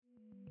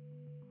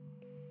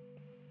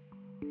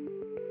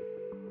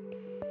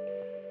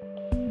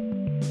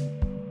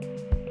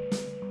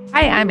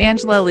Hi, I'm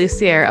Angela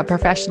Lucier, a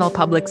professional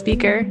public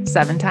speaker,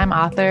 7-time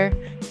author,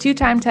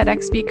 2-time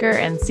TEDx speaker,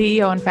 and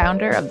CEO and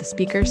founder of the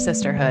Speakers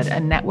Sisterhood, a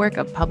network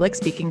of public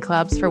speaking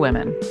clubs for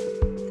women.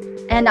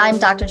 And I'm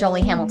Dr.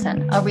 Jolie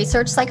Hamilton, a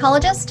research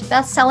psychologist,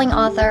 best-selling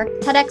author,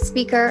 TEDx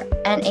speaker,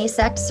 and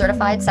AASECT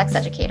certified sex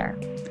educator.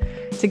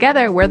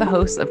 Together, we're the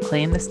hosts of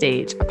Claim the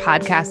Stage, a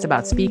podcast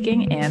about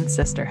speaking and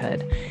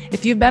sisterhood.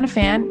 If you've been a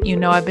fan, you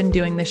know I've been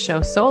doing this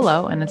show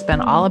solo, and it's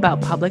been all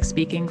about public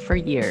speaking for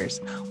years.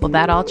 Well,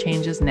 that all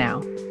changes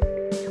now.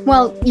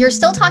 Well, you're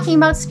still talking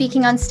about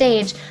speaking on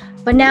stage,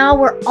 but now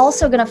we're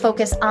also going to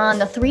focus on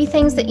the 3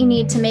 things that you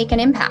need to make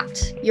an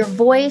impact: your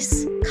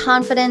voice,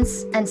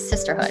 confidence, and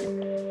sisterhood.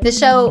 This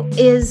show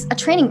is a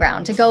training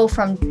ground to go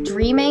from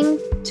dreaming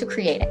to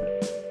creating.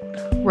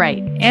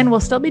 Right, and we'll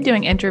still be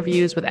doing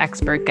interviews with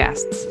expert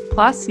guests.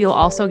 Plus, you'll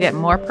also get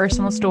more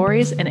personal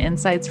stories and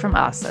insights from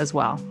us as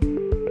well.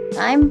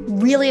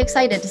 I'm really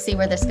excited to see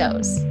where this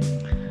goes.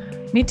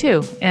 Me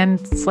too, and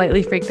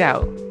slightly freaked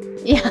out.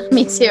 Yeah,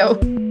 me too.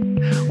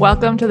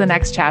 Welcome to the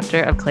next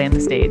chapter of Claim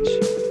the Stage.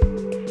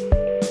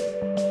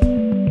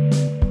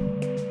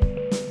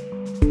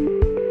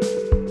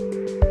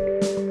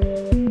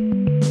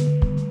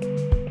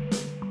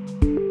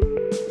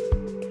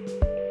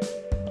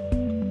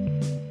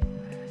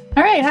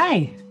 All right,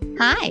 hi.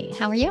 Hi,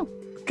 how are you?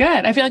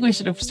 Good. I feel like we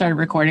should have started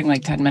recording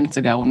like 10 minutes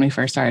ago when we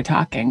first started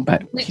talking,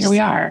 but here we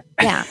are.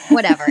 Yeah,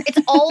 whatever. It's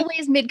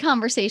always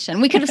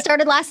mid-conversation. We could have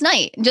started last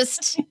night.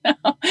 Just an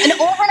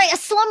overnight, a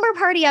slumber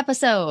party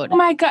episode. Oh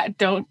my God.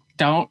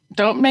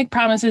 Don't make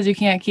promises you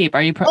can't keep.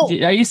 Are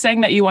you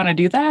saying that you want to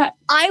do that?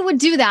 I would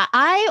do that.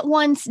 I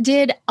once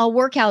did a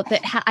workout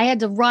that I had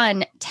to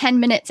run 10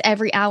 minutes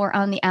every hour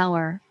on the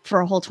hour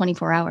for a whole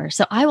 24 hours.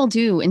 So I will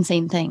do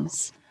insane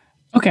things.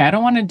 Okay, I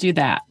don't want to do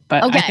that,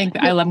 but okay. I think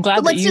I'm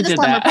glad that you did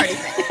that. Let's do the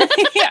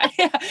slumber party.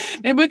 Yeah.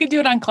 Maybe we could do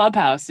it on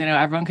Clubhouse. You know,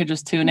 everyone could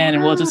just tune in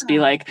and we'll just be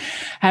like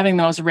having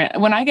the most.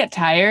 When I get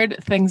tired,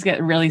 things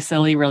get really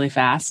silly really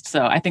fast.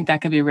 So I think that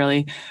could be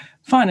really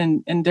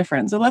fun and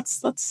different. So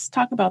let's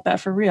talk about that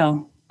for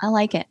real. I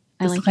like it.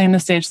 Claim the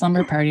Stage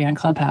slumber party on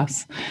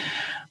Clubhouse.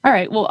 All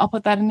right. Well, I'll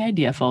put that in the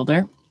idea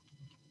folder.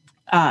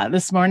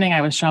 This morning I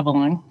was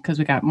shoveling because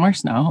we got more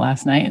snow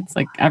last night. It's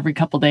like every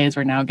couple days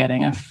we're now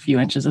getting a few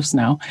inches of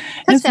snow.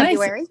 It's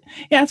February.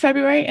 Nice. Yeah, it's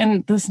February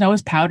and the snow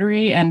is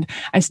powdery. And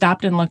I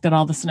stopped and looked at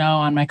all the snow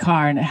on my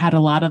car and it had a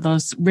lot of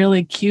those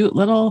really cute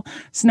little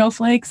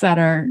snowflakes that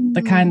are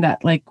the kind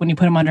that like when you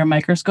put them under a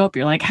microscope,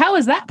 you're like, how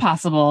is that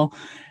possible?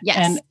 Yes.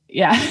 And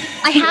yeah.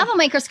 I have a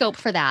microscope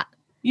for that.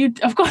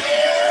 Of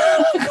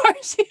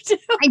course you do.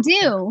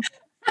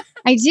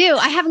 I do.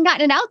 I haven't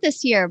gotten it out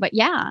this year, but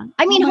yeah.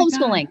 I mean,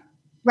 homeschooling. God.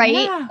 Right?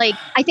 Yeah. Like,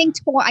 I think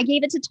I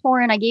gave it to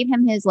Torin. I gave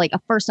him his like a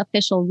first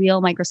official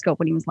real microscope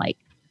when he was like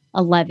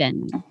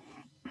 11.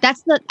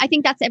 I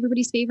think that's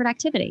everybody's favorite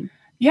activity.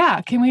 Yeah.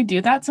 Can we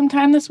do that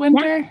sometime this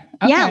winter?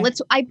 Yeah. Okay.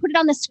 I put it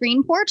on the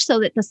screen porch so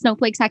that the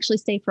snowflakes actually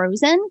stay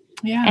frozen.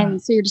 Yeah.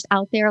 And so you're just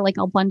out there like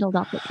all bundled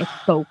up. It's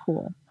so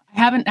cool. I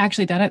haven't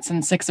actually done it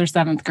since 6th or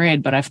 7th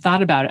grade, but I've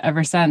thought about it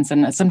ever since.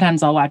 And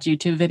sometimes I'll watch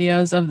YouTube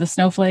videos of the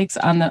snowflakes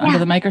under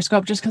the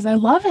microscope just because I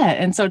love it.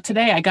 And so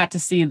today I got to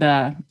see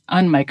the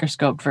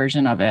unmicroscoped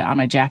version of it on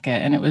my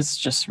jacket, and it was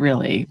just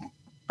really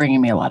bringing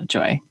me a lot of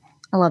joy.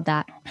 I love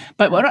that.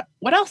 But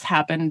what else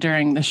happened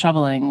during the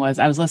shoveling was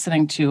I was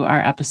listening to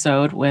our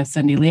episode with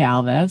Cindy Lee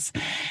Alves,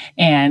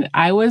 and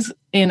I was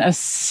in a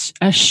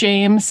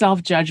shame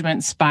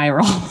self-judgment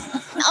spiral.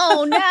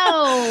 Oh,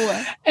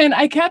 no. And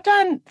I kept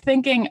on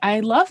thinking, I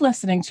love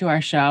listening to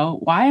our show.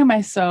 Why am I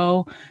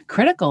so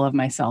critical of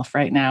myself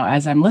right now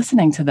as I'm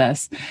listening to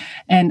this?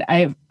 And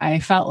I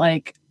felt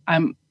like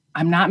I'm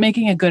not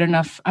doing a good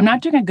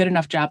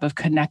enough job of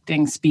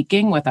connecting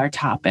speaking with our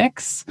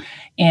topics.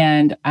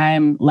 And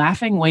I'm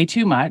laughing way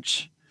too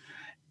much.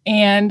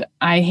 And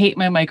I hate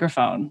my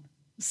microphone.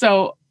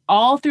 So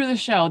all through the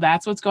show,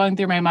 that's what's going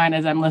through my mind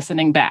as I'm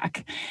listening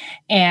back.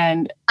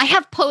 And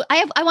I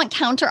want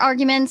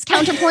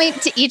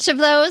counterpoint to each of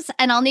those.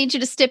 And I'll need you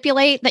to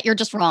stipulate that you're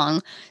just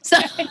wrong. So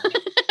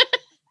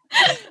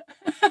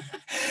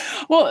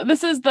well,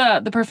 this is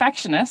the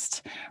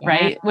perfectionist,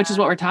 right? Which is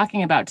what we're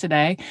talking about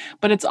today.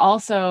 But it's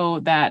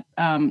also that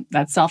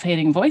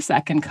self-hating voice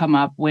that can come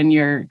up when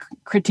you're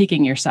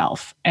critiquing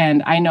yourself.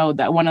 And I know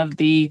that one of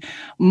the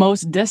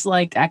most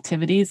disliked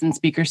activities in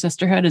Speaker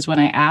Sisterhood is when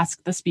I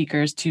ask the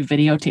speakers to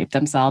videotape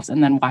themselves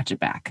and then watch it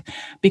back,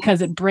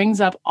 because it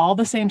brings up all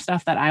the same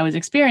stuff that I was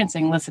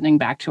experiencing listening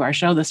back to our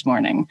show this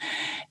morning.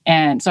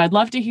 And so I'd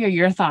love to hear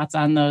your thoughts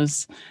on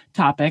those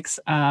topics,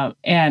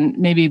 and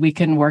maybe we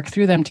can work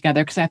through them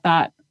together, because I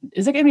thought,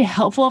 is it going to be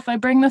helpful if I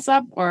bring this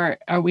up, or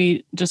are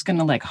we just going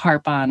to like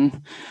harp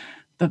on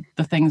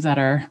the things that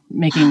are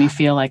making me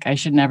feel like I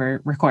should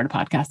never record a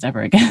podcast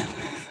ever again?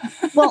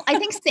 Well, I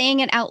think saying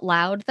it out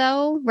loud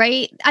though,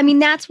 right? I mean,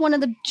 that's one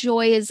of the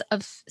joys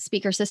of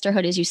Speaker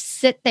Sisterhood is you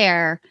sit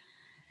there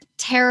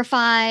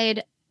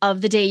terrified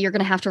of the day you're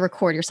going to have to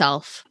record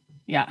yourself.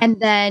 Yeah.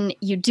 And then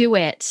you do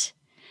it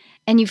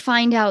and you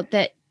find out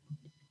that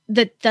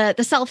the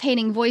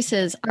self-hating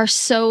voices are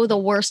so the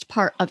worst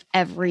part of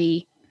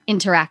every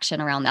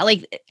interaction around that.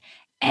 Like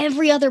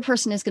every other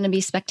person is going to be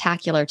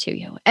spectacular to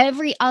you.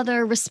 Every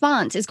other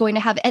response is going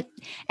to have at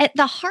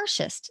the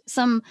harshest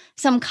some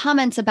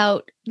comments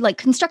about like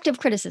constructive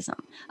criticism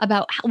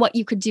about what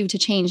you could do to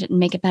change it and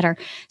make it better.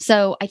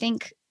 So I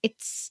think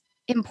it's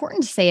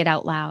important to say it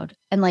out loud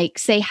and like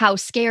say how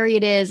scary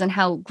it is and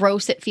how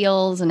gross it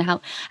feels and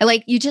how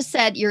like you just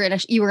said you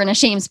were in a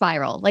shame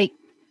spiral. Like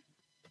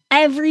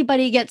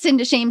everybody gets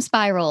into shame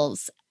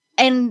spirals.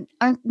 And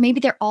maybe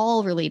they're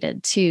all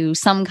related to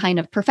some kind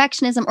of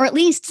perfectionism, or at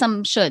least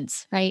some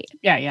shoulds, right?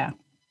 Yeah.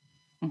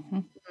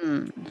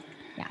 Mm-hmm.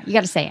 Yeah, you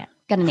got to say it.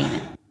 Got to name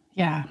it.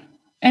 Yeah,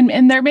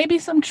 and there may be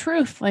some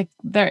truth. Like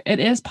it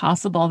is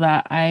possible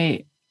that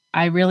I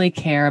really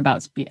care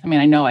about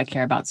I know I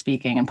care about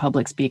speaking and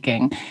public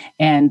speaking,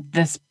 and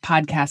this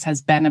podcast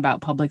has been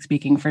about public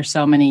speaking for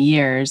so many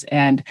years.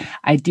 And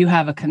I do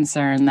have a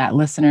concern that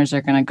listeners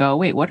are going to go,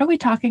 wait, what are we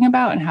talking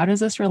about? And how does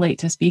this relate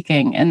to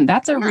speaking? And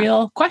that's a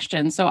real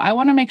question. So I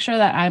want to make sure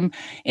that I'm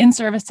in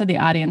service to the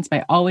audience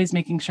by always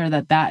making sure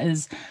that that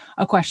is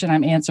a question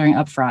I'm answering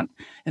up front,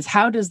 is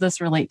how does this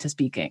relate to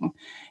speaking?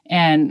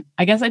 And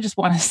I guess I just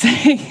want to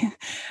say,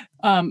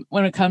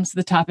 when it comes to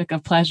the topic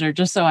of pleasure,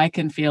 just so I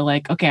can feel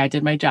like, okay, I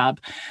did my job,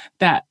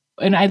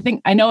 and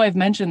I know I've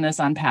mentioned this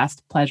on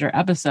past pleasure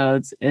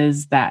episodes,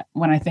 is that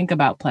when I think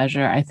about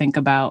pleasure, I think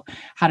about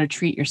how to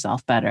treat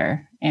yourself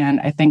better. And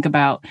I think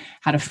about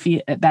how to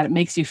feel that it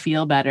makes you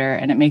feel better,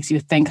 and it makes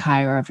you think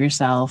higher of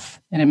yourself,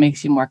 and it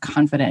makes you more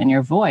confident in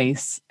your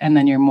voice. And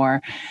then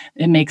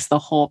it makes the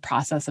whole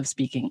process of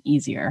speaking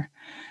easier.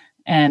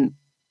 And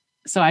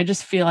so I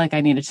just feel like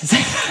I needed to say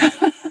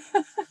that.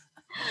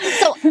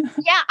 So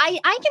yeah,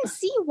 I can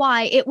see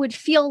why it would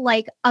feel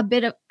like a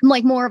bit of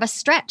like more of a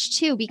stretch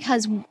too,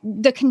 because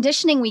the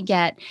conditioning we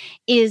get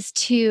is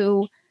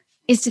to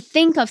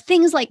think of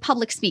things like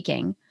public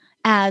speaking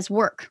as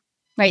work,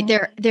 right?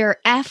 Mm-hmm. They're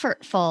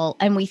effortful,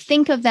 and we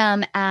think of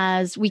them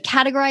as, we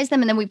categorize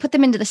them and then we put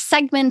them into the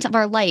segment of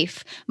our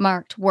life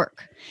marked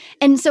work.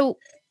 And so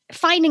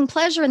finding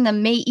pleasure in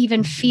them may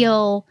even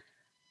feel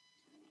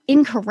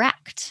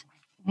incorrect.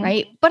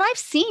 Right. But I've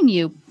seen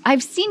you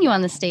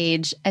on the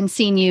stage and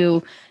seen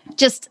you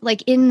just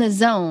like in the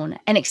zone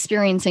and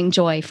experiencing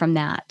joy from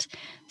that.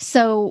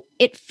 So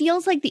it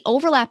feels like the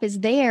overlap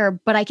is there,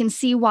 but I can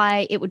see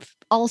why it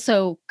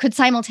could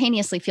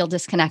simultaneously feel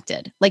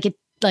disconnected. Like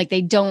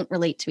they don't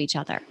relate to each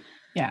other.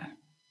 Yeah.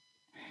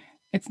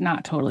 It's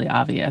not totally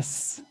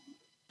obvious,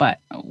 but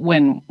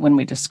when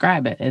we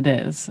describe it, it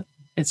is.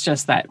 It's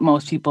just that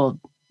most people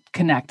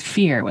connect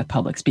fear with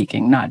public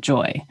speaking, not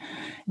joy. Right.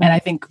 And I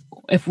think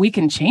if we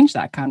can change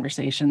that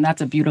conversation,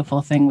 that's a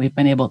beautiful thing we've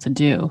been able to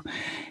do.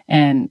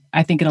 And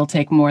I think it'll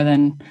take more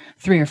than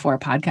 3 or 4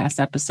 podcast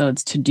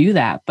episodes to do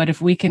that. But if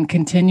we can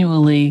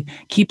continually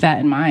keep that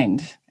in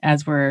mind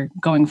as we're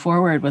going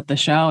forward with the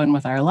show and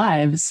with our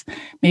lives,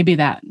 maybe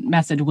that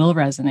message will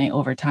resonate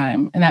over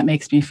time. And that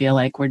makes me feel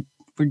like we're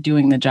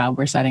doing the job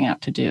we're setting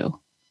out to do.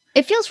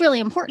 It feels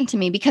really important to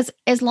me because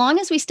as long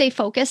as we stay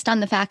focused on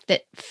the fact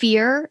that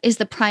fear is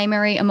the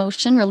primary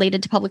emotion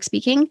related to public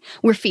speaking,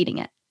 we're feeding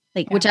it.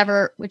 Like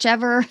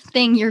whichever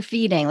thing you're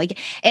feeding,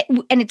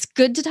 and it's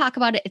good to talk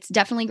about it. It's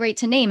definitely great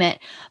to name it,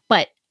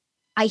 but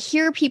I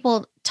hear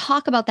people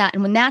talk about that.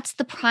 And when that's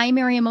the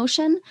primary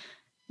emotion,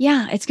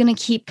 yeah, it's going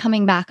to keep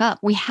coming back up.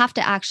 We have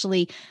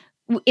to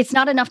it's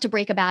not enough to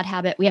break a bad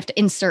habit. We have to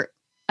insert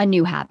a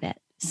new habit.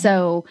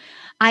 So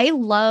I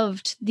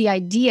loved the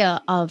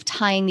idea of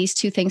tying these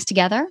two things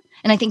together.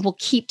 And I think we'll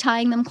keep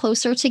tying them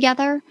closer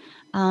together.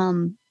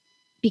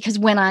 Because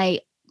when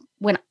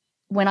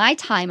I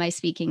tie my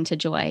speaking to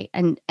joy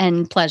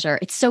and pleasure,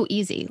 it's so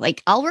easy.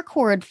 Like I'll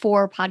record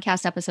 4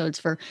 podcast episodes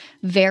for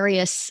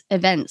various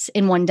events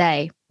in one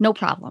day. No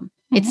problem.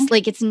 Mm-hmm.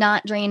 It's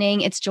not draining.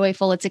 It's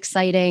joyful. It's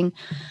exciting.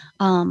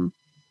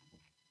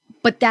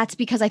 But that's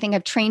because I think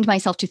I've trained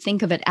myself to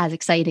think of it as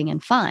exciting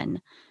and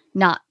fun,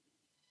 not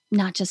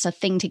just a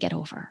thing to get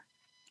over.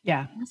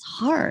 Yeah. It's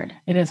hard.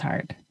 It is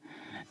hard.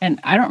 And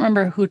I don't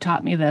remember who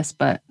taught me this,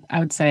 but I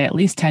would say at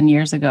least 10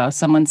 years ago,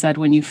 someone said,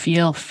 when you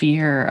feel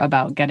fear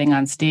about getting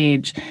on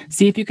stage,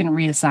 see if you can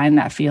reassign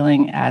that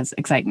feeling as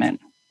excitement,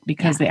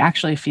 because they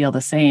actually feel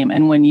the same.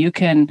 And when you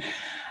can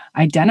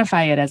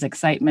identify it as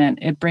excitement,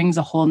 it brings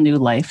a whole new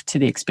life to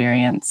the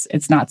experience.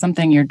 It's not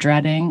something you're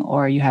dreading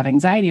or you have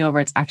anxiety over.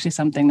 It's actually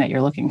something that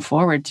you're looking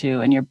forward to,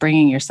 and you're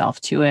bringing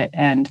yourself to it.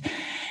 And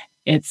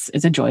it's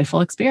a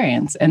joyful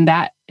experience. And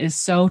that is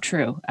so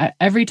true.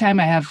 Every time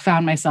I have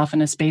found myself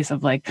in a space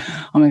of like,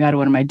 oh my God,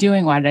 what am I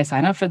doing? Why did I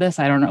sign up for this?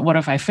 I don't know. What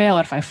if I fail?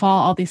 What if I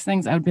fall? All these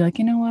things. I would be like,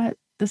 you know what?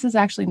 This is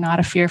actually not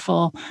a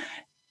fearful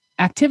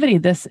activity.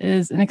 This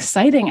is an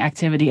exciting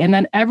activity. And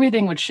then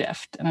everything would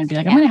shift. And I'd be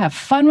like, I'm going to have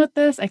fun with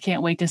this. I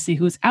can't wait to see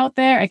who's out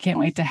there. I can't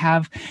wait to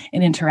have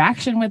an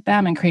interaction with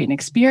them and create an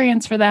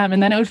experience for them.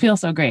 And then it would feel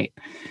so great.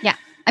 Yeah.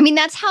 I mean,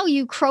 that's how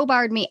you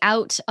crowbarred me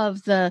out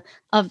of the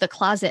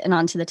closet and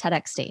onto the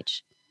TEDx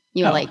stage.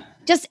 You were like,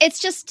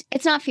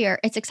 it's not fear,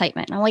 it's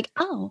excitement. And I'm like,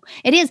 oh,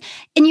 it is.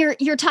 And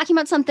you're talking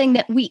about something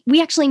that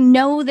we actually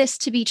know this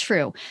to be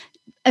true.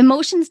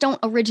 Emotions don't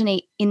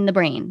originate in the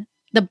brain.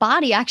 The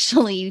body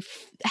actually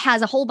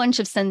has a whole bunch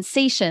of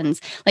sensations.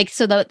 Like,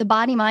 so the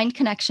body-mind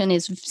connection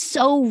is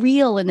so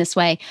real in this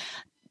way.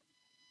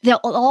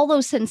 All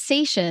those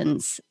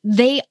sensations,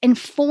 they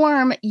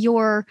inform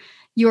your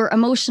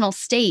emotional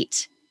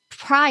state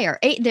prior.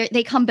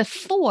 They come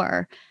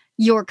before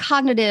your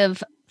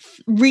cognitive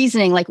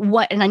reasoning, like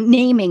what, and I'm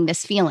naming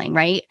this feeling,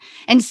 right?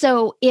 And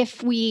so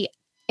if we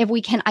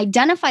can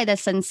identify the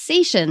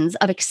sensations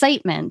of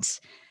excitement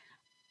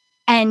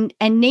and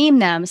name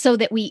them, so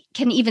that we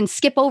can even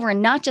skip over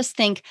and not just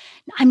think,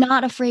 I'm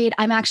not afraid,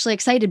 I'm actually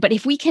excited. But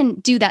if we can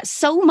do that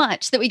so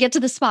much that we get to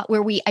the spot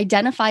where we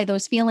identify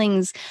those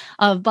feelings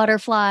of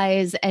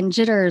butterflies and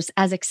jitters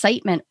as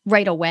excitement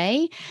right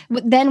away,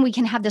 then we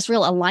can have this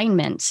real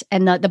alignment,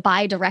 and the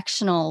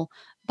bi-directional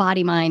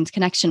body-mind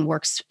connection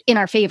works in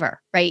our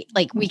favor, right?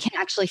 Like we can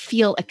actually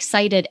feel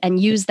excited and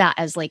use that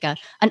as like an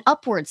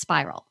upward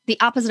spiral, the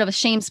opposite of a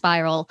shame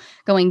spiral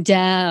going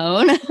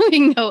down. We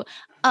can go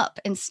up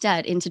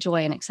instead into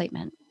joy and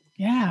excitement.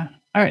 Yeah.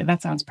 All right.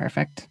 That sounds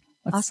perfect.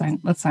 Let's sign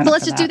So up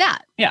let's just do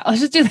that. Yeah,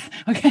 let's just do that.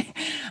 Okay.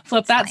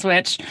 Flip that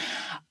switch.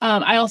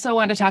 I also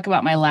want to talk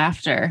about my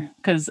laughter,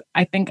 because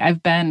I think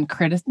I've been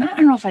criticized. I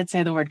don't know if I'd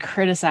say the word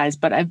criticized,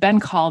 but I've been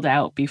called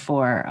out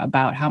before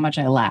about how much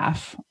I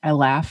laugh. I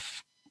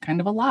laugh kind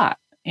of a lot.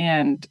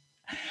 And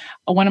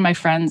one of my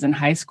friends in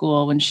high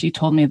school, when she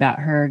told me that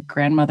her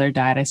grandmother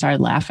died, I started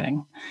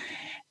laughing.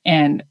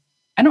 And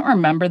I don't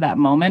remember that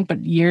moment,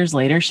 but years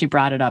later, she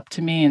brought it up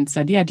to me and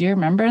said, yeah, do you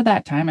remember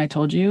that time I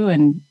told you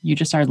and you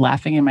just started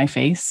laughing in my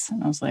face?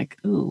 And I was like,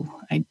 ooh,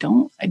 I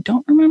don't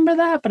remember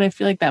that, but I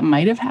feel like that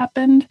might have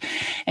happened.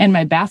 And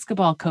my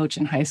basketball coach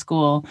in high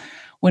school,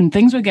 when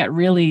things would get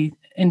really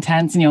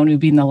intense, and we'd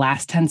be in the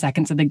last 10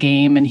 seconds of the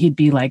game, and he'd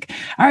be like,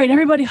 all right,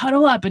 everybody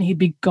huddle up. And he'd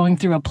be going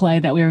through a play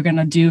that we were going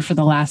to do for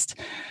the last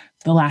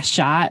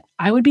shot,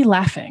 I would be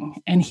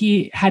laughing. And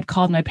he had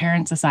called my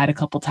parents aside a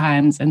couple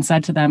times and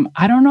said to them,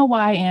 I don't know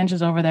why Ange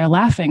is over there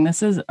laughing.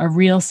 This is a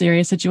real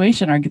serious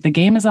situation. The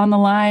game is on the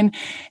line.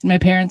 And my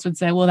parents would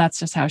say, well, that's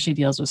just how she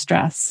deals with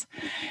stress.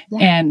 Yeah.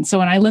 And so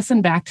when I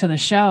listen back to the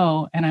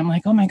show and I'm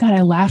like, oh my God,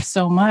 I laugh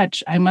so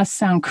much, I must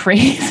sound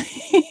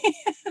crazy.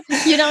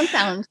 You don't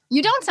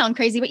sound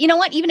crazy, but you know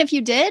what? Even if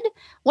you did,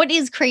 what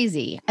is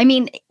crazy? I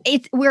mean,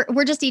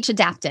 we're just each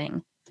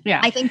adapting. Yeah.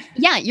 I think,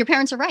 your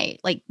parents are right.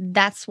 Like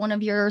that's one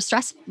of your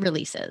stress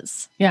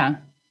releases. Yeah.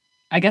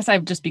 I guess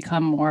I've just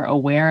become more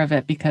aware of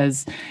it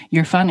because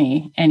you're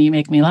funny and you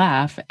make me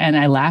laugh, and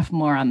I laugh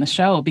more on the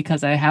show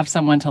because I have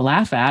someone to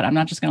laugh at. I'm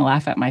not just going to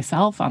laugh at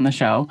myself on the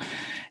show.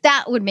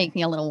 That would make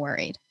me a little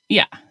worried.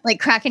 Yeah. Like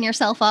cracking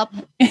yourself up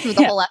through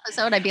the whole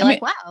episode. I'd be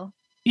wow.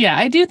 Yeah,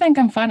 I do think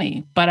I'm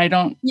funny, but I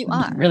don't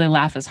really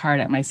laugh as hard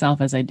at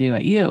myself as I do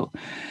at you.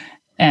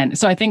 And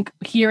so I think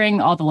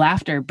hearing all the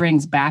laughter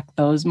brings back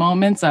those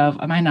moments of,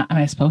 am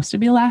I supposed to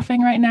be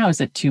laughing right now? Is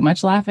it too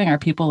much laughing? Are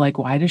people like,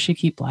 why does she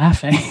keep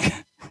laughing?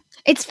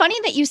 It's funny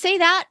that you say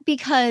that,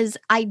 because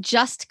I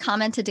just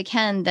commented to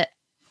Ken that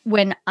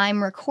when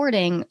I'm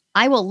recording,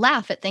 I will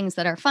laugh at things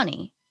that are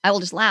funny. I will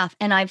just laugh.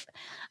 And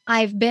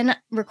I've been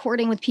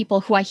recording with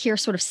people who I hear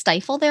sort of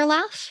stifle their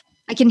laugh.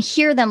 I can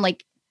hear them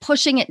like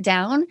pushing it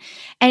down,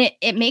 and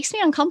it makes me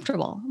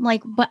uncomfortable. I'm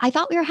like, but I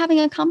thought we were having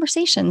a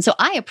conversation. So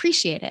I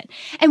appreciate it.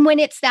 And when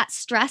it's that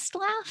stressed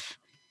laugh,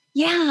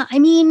 yeah, I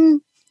mean,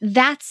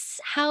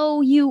 that's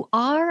how you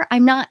are.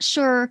 I'm not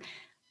sure,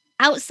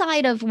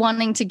 outside of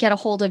wanting to get a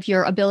hold of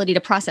your ability to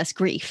process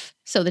grief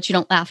so that you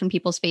don't laugh in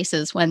people's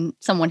faces when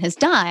someone has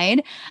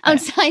died,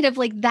 outside of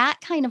like that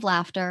kind of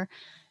laughter,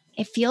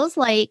 it feels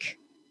like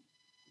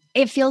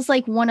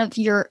one of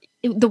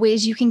the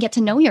ways you can get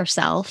to know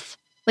yourself.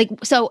 Like,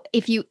 so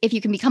if you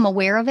can become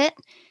aware of it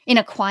in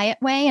a quiet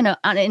way, in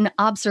an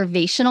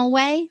observational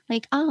way,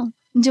 like, oh,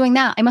 I'm doing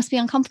that, I must be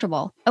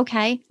uncomfortable.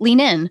 Okay, lean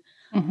in.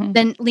 Mm-hmm.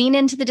 Then lean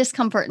into the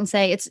discomfort and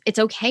say it's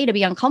okay to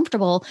be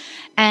uncomfortable,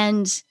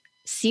 and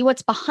see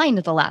what's behind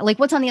the laugh, like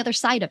what's on the other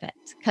side of it,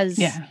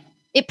 because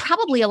it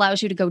probably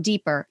allows you to go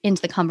deeper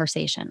into the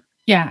conversation.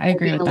 Yeah, I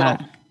agree with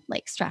that.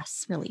 Like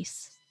stress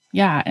release.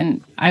 Yeah.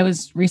 And I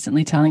was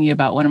recently telling you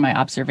about one of my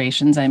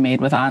observations I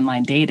made with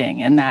online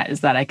dating. And that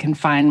is that I can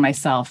find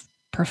myself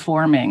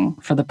performing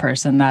for the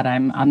person that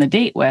I'm on the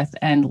date with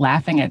and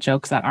laughing at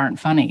jokes that aren't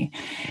funny.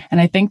 And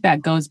I think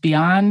that goes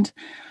beyond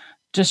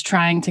just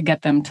trying to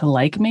get them to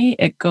like me.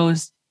 It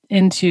goes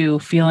into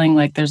feeling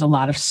like there's a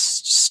lot of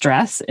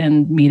stress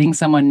in meeting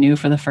someone new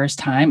for the first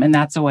time. And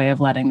that's a way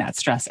of letting that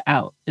stress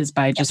out, is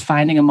by just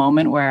finding a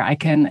moment where I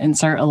can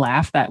insert a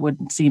laugh that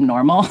would seem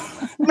normal.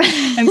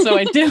 And so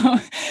I do.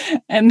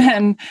 And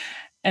then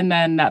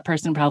that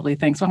person probably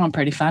thinks, well, I'm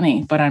pretty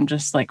funny, but I'm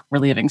just like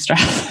relieving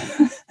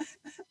stress.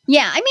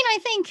 Yeah. I mean, I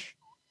think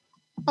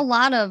a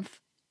lot of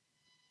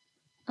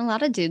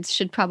dudes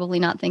should probably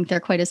not think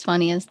they're quite as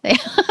funny as they are.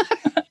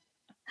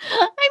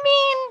 I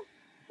mean,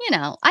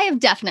 I have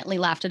definitely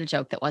laughed at a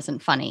joke that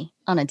wasn't funny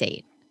on a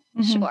date.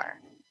 Mm-hmm. Sure.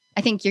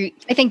 I think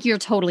you're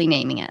totally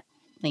naming it.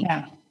 Like,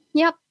 Yeah.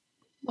 Yep.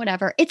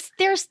 Whatever.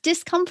 There's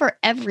discomfort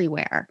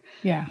everywhere.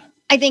 Yeah.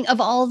 I think of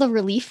all the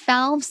relief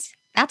valves,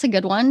 that's a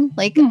good one.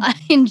 Like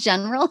in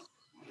general,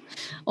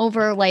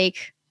 over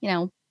like,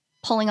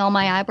 pulling all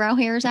my eyebrow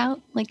hairs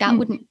out. Like that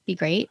wouldn't be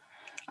great.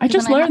 I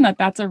just learned that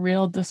that's a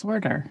real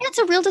disorder. Yeah, it's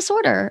a real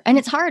disorder. And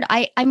it's hard.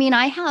 I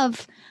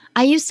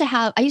used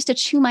to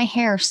chew my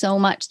hair so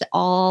much that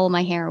all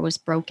my hair was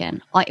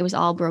broken. It was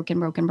all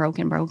broken.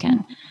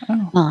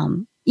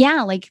 Oh.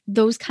 Yeah, like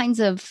those kinds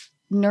of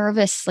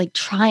nervous, like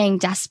trying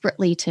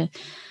desperately to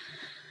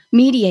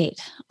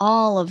mediate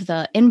all of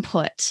the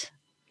input.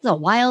 It's a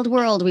wild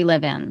world we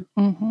live in.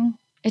 Mm-hmm.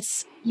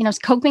 It's,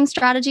 coping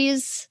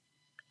strategies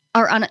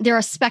they're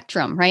a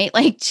spectrum, right?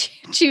 Like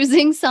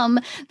choosing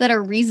some that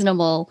are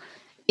reasonable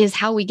is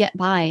how we get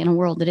by in a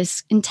world that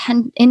is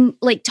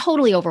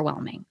totally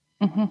overwhelming.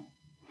 Mm-hmm.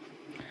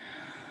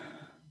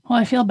 Well,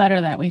 I feel better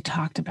that we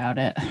talked about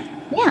it.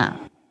 Yeah.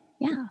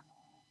 Yeah.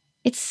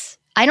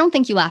 I don't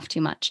think you laugh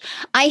too much.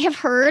 I have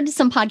heard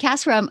some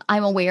podcasts where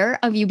I'm aware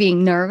of you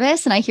being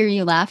nervous and I hear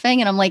you laughing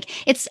and I'm like,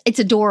 it's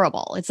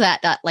adorable. It's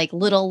that like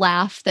little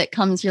laugh that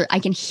comes I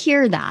can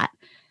hear that,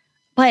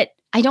 but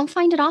I don't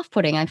find it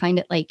off-putting. I find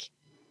it like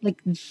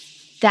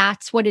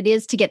that's what it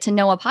is to get to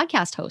know a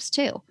podcast host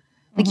too.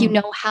 Like,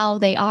 how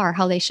they are,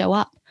 how they show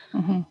up.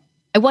 Mm-hmm.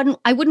 I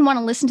wouldn't want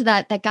to listen to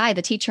that guy,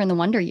 the teacher in the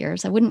Wonder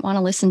Years. I wouldn't want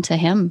to listen to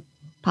him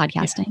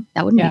podcasting. Yeah.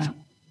 That wouldn't be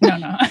fun.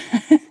 No.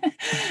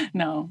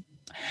 No.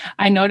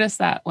 I notice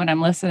that when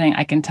I'm listening,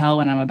 I can tell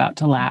when I'm about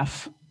to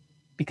laugh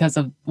because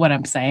of what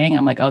I'm saying.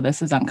 I'm like, oh,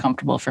 this is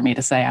uncomfortable for me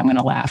to say. I'm going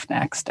to laugh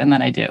next. And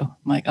then I do. I'm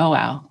like, oh,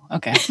 wow.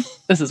 Okay.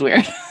 This is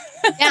weird.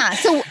 Yeah.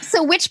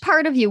 So which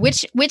part of you,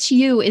 which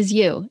you is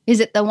you? Is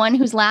it the one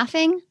who's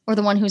laughing or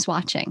the one who's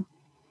watching?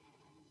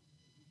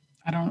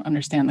 I don't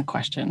understand the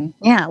question.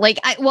 Yeah. Like,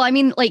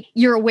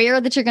 you're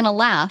aware that you're going to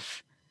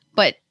laugh,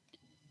 but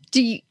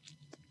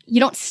you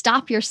don't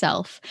stop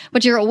yourself,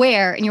 but you're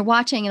aware and you're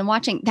watching and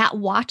watching. That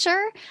watcher,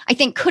 I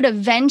think, could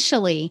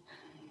eventually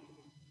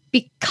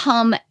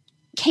become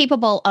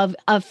capable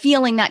of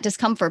feeling that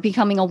discomfort,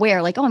 becoming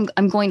aware, like, oh,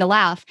 I'm going to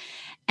laugh.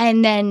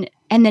 And then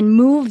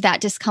move that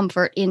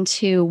discomfort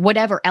into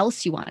whatever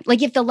else you want.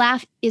 Like if the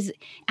laugh is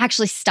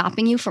actually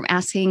stopping you from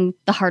asking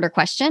the harder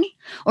question,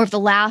 or if the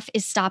laugh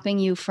is stopping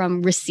you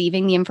from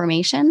receiving the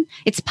information,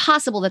 it's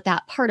possible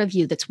that part of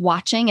you that's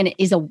watching and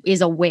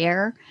is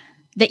aware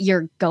that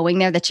you're going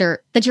there, that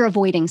you're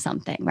avoiding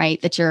something,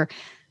 right?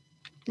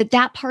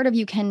 That part of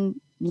you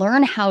can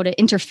learn how to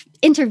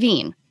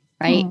intervene,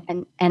 right?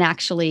 And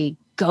actually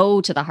go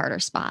to the harder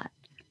spot.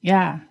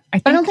 Yeah. I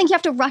don't think you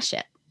have to rush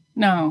it.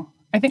 No,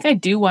 I think I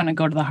do want to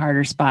go to the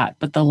harder spot,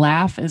 but the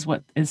laugh is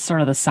what is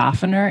sort of the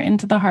softener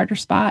into the harder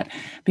spot,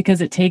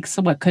 because it takes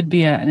what could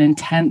be an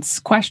intense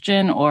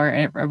question or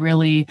a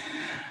really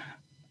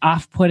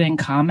off-putting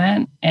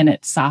comment and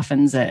it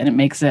softens it and it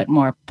makes it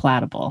more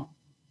palatable.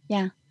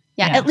 Yeah.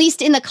 Yeah. At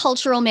least in the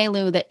cultural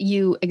milieu that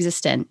you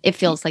exist in, it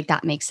feels like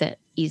that makes it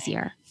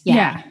easier.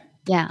 Yeah.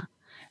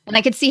 And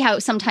I could see how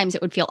sometimes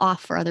it would feel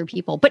off for other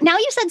people. But now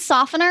you said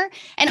softener,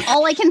 and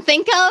all I can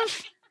think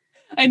of...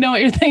 I know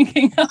what you're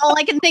thinking of. All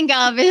I can think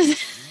of is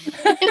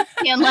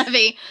Dan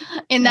Levy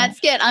in that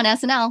skit on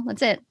SNL.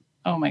 That's it.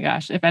 Oh my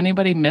gosh. If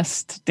anybody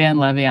missed Dan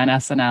Levy on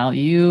SNL,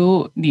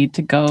 you need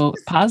to go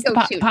pause the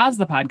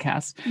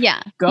podcast.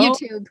 Yeah. Go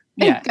YouTube.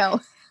 Yeah. Go.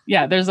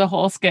 Yeah. There's a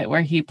whole skit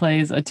where he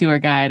plays a tour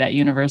guide at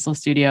Universal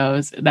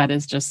Studios. That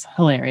is just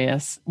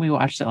hilarious. We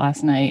watched it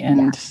last night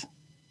and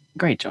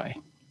great joy.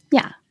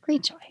 Yeah.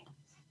 Great joy.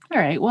 All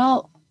right.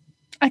 Well,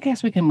 I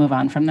guess we can move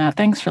on from that.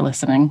 Thanks for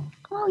listening.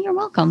 Oh, you're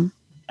welcome.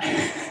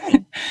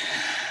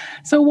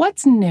 So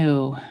what's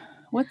new?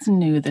 What's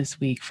new this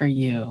week for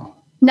you?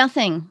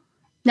 Nothing.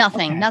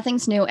 Okay.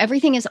 Nothing's new.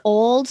 Everything is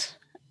old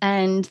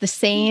and the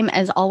same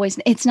as always.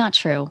 It's not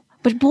true.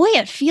 But boy,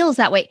 it feels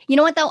that way. You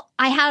know what, though?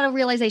 I had a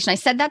realization. I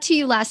said that to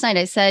you last night.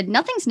 I said,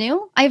 nothing's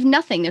new. I have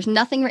nothing. There's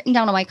nothing written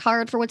down on my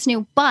card for what's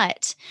new.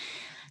 But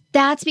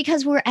that's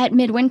because we're at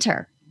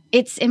midwinter.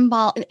 It's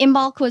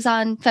Imbolc was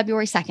on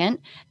February 2nd.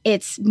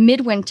 It's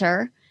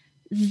midwinter.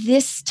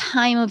 This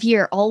time of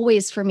year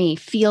always for me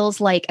feels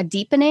like a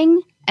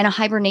deepening and a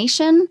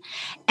hibernation.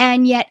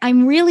 And yet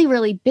I'm really,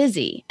 really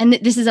busy. And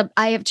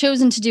I have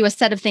chosen to do a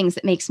set of things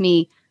that makes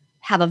me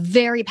have a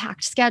very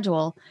packed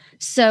schedule.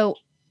 So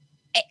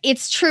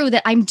it's true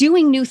that I'm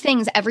doing new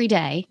things every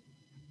day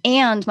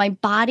and my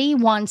body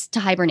wants to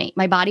hibernate.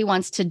 My body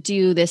wants to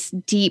do this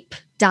deep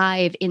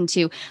dive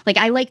into, like,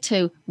 I like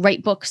to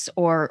write books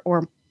or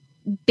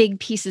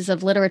big pieces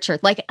of literature.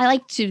 Like I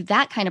like to do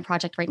that kind of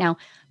project right now.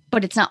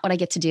 But it's not what I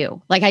get to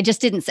do. Like I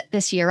just didn't set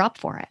this year up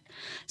for it.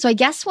 So I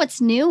guess what's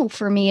new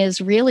for me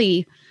is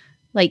really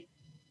like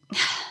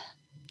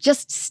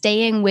just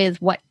staying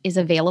with what is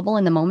available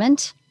in the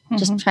moment. Mm-hmm.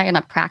 Just trying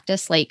to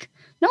practice like,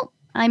 nope,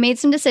 I made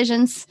some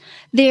decisions.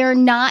 They're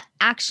not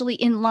actually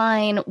in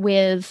line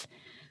with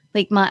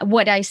like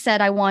what I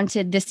said I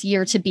wanted this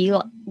year to be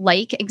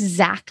like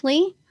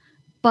exactly.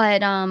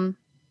 But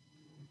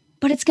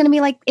but it's going to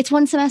be like, it's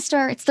one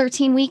semester, it's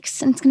 13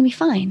 weeks, and it's going to be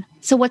fine.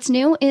 So what's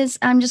new is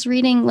I'm just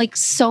reading like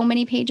so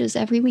many pages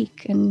every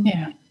week, and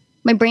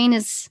my brain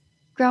is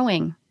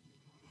growing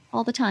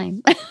all the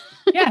time.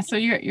 Yeah. So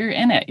you're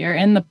in it. You're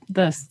in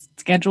the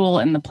schedule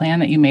and the plan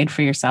that you made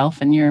for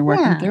yourself, and you're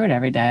working through it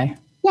every day.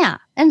 Yeah.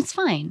 And it's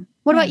fine.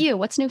 What about you?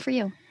 What's new for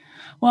you?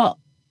 Well,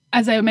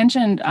 as I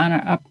mentioned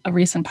on a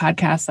recent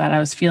podcast, that I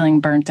was feeling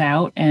burnt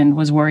out and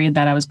was worried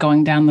that I was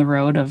going down the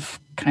road of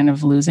kind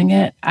of losing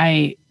it.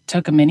 I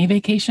took a mini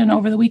vacation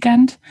over the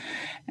weekend,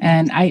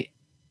 and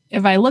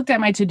if I looked at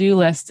my to-do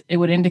list, it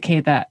would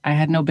indicate that I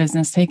had no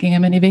business taking a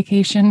mini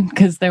vacation,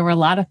 because there were a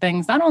lot of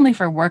things, not only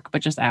for work,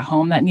 but just at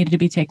home, that needed to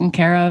be taken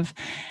care of.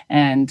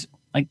 And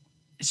like,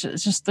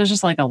 there's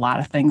just like a lot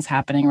of things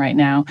happening right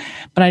now.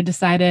 But I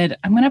decided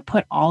I'm going to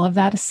put all of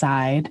that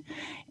aside,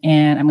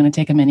 and I'm going to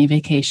take a mini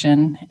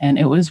vacation. And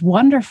it was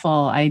wonderful.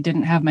 I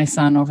didn't have my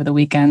son over the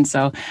weekend,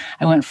 so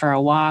I went for a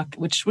walk,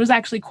 which was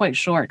actually quite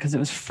short because it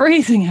was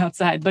freezing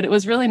outside, but it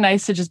was really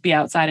nice to just be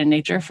outside in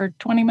nature for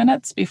 20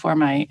 minutes before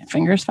my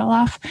fingers fell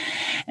off.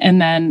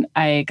 And then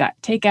I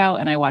got takeout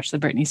and I watched the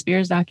Britney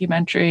Spears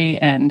documentary,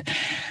 and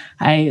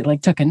I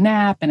like took a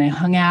nap and I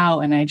hung out,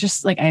 and I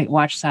just like, I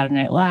watched Saturday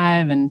Night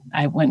Live, and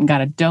I went and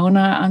got a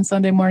donut on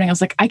Sunday morning. I was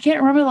like, I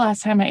can't remember the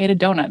last time I ate a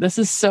donut. This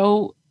is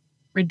so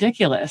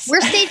ridiculous. We're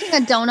staging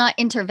a donut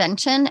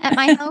intervention at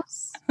my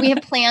house. We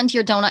have planned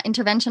your donut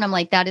intervention. I'm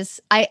like, that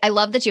is, I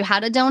love that you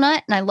had a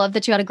donut, and I love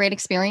that you had a great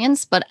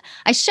experience, but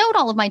I showed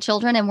all of my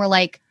children, and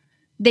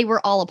they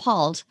were all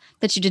appalled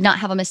that you did not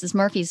have a Mrs.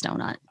 Murphy's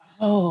donut.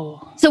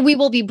 Oh. So we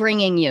will be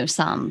bringing you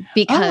some,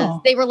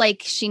 because they were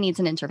like, she needs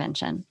an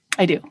intervention.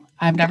 I do.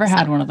 I've never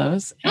had one of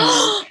those.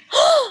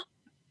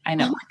 I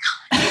know. Oh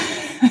my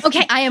God.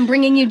 Okay. I am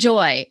bringing you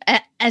joy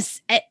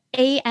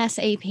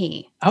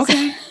ASAP.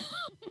 Okay.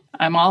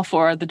 I'm all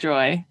for the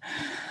joy.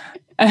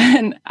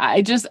 And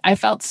I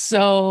felt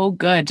so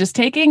good just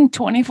taking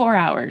 24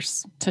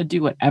 hours to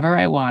do whatever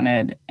I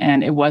wanted.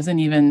 And it wasn't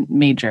even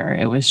major.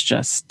 It was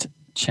just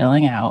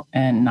chilling out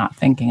and not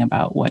thinking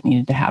about what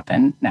needed to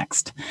happen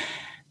next.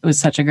 It was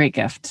such a great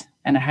gift,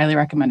 and I highly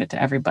recommend it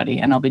to everybody.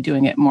 And I'll be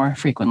doing it more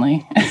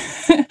frequently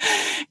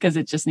because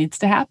it just needs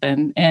to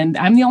happen. And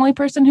I'm the only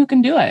person who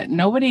can do it.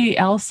 Nobody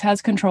else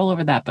has control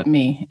over that but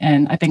me.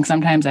 And I think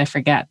sometimes I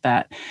forget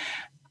that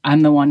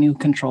I'm the one who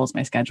controls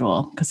my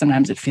schedule, because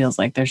sometimes it feels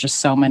like there's just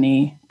so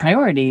many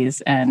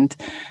priorities and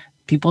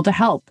people to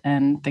help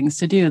and things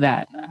to do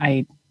that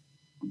I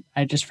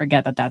just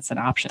forget that that's an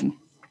option.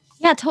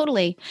 Yeah,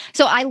 totally.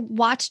 So I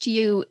watched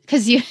you,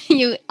 because you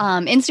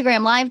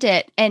Instagram lived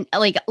it, and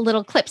like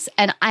little clips,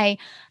 and I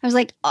was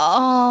like,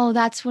 oh,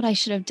 that's what I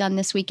should have done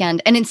this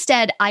weekend. And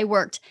instead I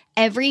worked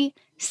every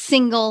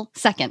single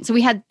second. So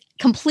we had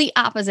complete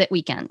opposite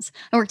weekends.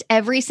 I worked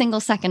every single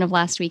second of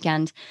last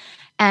weekend.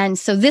 And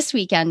so this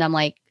weekend I'm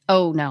like,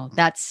 oh no,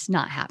 that's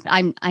not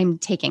happening.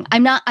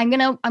 I'm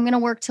going to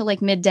work till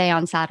like midday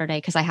on Saturday,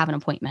 because I have an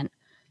appointment.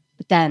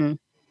 But then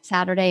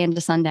Saturday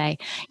into Sunday,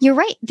 you're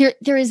right.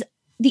 There is,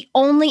 the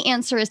only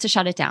answer is to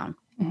shut it down,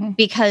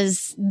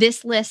 because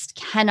this list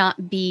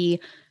cannot be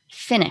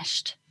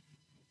finished.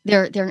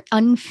 They're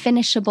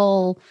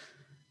unfinishable.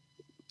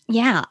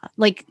 Yeah.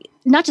 Like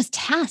not just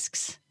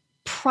tasks,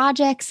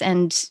 projects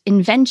and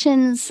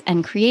inventions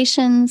and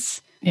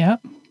creations.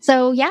 Yep.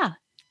 So yeah,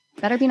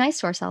 better be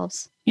nice to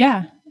ourselves.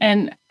 Yeah.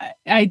 And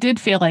I did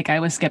feel like I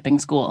was skipping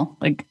school.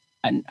 Like,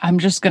 I'm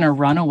just going to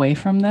run away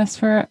from this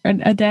for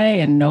a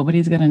day, and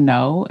nobody's going to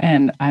know.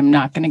 And I'm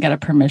not going to get a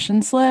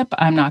permission slip.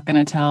 I'm not going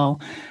to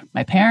tell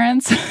my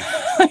parents.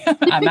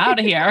 I'm out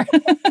of here.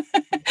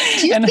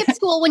 Did you skip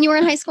school when you were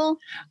in high school?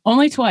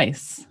 Only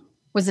twice.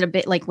 Was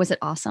it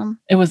awesome?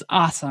 It was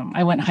awesome.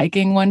 I went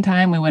hiking one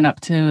time. We went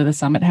up to the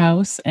Summit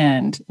House,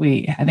 and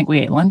I think we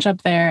ate lunch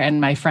up there, and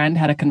my friend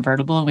had a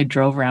convertible, and we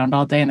drove around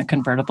all day in a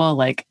convertible.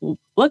 Like,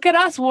 look at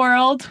us,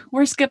 world.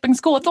 We're skipping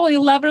school. It's only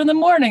 11 in the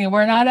morning and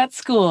we're not at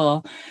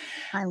school.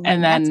 And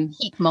then that's a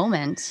peak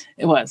moment.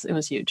 It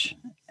was huge.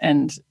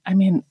 And I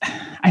mean,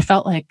 I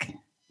felt like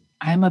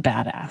I'm a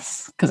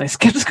badass because I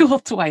skipped school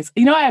twice.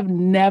 You know, I have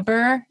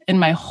never in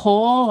my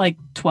whole like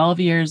 12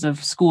 years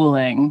of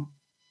schooling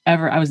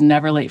I was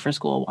never late for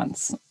school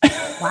once.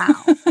 Wow.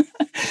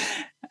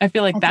 I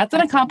feel like that's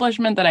an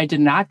accomplishment that I did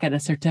not get a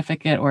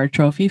certificate or a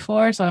trophy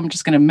for. So I'm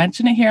just going to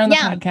mention it here on the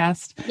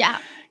podcast. Yeah.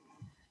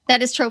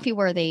 That is trophy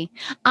worthy.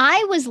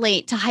 I was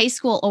late to high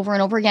school over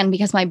and over again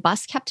because my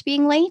bus kept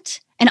being late,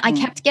 and I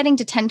kept getting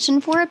detention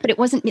for it, but it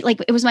wasn't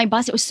like, it was my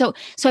bus. It was so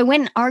I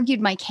went and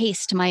argued my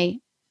case to my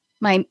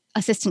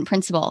assistant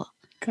principal.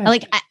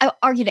 Good. I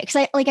argued it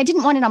because I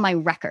didn't want it on my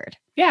record.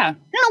 Yeah. I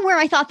don't know where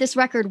I thought this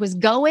record was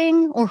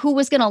going or who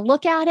was going to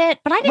look at it,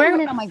 but I didn't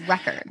want it on my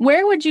record.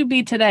 Where would you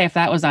be today if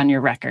that was on your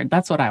record?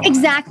 That's what I want.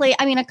 Exactly.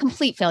 I mean, a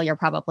complete failure,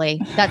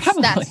 probably.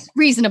 That's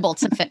reasonable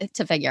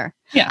to figure.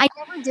 Yeah. I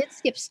never did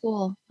skip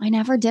school. I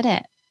never did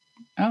it.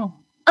 Oh.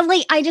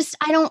 I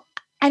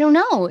don't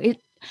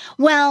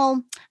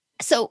know.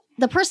 So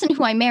the person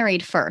who I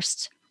married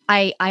first,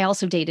 I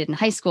also dated in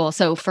high school.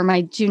 So for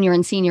my junior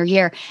and senior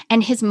year,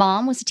 and his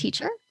mom was a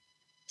teacher.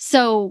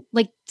 So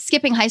like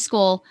skipping high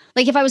school,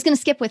 like if I was going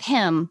to skip with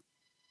him,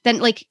 then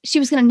like she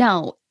was going to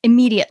know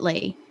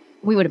immediately.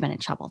 We would have been in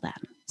trouble then.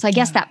 So I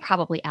guess that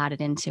probably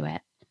added into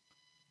it.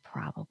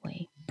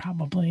 Probably,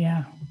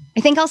 yeah.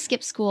 I think I'll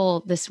skip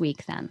school this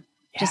week then.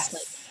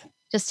 Yes.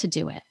 Just to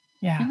do it.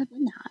 Yeah. Never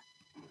done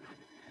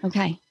that.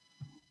 Okay.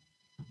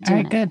 All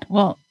right, good.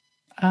 Well,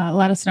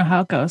 let us know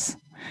how it goes.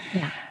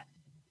 Yeah.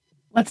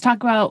 Let's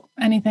talk about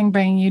anything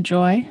bringing you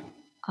joy.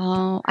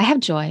 Oh, I have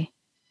joy.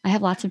 I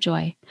have lots of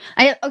joy.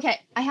 I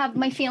have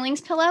my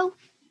feelings pillow.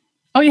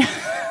 Oh yeah.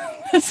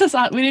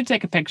 We need to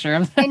take a picture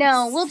of this. I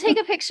know. We'll take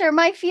a picture.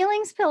 My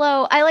feelings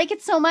pillow. I like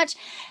it so much.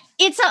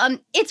 It's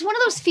one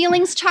of those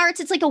feelings charts.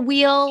 It's like a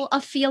wheel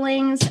of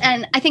feelings.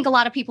 And I think a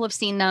lot of people have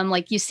seen them.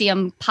 Like you see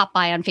them pop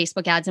by on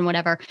Facebook ads and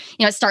whatever.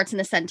 You know, it starts in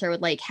the center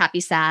with like happy,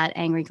 sad,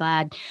 angry,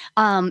 glad.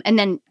 And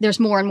then there's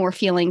more and more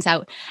feelings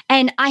out.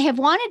 And I have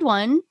wanted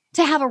one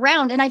to have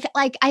around. And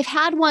I've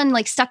had one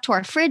like stuck to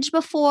our fridge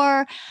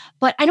before,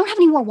 but I don't have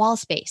any more wall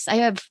space. I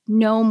have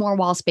no more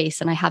wall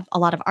space, and I have a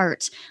lot of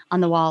art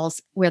on the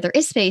walls where there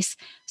is space.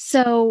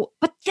 So,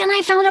 but then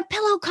I found a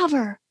pillow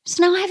cover.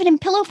 So now I have it in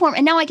pillow form,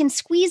 and now I can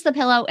squeeze the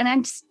pillow, and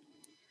I'm just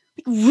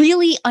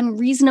really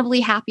unreasonably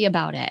happy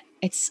about it.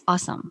 It's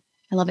awesome.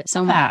 I love it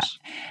so much.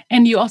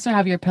 And you also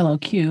have your pillow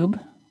cube.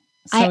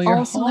 So I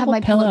also have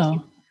my pillow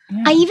cube.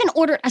 Yeah. I even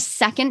ordered a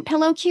second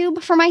pillow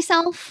cube for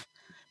myself,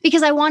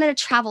 because I wanted a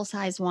travel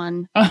size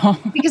one. Oh.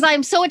 Because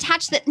I'm so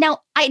attached that now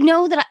I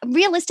know that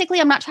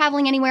realistically I'm not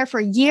traveling anywhere for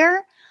a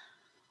year,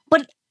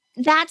 but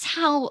that's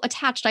how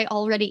attached I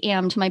already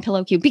am to my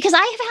pillow cube, because I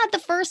have had the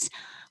first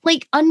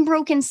like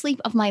unbroken sleep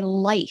of my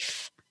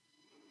life.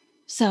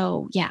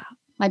 So yeah,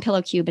 my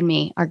pillow cube and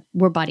me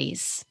we're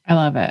buddies. I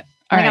love it.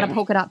 I got a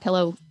polka dot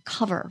pillow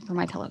cover for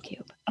my pillow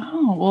cube.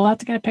 Oh, we'll have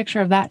to get a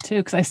picture of that too,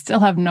 because I still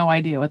have no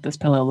idea what this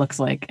pillow looks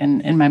like.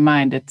 And in my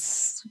mind,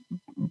 it's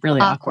really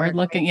awkward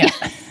looking. Yeah.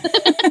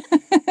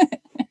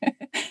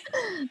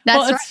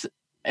 That's right.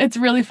 It's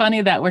really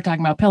funny that we're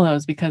talking about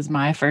pillows, because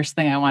my first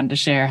thing I wanted to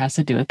share has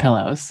to do with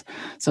pillows.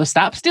 So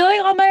stop stealing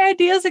all my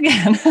ideas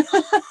again.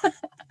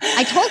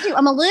 I told you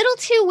I'm a little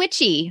too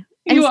witchy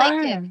and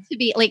psychic to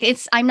be like,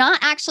 I'm not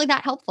actually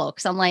that helpful,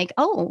 because I'm like,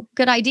 oh,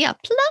 good idea.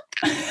 Pluck.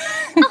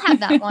 I'll have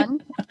that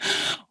one.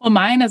 Well,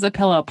 mine is a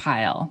pillow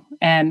pile.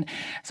 And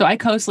so I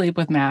co-sleep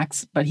with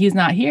Max, but he's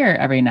not here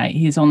every night.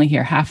 He's only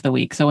here half the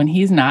week. So when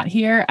he's not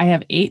here, I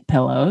have 8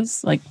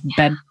 pillows, like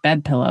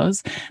bed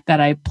pillows, that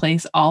I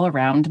place all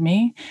around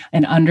me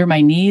and under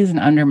my knees and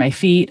under my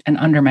feet and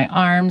under my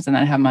arms. And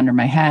then I have them under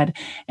my head.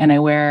 And I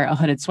wear a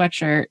hooded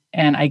sweatshirt,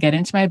 and I get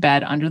into my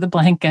bed under the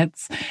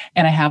blankets,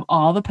 and I have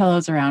all the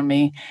pillows around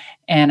me,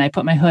 and I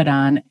put my hood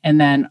on, and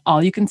then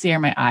all you can see are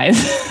my eyes.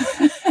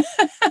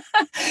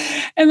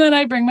 And then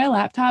I bring my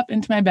laptop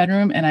into my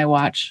bedroom and I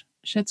watch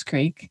Schitt's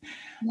Creek.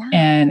 Yeah.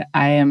 And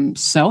I am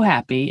so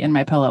happy in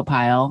my pillow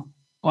pile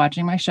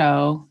watching my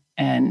show,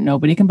 and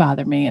nobody can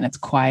bother me, and it's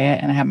quiet,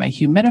 and I have my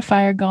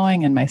humidifier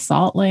going and my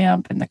salt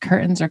lamp, and the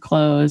curtains are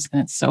closed,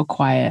 and it's so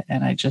quiet,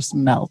 and I just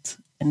melt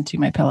into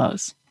my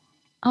pillows.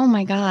 Oh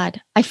my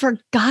God. I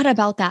forgot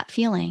about that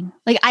feeling.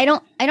 Like I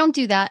don't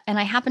do that. And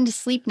I happen to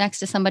sleep next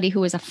to somebody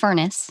who is a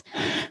furnace.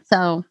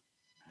 So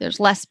there's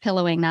less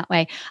pillowing that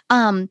way.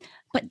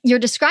 But you're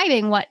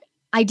describing what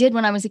I did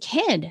when I was a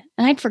kid,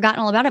 and I'd forgotten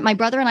all about it. My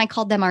brother and I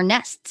called them our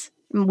nests.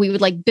 We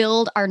would like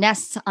build our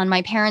nests on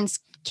my parents'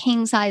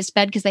 king-sized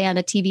bed, because they had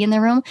a TV in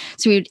their room.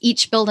 So we would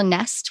each build a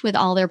nest with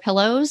all their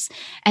pillows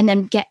and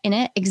then get in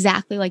it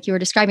exactly like you were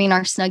describing, in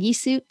our Snuggie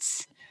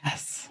suits.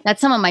 Yes.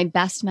 That's some of my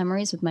best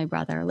memories with my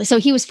brother. So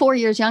he was 4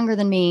 years younger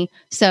than me.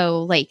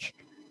 So like,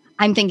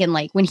 I'm thinking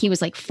like when he was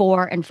like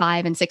 4 and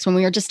 5 and 6, when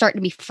we were just starting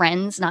to be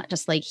friends, not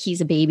just like he's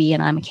a baby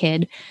and I'm a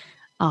kid.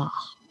 Oh,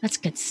 that's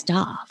good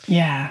stuff.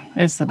 Yeah,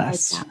 it's the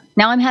best. Like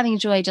now I'm having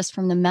joy just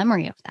from the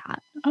memory of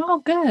that. Oh,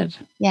 good.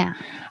 Yeah.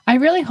 I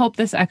really hope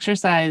this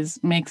exercise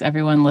makes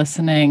everyone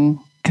listening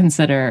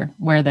consider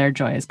where their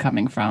joy is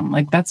coming from.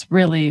 Like that's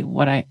really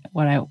what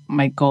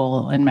my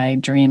goal and my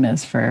dream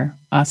is for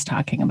us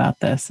talking about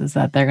this, is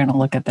that they're going to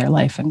look at their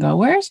life and go,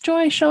 where's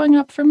joy showing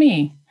up for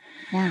me?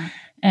 Yeah.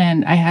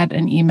 And I had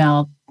an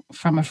email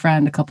from a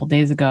friend a couple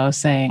days ago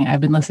saying, I've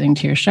been listening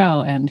to your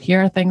show and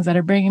here are things that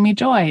are bringing me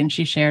joy. And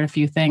she shared a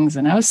few things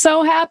and I was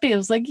so happy. I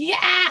was like,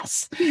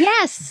 yes.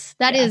 Yes.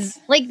 That is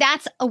like,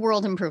 that's a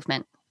world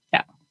improvement.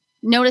 Yeah.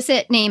 Notice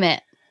it, name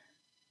it.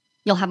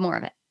 You'll have more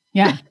of it.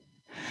 Yeah.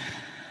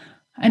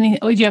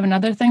 Do you have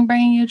another thing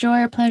bringing you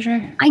joy or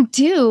pleasure? I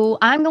do.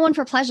 I'm going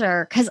for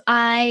pleasure because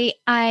I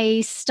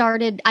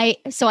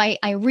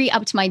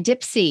re-upped my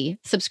Dipsea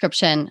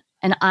subscription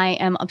and I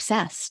am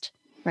obsessed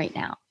right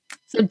now.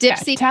 So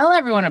Dipsea, tell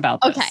everyone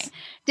about this. Okay,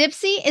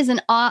 Dipsea is an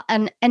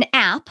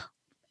app,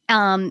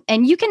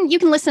 and you can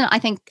listen. I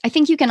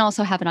think you can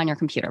also have it on your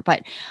computer,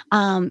 but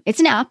it's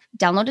an app.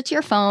 Download it to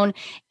your phone.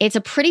 It's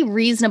a pretty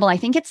reasonable. I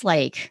think it's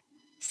like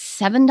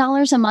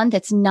 $7 a month.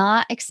 It's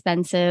not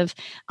expensive,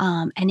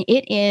 and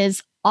it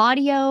is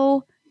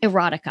audio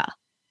erotica,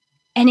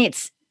 and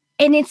it's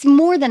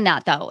more than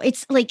that though.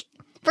 It's like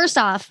first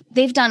off,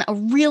 they've done a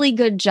really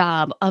good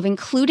job of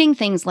including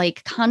things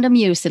like condom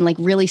use in like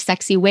really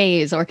sexy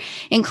ways, or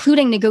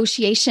including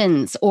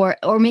negotiations, or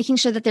making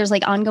sure that there's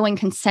like ongoing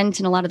consent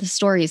in a lot of the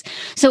stories.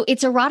 So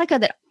it's erotica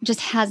that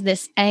just has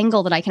this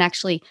angle that I can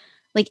actually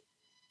like,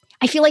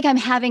 I feel like I'm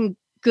having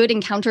good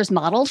encounters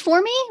modeled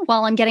for me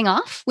while I'm getting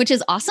off, which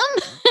is awesome.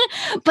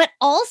 But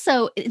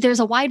also there's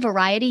a wide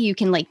variety. You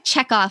can like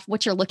check off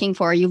what you're looking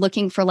for. Are you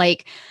looking for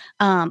like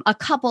a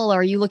couple?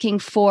 Or are you looking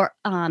for,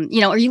 are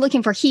you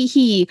looking for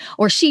he,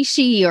 or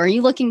she, or are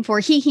you looking for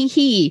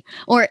he,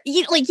 or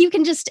you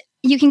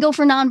can go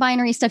for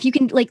non-binary stuff. You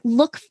can like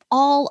look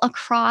all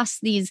across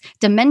these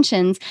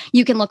dimensions.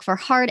 You can look for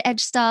hard edge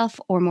stuff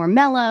or more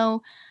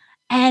mellow.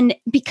 And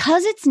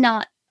because it's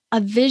not a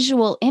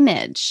visual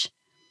image,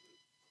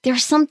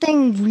 there's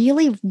something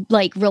really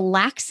like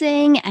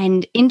relaxing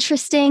and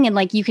interesting, and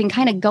like you can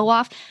kind of go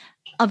off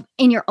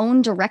in your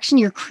own direction.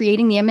 You're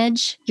creating the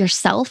image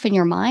yourself in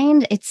your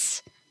mind.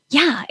 It's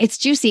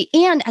juicy.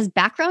 And as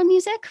background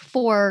music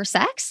for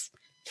sex,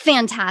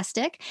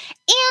 fantastic.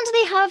 And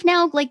they have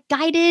now like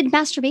guided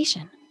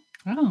masturbation.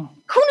 Oh,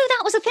 who knew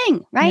that was a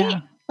thing, right?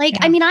 Yeah. Like,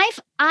 Yeah. I mean,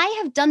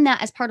 I have done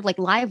that as part of like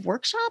live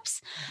workshops,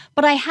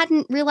 but I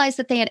hadn't realized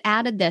that they had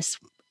added this.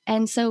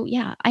 And so,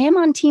 yeah, I am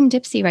on Team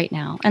Dipsea right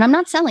now, and I'm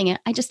not selling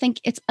it. I just think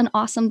it's an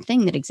awesome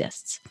thing that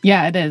exists.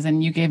 Yeah, it is.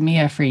 And you gave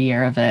me a free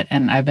year of it,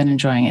 and I've been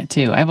enjoying it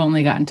too. I've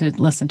only gotten to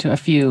listen to a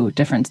few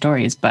different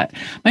stories, but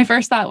my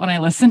first thought when I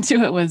listened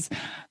to it was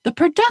the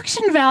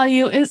production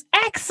value is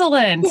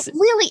excellent. It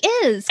really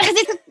is,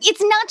 because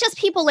it's not just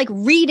people like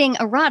reading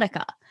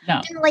erotica.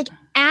 No. They're like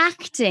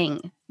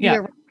acting.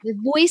 Yeah. They're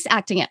voice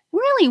acting it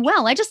really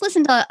well. I just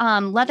listened to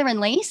Leather and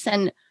Lace,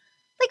 and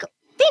like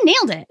they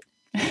nailed it.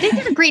 They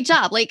did a great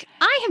job. Like,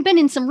 I have been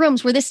in some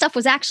rooms where this stuff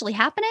was actually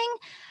happening,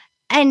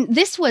 and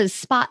this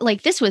was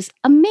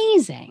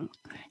amazing.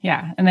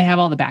 Yeah. And they have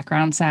all the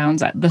background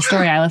sounds. The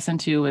story I listened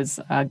to was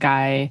a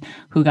guy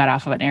who got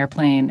off of an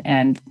airplane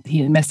and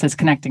he missed his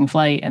connecting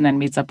flight, and then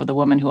meets up with a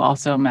woman who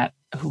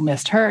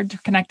missed her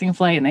connecting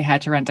flight, and they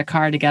had to rent a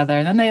car together.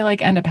 And then they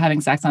like end up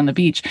having sex on the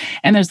beach,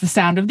 and there's the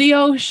sound of the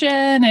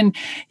ocean, and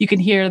you can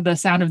hear the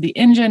sound of the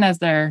engine as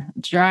they're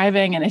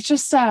driving. And it's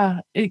just,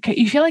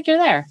 you feel like you're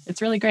there.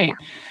 It's really great.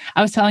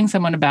 I was telling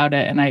someone about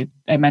it, and I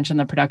mentioned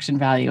the production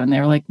value, and they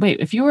were like, wait,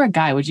 if you were a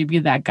guy, would you be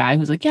that guy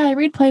who's like, yeah, I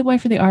read Playboy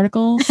for the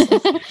articles?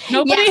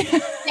 Nobody.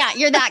 Yeah,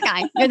 you're that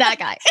guy. You're that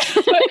guy.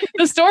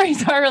 The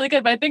stories are really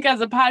good, but I think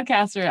as a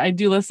podcaster, I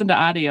do listen to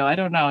audio. I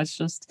don't know. It's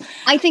just,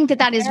 I think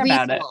that is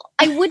reasonable.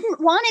 I wouldn't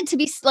want it to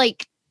be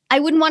like, I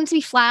wouldn't want it to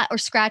be flat or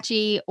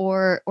scratchy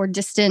or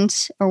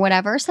distant or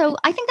whatever. So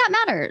I think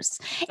that matters.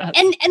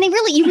 And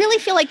you really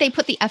feel like they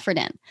put the effort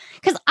in,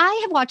 because I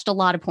have watched a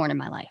lot of porn in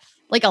my life,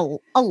 like a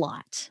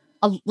lot.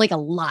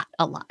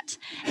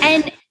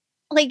 And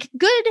like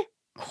good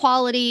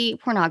quality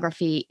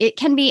pornography, it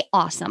can be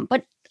awesome.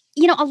 But,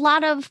 a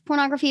lot of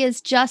pornography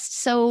is just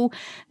so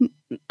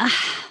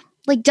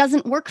like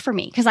doesn't work for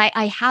me, because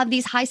I have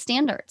these high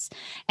standards,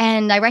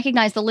 and I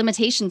recognize the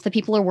limitations that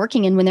people are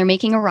working in when they're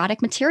making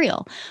erotic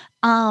material.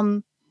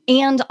 And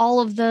all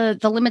of the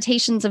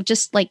limitations of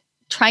just like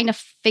trying to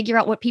figure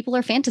out what people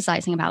are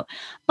fantasizing about.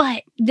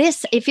 But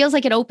it feels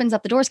like it opens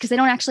up the doors, because they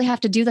don't actually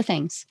have to do the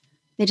things.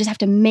 They just have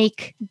to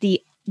make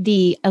the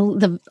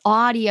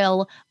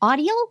audio.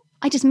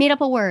 I just made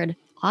up a word.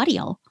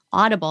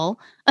 Audible.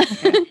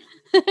 Okay.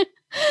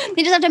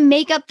 They just have to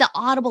make up the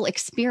audible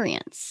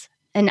experience.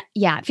 And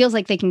yeah, it feels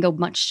like they can go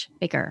much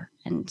bigger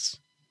and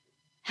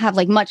have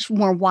like much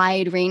more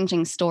wide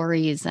ranging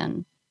stories.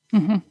 And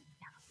yeah,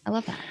 I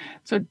love that.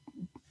 So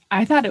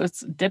I thought it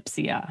was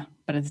Dipsea,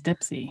 but it's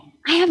Dipsea.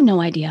 I have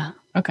no idea.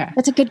 Okay.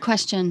 That's a good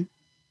question.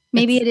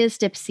 Maybe it is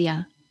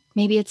Dipsea.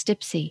 Maybe it's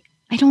Dipsea.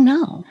 I don't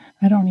know.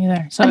 I don't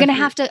either. So I'm going to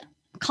have to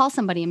call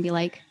somebody and be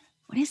like,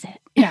 what is it?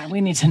 Yeah, we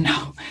need to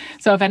know.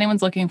 So if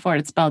anyone's looking for it,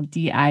 it's spelled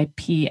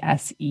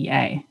Dipsea.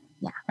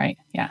 Yeah. Right.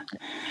 Yeah.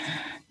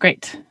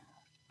 Great.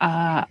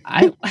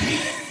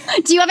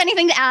 Do you have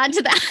anything to add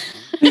to that?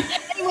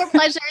 Any more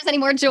pleasures? Any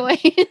more joys?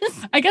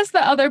 I guess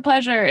the other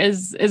pleasure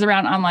is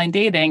around online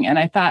dating. And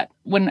I thought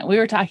when we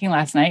were talking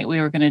last night, we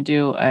were going to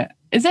do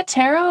is it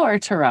tarot or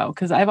tarot?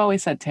 Because I've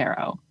always said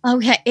tarot.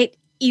 Okay. It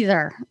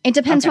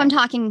depends who I'm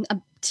talking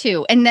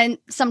to. And then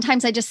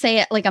sometimes I just say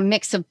it like a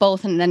mix of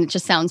both, and then it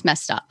just sounds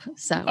messed up.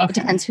 So It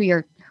depends who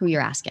you're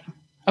asking.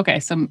 Okay.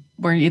 So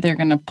we're either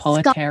going to pull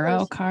a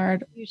tarot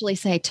card. Usually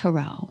say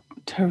tarot.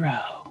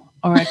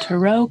 Or a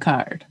tarot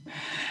card.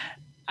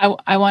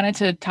 I wanted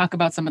to talk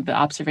about some of the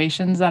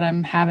observations that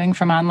I'm having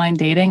from online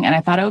dating, and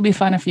I thought it would be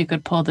fun if you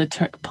could pull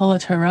a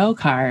tarot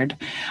card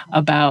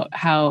about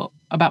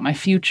my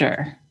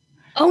future.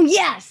 Oh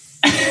yes.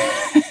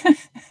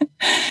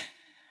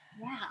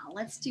 Yeah,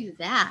 let's do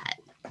that.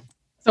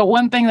 So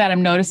one thing that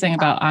I'm noticing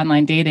about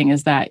online dating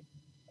is that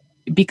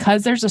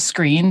because there's a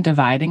screen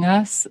dividing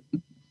us,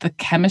 the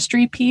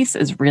chemistry piece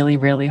is really,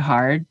 really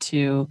hard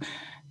to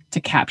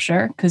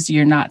capture, because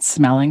you're not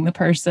smelling the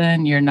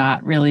person. You're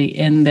not really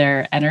in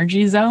their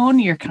energy zone.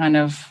 You're kind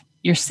of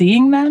you're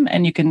seeing them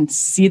and you can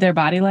see their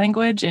body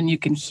language and you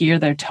can hear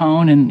their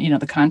tone and,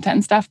 the content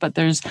and stuff, but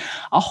there's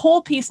a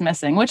whole piece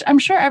missing, which I'm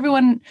sure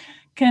everyone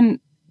can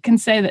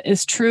say that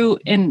is true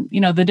in,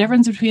 the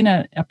difference between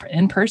a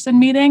in-person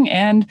meeting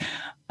and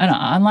an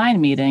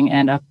online meeting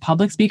and a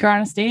public speaker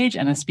on a stage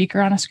and a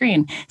speaker on a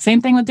screen. Same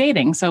thing with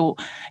dating. So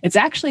it's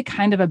actually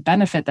kind of a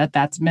benefit that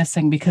that's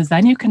missing, because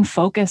then you can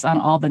focus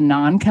on all the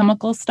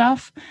non-chemical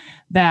stuff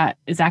that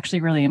is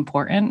actually really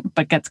important,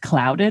 but gets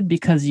clouded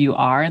because you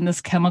are in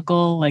this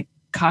chemical like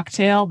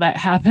cocktail that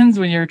happens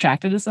when you're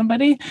attracted to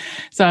somebody.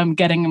 So I'm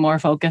getting more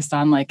focused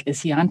on like,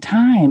 is he on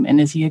time?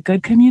 And is he a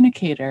good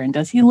communicator? And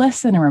does he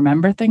listen and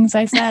remember things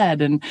I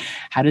said? And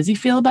how does he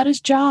feel about his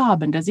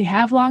job? And does he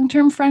have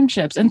long-term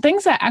friendships and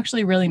things that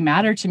actually really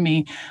matter to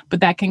me, but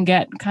that can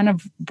get kind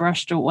of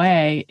brushed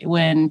away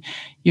when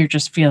you're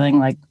just feeling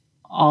like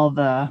all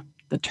the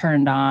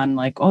turned on,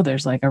 like, oh,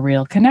 there's like a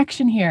real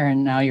connection here.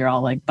 And now you're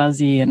all like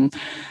buzzy and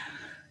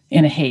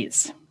in a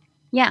haze.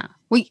 Yeah.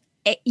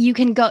 You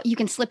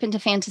can slip into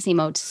fantasy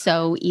mode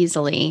so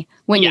easily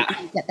when you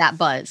get that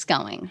buzz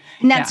going.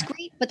 And that's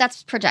great, but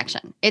that's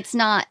projection. It's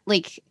not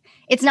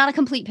a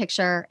complete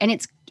picture, and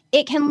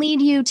it can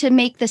lead you to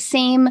make the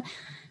same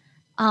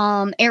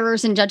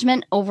errors in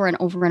judgment over and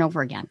over and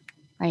over again.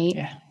 Right.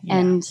 Yeah.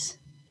 And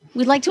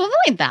we'd like to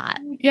avoid that.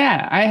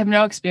 Yeah. I have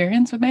no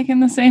experience with making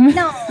the same.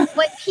 No,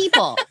 but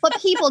people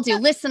do.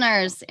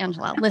 Listeners,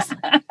 Angela, listen.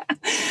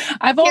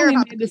 I've only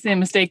made the same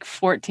mistake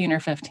 14 or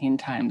 15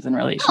 times in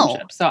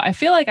relationships. So I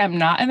feel like I'm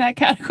not in that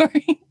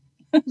category.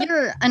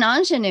 You're an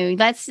ingenue.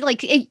 That's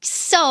like, it's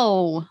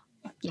so,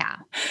 yeah.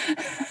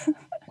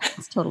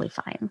 It's totally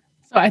fine.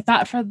 So I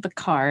thought for the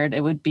card,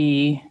 it would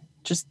be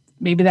just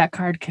maybe that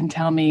card can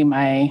tell me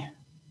my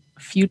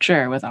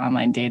future with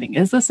online dating.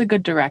 Is this a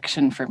good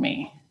direction for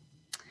me?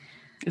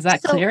 Is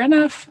that clear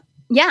enough?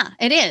 Yeah,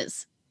 it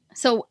is.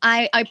 So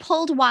I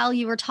pulled while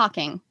you were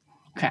talking.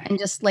 Okay. And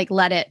just like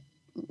let it.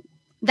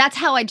 That's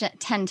how I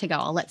tend to go.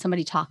 I'll let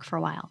somebody talk for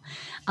a while.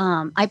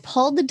 I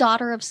pulled the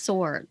Daughter of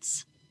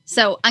Swords.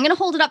 So I'm going to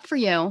hold it up for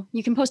you.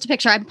 You can post a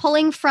picture. I'm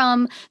pulling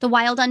from the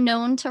Wild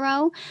Unknown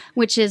Tarot,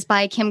 which is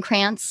by Kim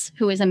Krantz,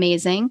 who is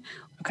amazing.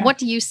 Okay. What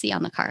do you see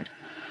on the card?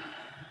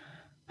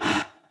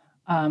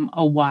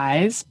 A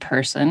wise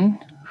person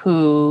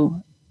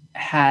who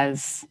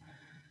has,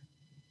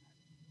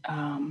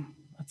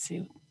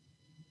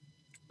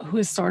 who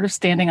is sort of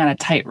standing on a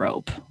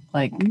tightrope.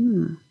 Like,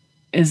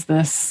 is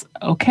this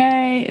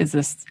okay? Is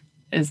this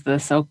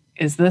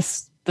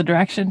the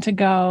direction to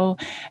go?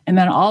 And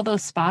then all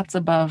those spots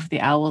above the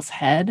owl's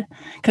head,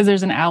 because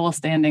there's an owl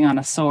standing on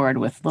a sword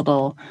with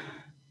little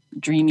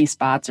dreamy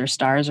spots or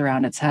stars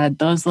around its head.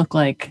 Those look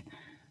like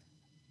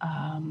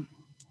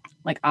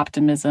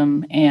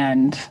optimism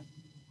and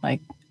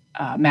like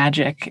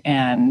magic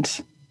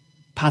and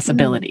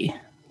possibility.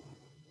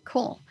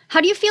 Cool.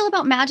 How do you feel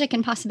about magic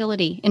and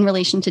possibility in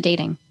relation to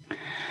dating?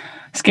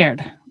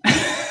 Scared.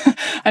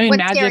 I mean,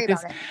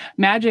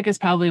 magic is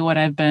probably what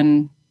I've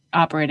been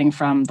operating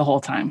from the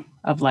whole time,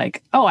 of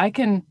like, oh, I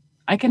can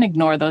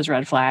ignore those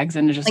red flags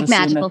and just like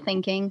magical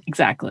thinking.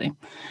 Exactly.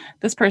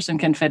 This person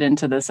can fit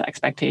into this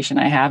expectation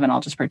I have, and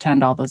I'll just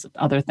pretend all those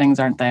other things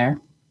aren't there.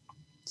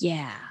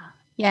 Yeah.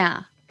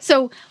 Yeah.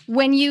 So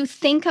when you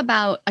think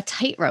about a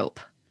tightrope,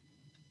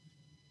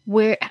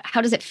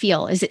 how does it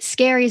feel? Is it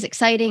scary? Is it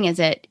exciting? Is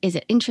it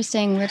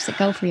interesting? Where does it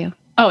go for you?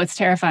 Oh, it's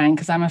terrifying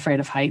because I'm afraid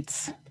of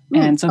heights.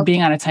 And so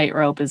being on a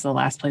tightrope is the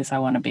last place I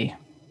want to be.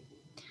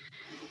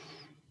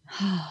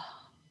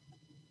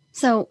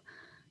 So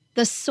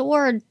the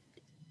sword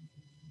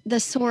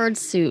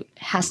suit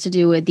has to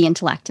do with the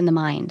intellect and the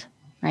mind,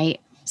 right?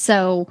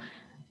 So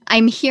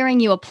I'm hearing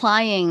you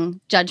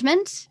applying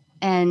judgment,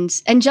 and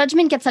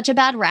judgment gets such a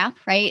bad rap,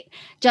 right?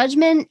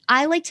 Judgment,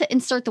 I like to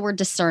insert the word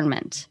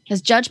discernment,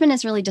 because judgment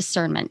is really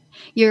discernment.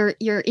 You're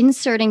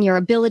inserting your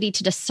ability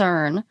to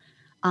discern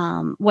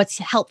what's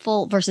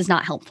helpful versus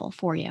not helpful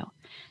for you.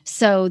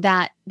 So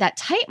that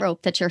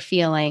tightrope that you're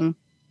feeling,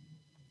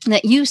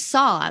 that you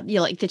saw,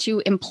 that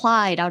you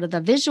implied out of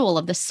the visual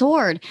of the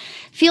sword,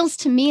 feels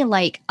to me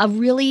like a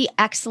really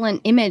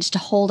excellent image to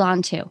hold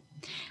on to.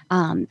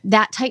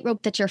 That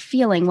tightrope that you're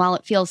feeling, while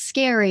it feels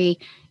scary,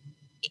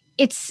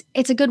 it's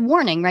a good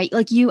warning, right?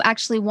 Like, you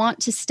actually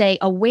want to stay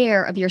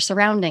aware of your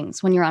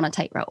surroundings when you're on a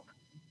tightrope.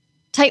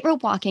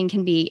 Tightrope walking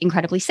can be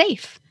incredibly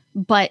safe,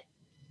 but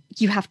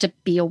you have to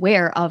be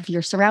aware of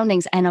your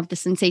surroundings and of the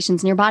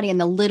sensations in your body and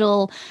the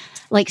little,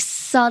 like,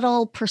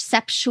 subtle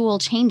perceptual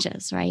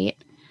changes, right?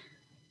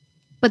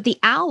 But the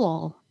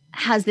owl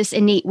has this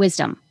innate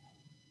wisdom,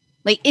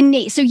 like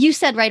innate. So you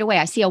said right away,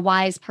 I see a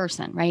wise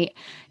person, right?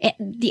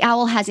 The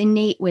owl has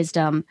innate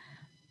wisdom,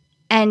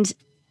 and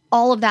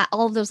all of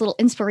those little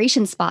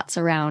inspiration spots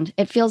around.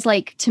 It feels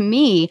like, to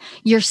me,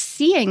 you're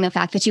seeing the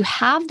fact that you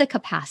have the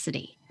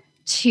capacity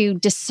to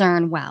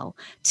discern well,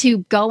 to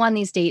go on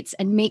these dates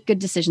and make good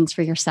decisions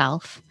for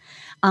yourself.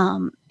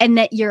 And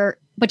that you're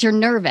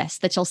nervous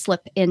that you'll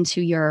slip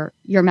into your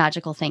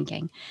magical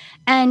thinking.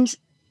 And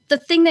the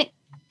thing that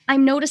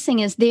I'm noticing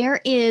is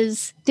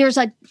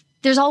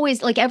there's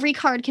always, like, every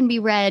card can be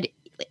read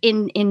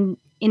in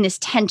this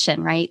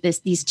tension, right?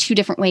 These two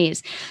different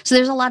ways. So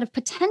there's a lot of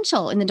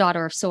potential in the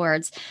Daughter of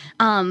Swords.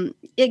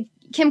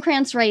 Kim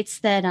Krantz writes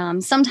that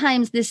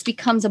sometimes this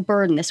becomes a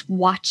burden, this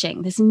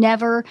watching, this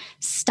never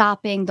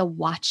stopping the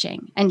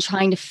watching and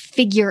trying to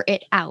figure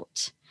it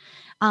out.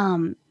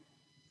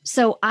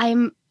 So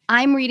I'm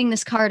reading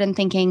this card and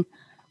thinking,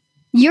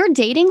 your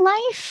dating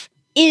life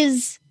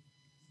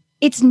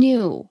it's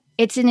new.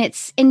 It's in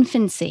its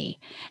infancy.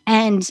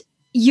 And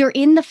you're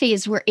in the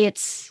phase where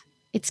it's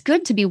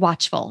good to be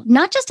watchful,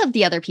 not just of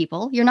the other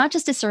people. You're not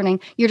just discerning,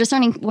 you're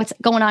discerning what's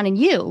going on in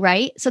you,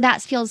 right? So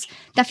that feels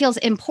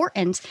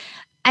important.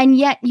 And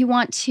yet you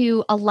want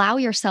to allow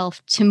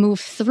yourself to move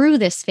through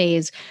this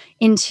phase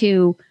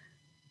into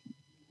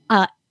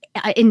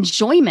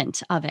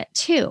enjoyment of it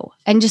too.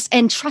 And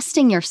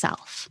trusting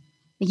yourself.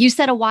 You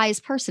said a wise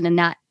person, and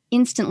that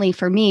instantly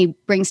for me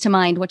brings to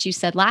mind what you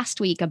said last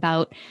week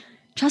about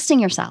trusting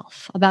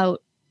yourself,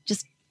 about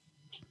just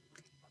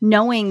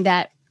knowing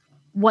that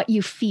what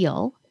you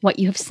feel, what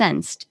you have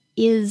sensed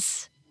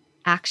is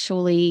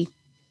actually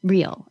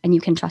real and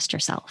you can trust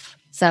yourself.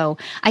 So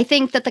I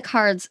think that the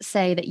cards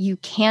say that you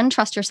can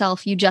trust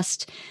yourself. You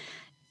just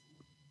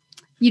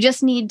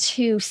need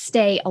to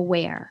stay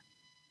aware.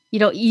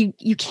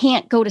 You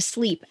can't go to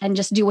sleep and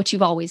just do what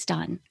you've always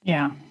done.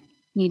 Yeah.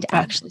 You need to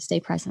actually stay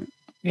present.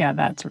 Yeah,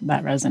 that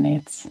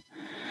resonates.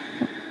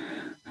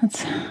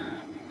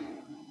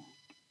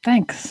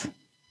 Thanks.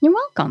 You're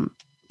welcome.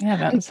 Yeah,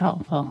 that was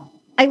helpful.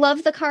 I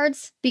love the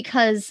cards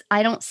because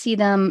I don't see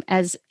them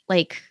as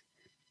like,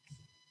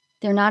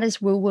 they're not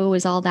as woo-woo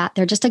as all that.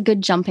 They're just a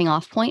good jumping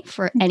off point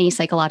for any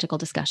psychological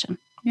discussion.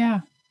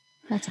 Yeah.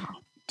 That's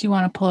all. Do you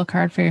want to pull a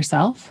card for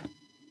yourself?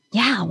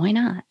 Yeah, why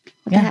not?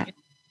 What the heck?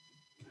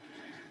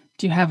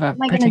 Do you have a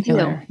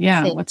particular?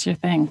 Yeah, what's your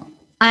thing?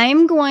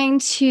 I'm going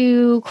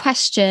to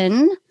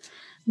question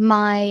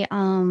my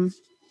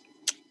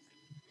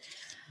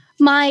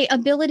my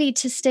ability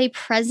to stay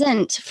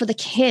present for the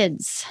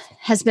kids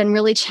has been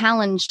really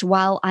challenged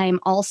while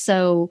I'm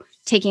also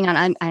taking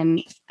on,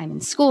 I'm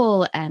in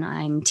school and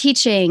I'm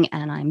teaching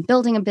and I'm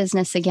building a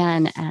business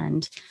again,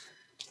 and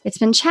it's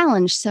been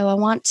challenged. So I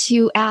want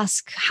to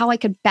ask how I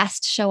could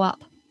best show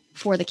up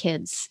for the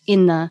kids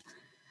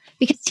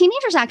because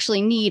teenagers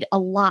actually need a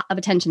lot of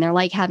attention. They're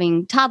like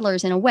having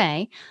toddlers in a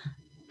way.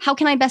 How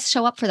can I best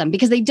show up for them?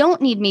 Because they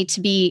don't need me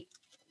to be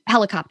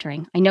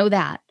helicoptering. I know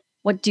that.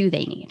 What do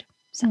they need?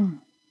 So,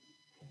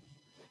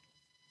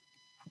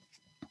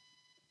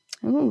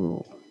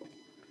 ooh,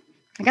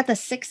 I got the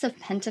Six of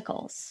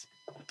Pentacles.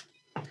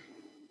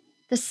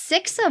 The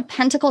Six of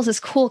Pentacles is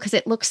cool because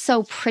it looks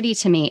so pretty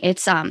to me.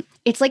 It's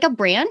like a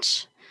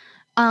branch.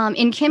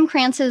 In Kim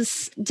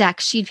Krantz's deck,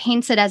 she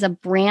paints it as a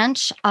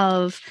branch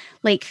of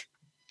like,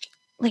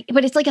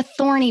 but it's like a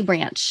thorny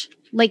branch.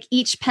 Like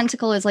each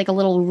pentacle is like a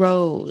little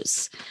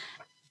rose.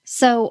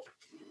 So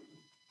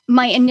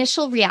my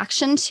initial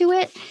reaction to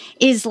it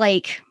is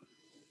like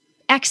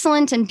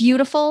excellent and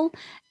beautiful,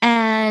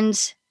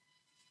 and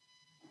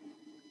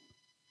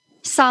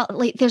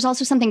like there's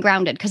also something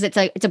grounded because it's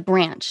a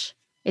branch.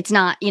 It's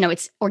not,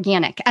 it's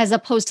organic as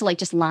opposed to like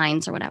just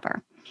lines or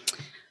whatever.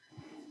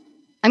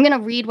 I'm going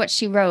to read what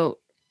she wrote.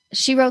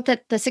 She wrote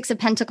that the Six of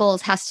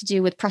Pentacles has to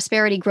do with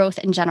prosperity, growth,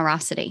 and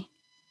generosity.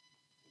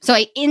 So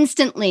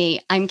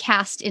I'm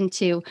cast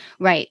into,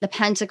 right, the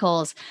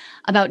Pentacles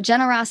about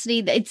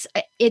generosity.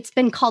 It's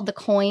been called the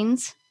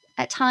coins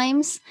at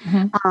times.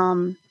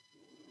 Mm-hmm.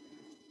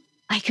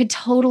 I could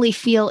totally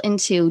feel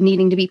into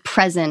needing to be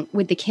present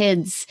with the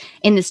kids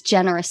in this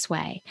generous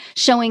way,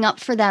 showing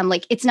up for them.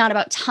 Like, it's not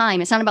about time.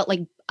 It's not about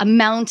like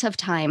amount of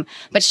time,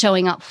 but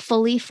showing up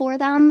fully for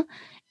them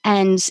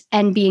and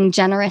being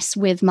generous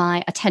with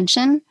my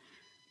attention,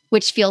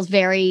 which feels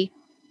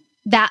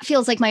that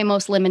feels like my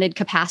most limited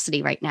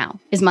capacity right now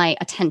is my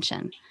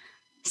attention.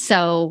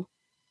 So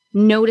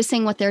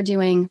noticing what they're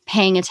doing,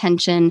 paying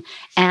attention,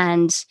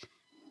 and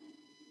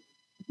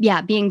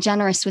being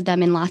generous with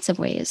them in lots of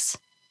ways.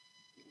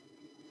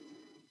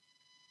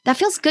 That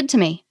feels good to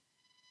me.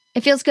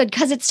 It feels good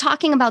because it's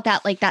talking about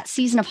that, like that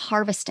season of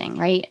harvesting,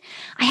 right?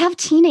 I have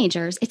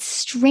teenagers. It's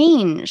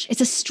strange. It's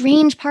a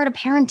strange part of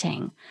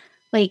parenting.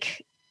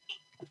 Like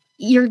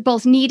you're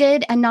both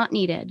needed and not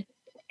needed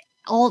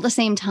all at the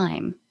same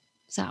time.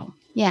 So,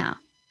 yeah,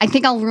 I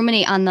think I'll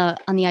ruminate on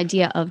the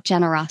idea of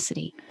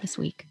generosity this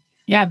week.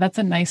 Yeah, that's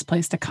a nice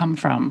place to come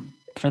from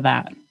for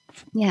that.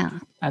 Yeah.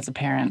 As a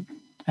parent.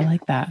 I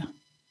like that.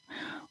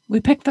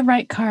 We picked the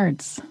right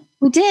cards.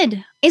 We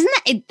did. Isn't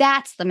that it?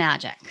 That's the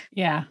magic.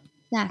 Yeah.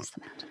 That's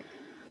the magic.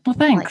 Well,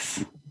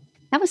 thanks.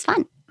 That was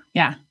fun.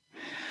 Yeah.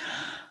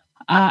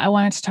 I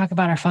wanted to talk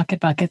about our Fuck It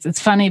buckets. It's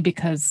funny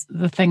because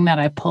the thing that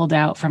I pulled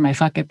out from my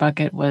Fuck It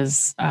bucket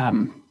was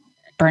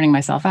burning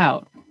myself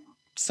out.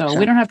 So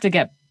we don't have to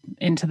get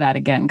into that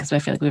again because I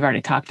feel like we've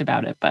already talked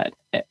about it. But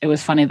it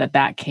was funny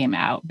that came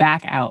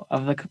back out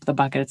of the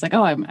bucket. It's like,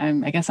 oh,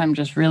 I guess I'm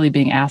just really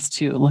being asked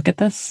to look at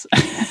this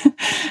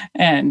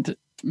and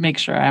make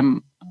sure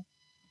I'm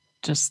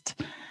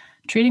just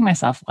treating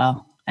myself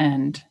well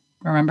and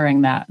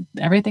remembering that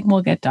everything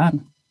will get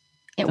done.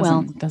 It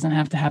will. Doesn't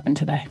have to happen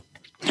today.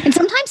 And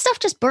sometimes stuff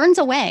just burns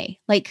away,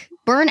 like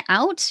burn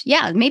out.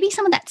 Yeah. Maybe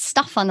some of that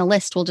stuff on the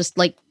list will just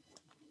like,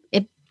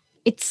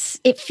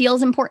 it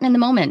feels important in the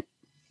moment.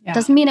 Yeah.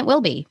 Doesn't mean it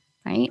will be.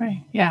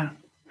 Right. Yeah.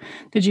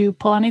 Did you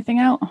pull anything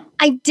out?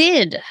 I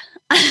did.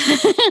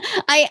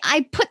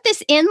 I put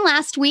this in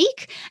last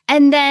week,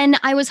 and then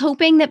I was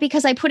hoping that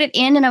because I put it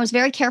in and I was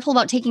very careful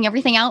about taking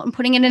everything out and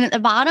putting it in at the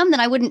bottom, that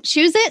I wouldn't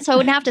choose it. So I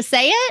wouldn't have to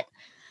say it.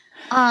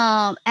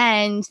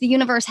 And the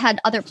universe had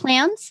other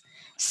plans.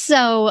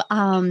 So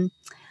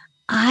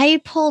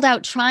I pulled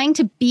out trying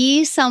to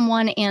be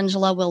someone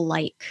Angela will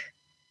like.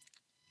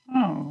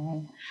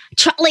 Oh.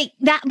 Like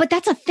that, but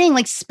that's a thing,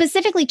 like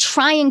specifically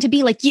trying to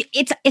be like,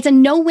 it's a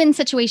no-win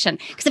situation.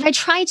 Because if I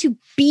try to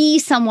be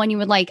someone you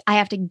would like, I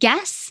have to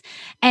guess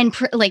and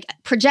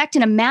project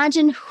and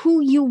imagine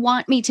who you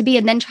want me to be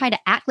and then try to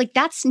act like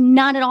that's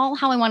not at all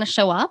how I want to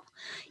show up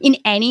in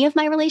any of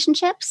my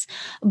relationships.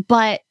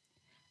 But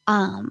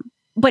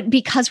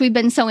because we've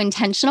been so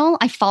intentional,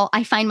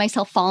 I find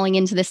myself falling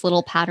into this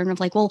little pattern of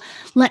like, well,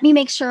 let me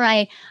make sure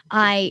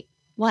I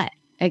what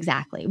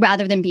exactly,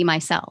 rather than be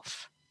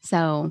myself.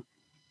 So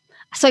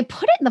I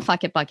put it in the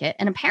fuck it bucket,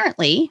 and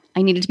apparently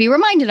I needed to be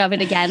reminded of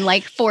it again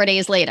like 4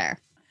 days later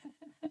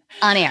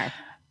on air.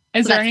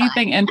 Is there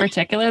anything in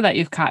particular that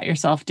you've caught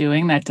yourself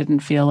doing that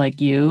didn't feel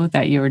like you,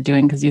 that you were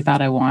doing because you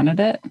thought I wanted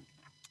it?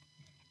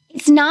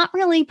 It's not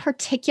really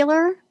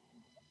particular.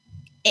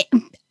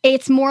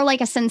 It's more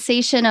like a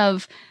sensation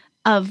of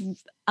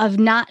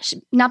not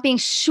being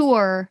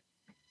sure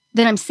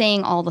that I'm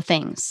saying all the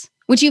things,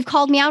 which you've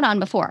called me out on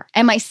before.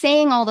 Am I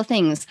saying all the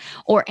things,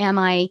 or am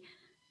I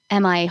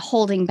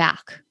holding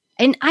back?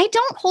 And I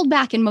don't hold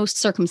back in most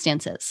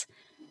circumstances,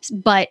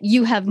 but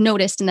you have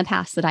noticed in the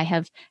past that I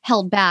have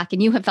held back,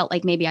 and you have felt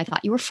like maybe I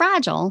thought you were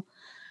fragile.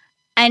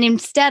 And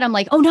instead I'm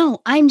like, oh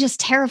no, I'm just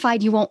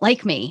terrified you won't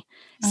like me.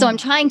 So I'm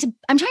trying to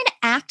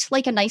act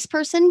like a nice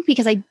person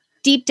because I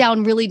deep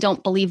down really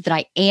don't believe that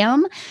I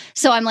am.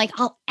 So I'm like,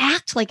 I'll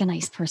act like a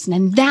nice person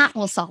and that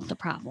will solve the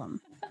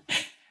problem.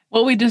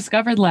 What we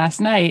discovered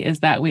last night is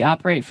that we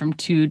operate from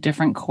two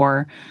different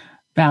core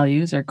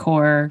values or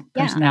core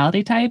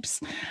personality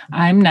types.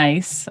 I'm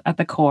nice at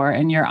the core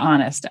and you're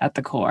honest at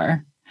the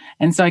core.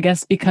 And so I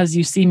guess because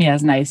you see me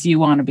as nice, you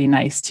want to be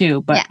nice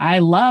too. But I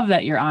love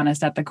that you're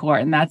honest at the core.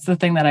 And that's the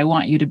thing that I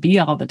want you to be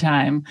all the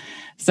time.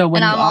 So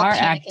when you are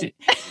acting,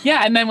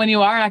 and then when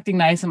you are acting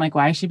nice, I'm like,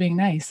 why is she being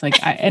nice?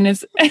 Like, and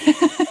it's,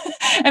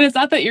 and it's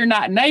not that you're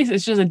not nice.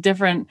 It's just a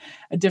different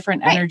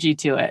energy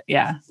to it.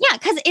 Yeah. Yeah.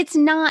 Cause it's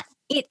not,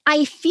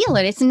 I feel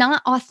it. It's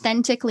not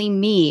authentically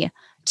me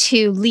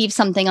to leave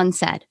something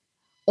unsaid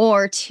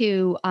or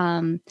to,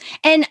 and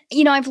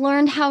I've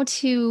learned how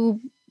to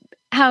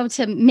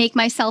make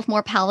myself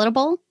more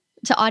palatable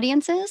to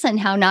audiences and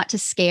how not to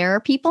scare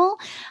people.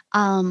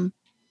 And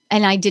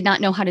I did not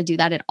know how to do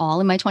that at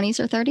all in my 20s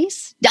or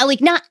 30s.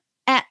 Like not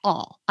at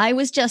all. I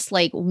was just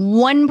like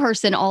one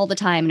person all the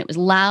time, and it was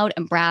loud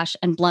and brash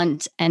and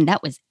blunt, and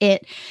that was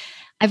it.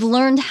 I've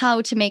learned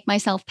how to make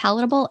myself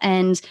palatable,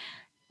 and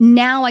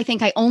now I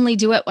think I only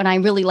do it when I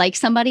really like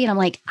somebody, and I'm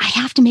like, I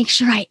have to make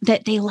sure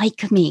that they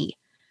like me.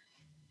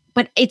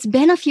 But it's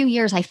been a few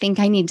years. I think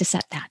I need to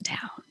set that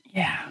down.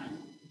 Yeah.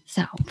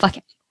 So fuck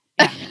it.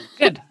 Yeah,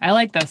 good. I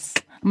like this.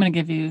 I'm going to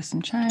give you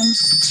some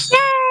chimes.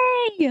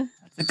 Yay!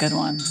 That's a good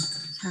one.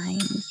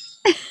 Chimes.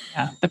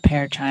 Yeah, the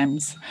pair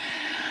chimes.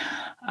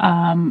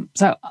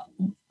 So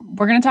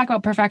we're going to talk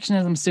about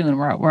perfectionism soon.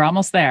 We're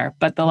almost there.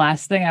 But the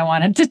last thing I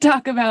wanted to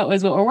talk about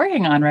was what we're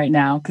working on right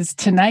now. Because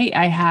tonight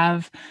I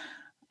have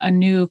a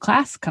new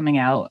class coming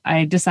out.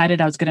 I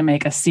decided I was going to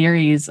make a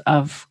series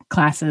of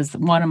classes,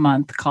 one a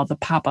month, called the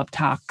Pop-Up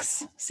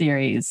Talks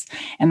series.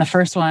 And the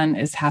first one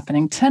is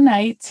happening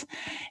tonight,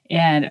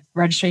 and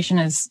registration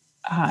is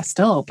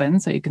still open.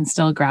 So you can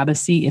still grab a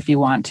seat if you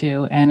want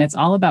to. And it's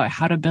all about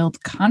how to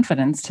build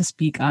confidence to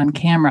speak on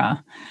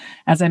camera.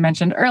 As I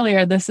mentioned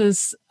earlier, this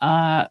is,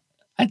 I'd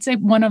say,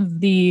 one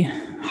of the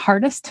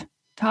hardest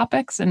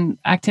topics and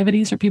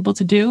activities for people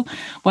to do,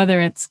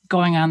 whether it's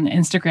going on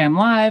Instagram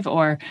Live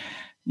or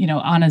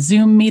on a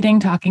Zoom meeting,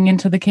 talking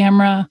into the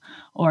camera,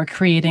 or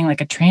creating like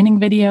a training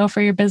video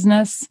for your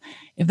business.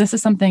 If this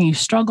is something you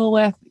struggle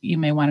with, you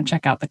may want to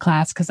check out the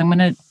class, because I'm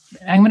going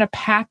to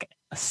pack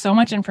so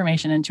much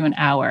information into an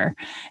hour.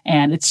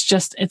 And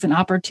it's an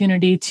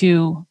opportunity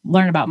to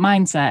learn about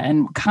mindset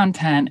and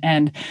content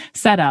and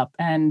setup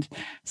and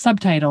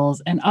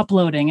subtitles and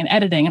uploading and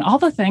editing and all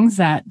the things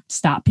that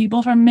stop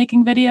people from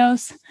making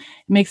videos. It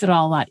makes it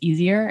all a lot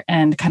easier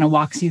and kind of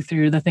walks you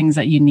through the things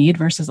that you need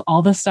versus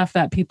all the stuff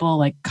that people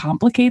like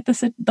complicate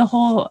the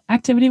whole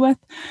activity with.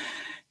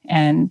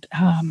 And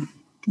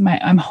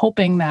I'm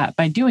hoping that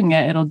by doing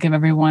it, it'll give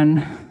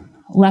everyone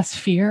less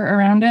fear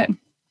around it.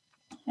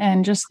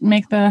 And just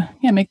make the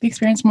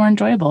experience more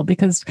enjoyable,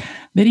 because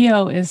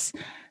video is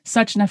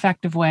such an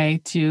effective way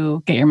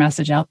to get your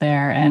message out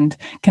there and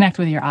connect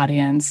with your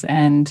audience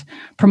and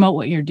promote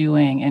what you're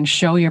doing and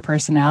show your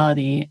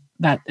personality.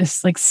 That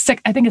is like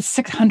I think it's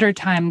 600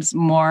 times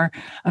more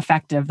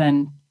effective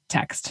than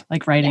text,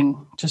 like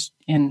writing just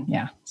in.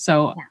 Yeah.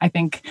 So I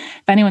think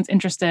if anyone's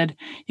interested,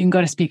 you can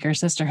go to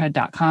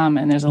speakersisterhood.com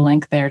and there's a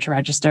link there to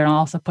register. And I'll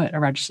also put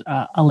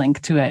a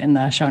link to it in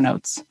the show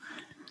notes.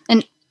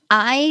 And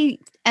I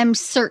am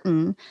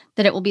certain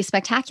that it will be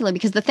spectacular,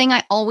 because the thing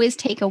I always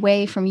take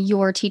away from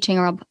your teaching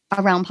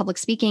around public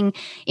speaking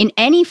in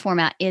any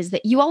format is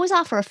that you always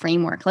offer a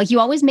framework. Like you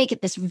always make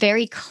it this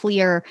very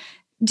clear,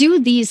 do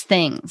these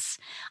things.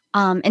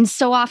 And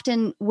so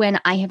often when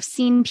I have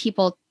seen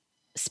people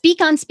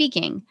speak on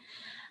speaking,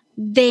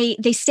 they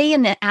stay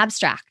in the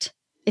abstract.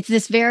 It's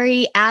this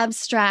very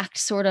abstract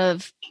sort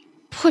of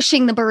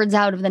pushing the birds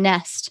out of the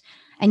nest.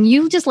 And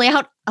you just lay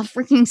out a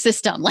freaking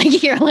system. Like,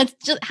 here,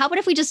 how about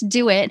if we just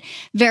do it?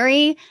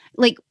 Very,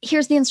 like,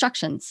 here's the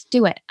instructions.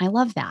 Do it. I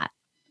love that.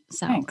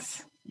 So,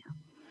 thanks.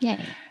 Yeah.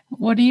 Yay.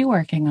 What are you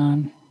working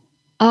on?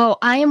 Oh,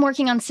 I am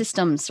working on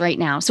systems right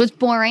now. So it's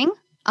boring.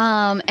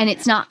 And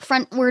it's not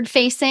frontward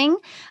facing.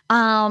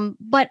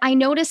 But I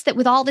noticed that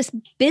with all this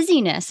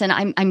busyness, and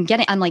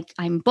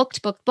I'm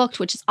booked,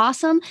 which is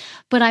awesome.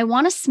 But I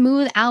want to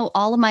smooth out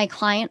all of my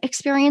client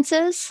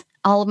experiences,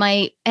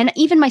 and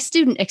even my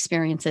student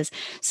experiences.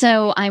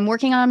 So I'm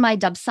working on my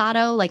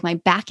Dubsado, like my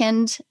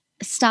backend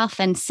stuff,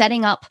 and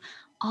setting up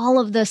all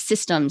of the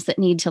systems that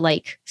need to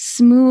like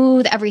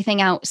smooth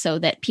everything out so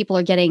that people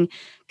are getting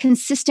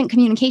consistent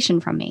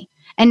communication from me.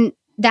 And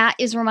that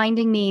is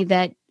reminding me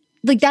that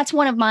like that's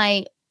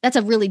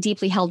a really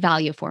deeply held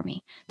value for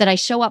me, that I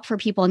show up for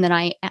people and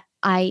that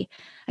I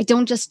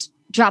don't just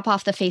drop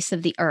off the face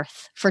of the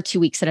earth for 2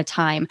 weeks at a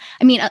time.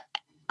 I mean,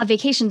 a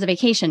vacation's a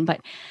vacation,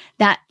 but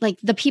that like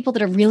the people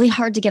that are really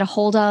hard to get a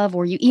hold of,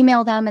 or you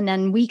email them and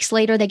then weeks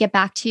later they get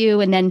back to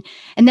you and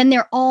then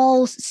they're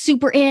all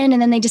super in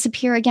and then they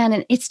disappear again.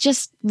 And it's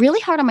just really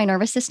hard on my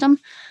nervous system.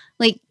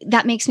 Like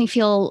that makes me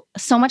feel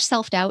so much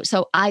self-doubt.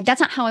 So that's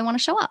not how I want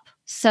to show up.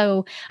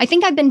 So I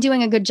think I've been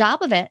doing a good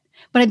job of it,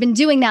 but I've been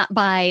doing that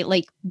by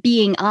like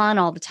being on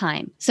all the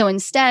time. So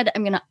instead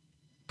I'm going to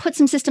put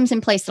some systems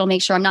in place that'll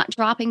make sure I'm not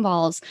dropping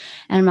balls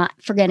and I'm not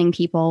forgetting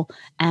people,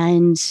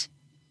 and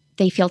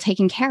they feel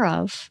taken care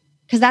of,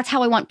 because that's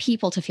how I want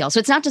people to feel. So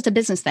it's not just a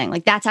business thing.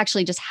 Like that's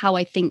actually just how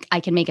I think I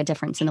can make a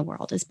difference in the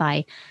world, is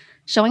by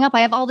showing up. I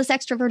have all this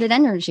extroverted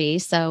energy,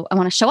 so I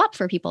want to show up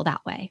for people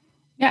that way.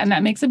 Yeah, and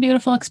that makes a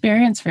beautiful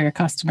experience for your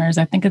customers.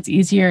 I think it's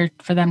easier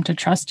for them to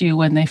trust you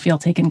when they feel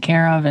taken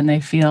care of and they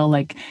feel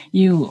like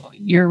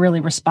you're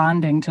really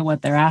responding to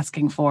what they're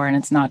asking for. And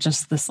it's not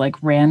just this like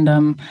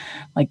random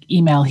like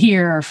email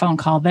here or phone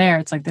call there.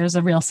 It's like there's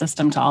a real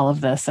system to all of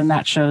this. And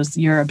that shows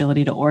your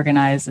ability to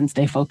organize and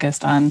stay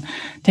focused on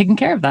taking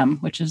care of them,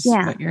 which is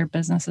what your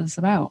business is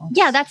about.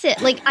 Yeah, that's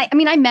it. Like, I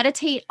mean, I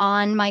meditate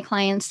on my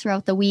clients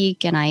throughout the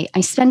week, and I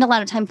spend a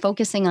lot of time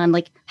focusing on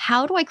like,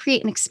 how do I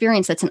create an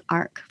experience that's an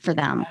arc for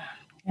them?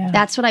 Yeah.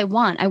 That's what I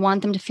want. I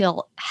want them to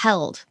feel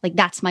held. Like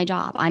that's my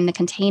job. I'm the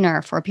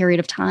container for a period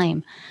of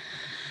time.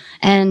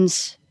 And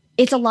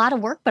it's a lot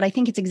of work, but I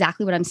think it's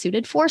exactly what I'm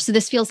suited for. So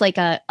this feels like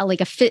a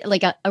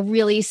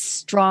really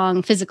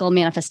strong physical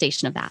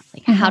manifestation of that.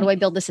 Like how do I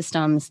build the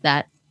systems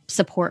that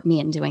support me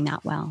in doing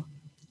that well?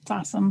 It's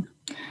awesome.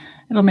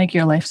 It'll make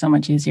your life so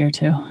much easier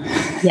too.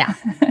 Yeah.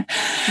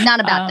 Not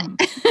a bad thing.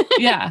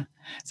 Yeah.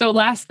 So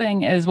last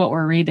thing is what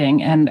we're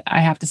reading. And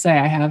I have to say,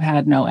 I have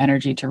had no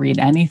energy to read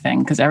anything,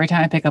 because every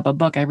time I pick up a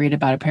book, I read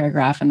about a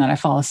paragraph and then I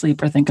fall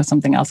asleep or think of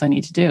something else I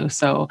need to do.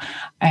 So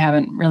I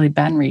haven't really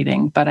been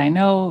reading, but I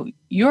know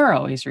you're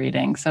always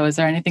reading. So is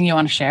there anything you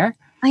want to share?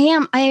 I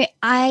am.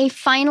 I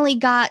finally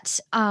got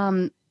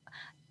the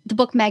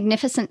book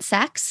Magnificent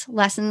Sex,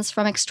 Lessons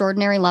from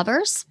Extraordinary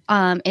Lovers.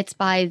 It's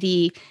by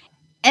the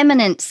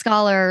eminent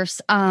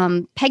scholars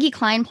Peggy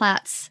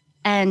Kleinplatz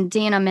and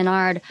Dana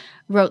Menard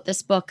wrote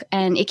this book,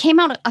 and it came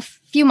out a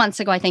few months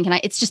ago, I think. And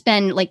it's just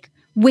been like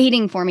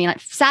waiting for me. And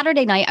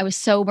Saturday night, I was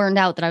so burned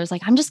out that I was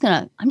like, I'm just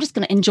gonna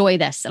enjoy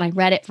this. And I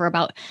read it for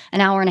about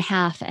an hour and a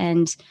half.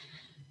 And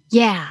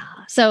yeah,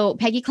 so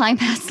Peggy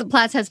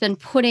Kleinplatz has been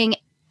putting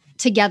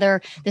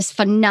together this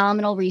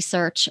phenomenal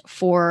research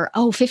for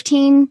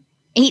 15,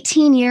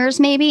 18 years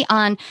maybe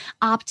on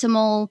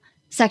optimal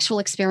sexual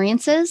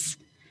experiences.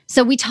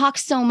 So we talk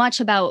so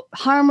much about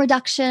harm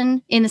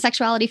reduction in the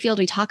sexuality field.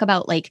 We talk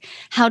about like,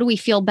 how do we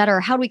feel better?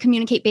 How do we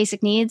communicate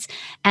basic needs?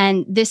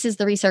 And this is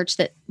the research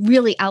that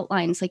really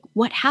outlines like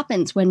what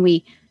happens when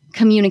we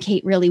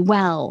communicate really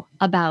well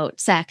about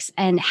sex,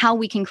 and how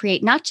we can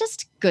create not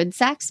just good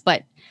sex,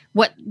 but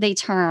what they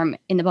term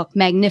in the book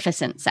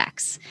magnificent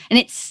sex. And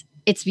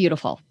it's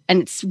beautiful,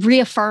 and it's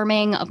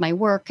reaffirming of my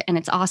work, and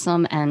it's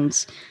awesome.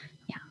 And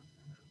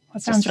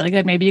that sounds really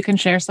good. Maybe you can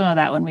share some of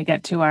that when we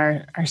get to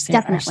our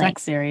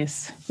sex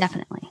series.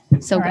 Definitely.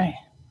 So all right.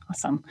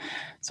 Awesome.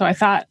 So I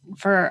thought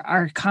for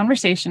our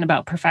conversation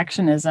about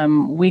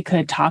perfectionism, we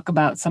could talk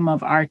about some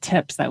of our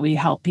tips that we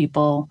help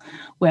people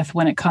with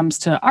when it comes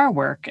to our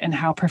work and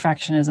how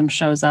perfectionism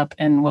shows up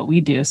in what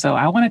we do. So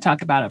I want to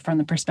talk about it from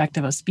the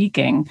perspective of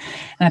speaking.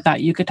 And I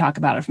thought you could talk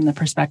about it from the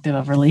perspective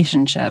of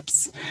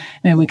relationships.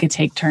 Maybe we could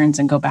take turns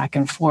and go back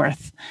and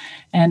forth.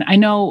 And I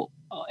know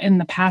in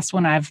the past,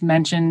 when I've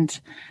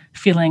mentioned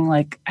feeling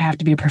like I have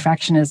to be a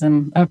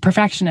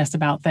perfectionist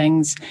about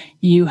things,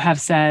 you have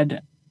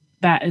said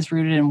that is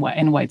rooted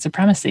in white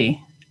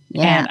supremacy.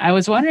 Yeah. And I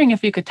was wondering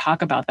if you could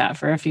talk about that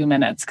for a few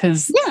minutes,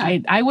 because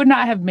I would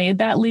not have made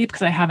that leap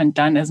because I haven't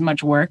done as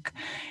much work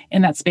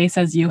in that space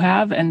as you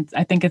have. And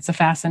I think it's a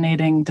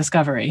fascinating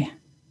discovery.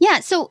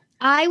 Yeah. So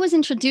I was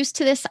introduced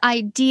to this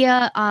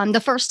idea the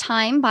first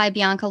time by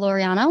Bianca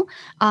Laureano,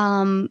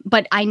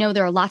 but I know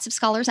there are lots of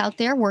scholars out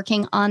there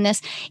working on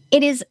this.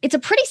 It's a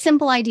pretty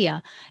simple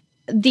idea.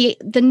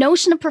 The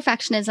notion of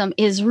perfectionism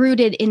is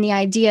rooted in the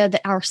idea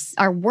that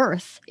our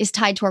worth is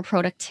tied to our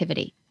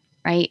productivity,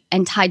 right?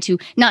 And tied to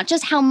not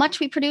just how much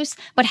we produce,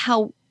 but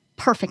how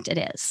perfect it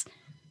is.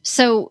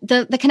 So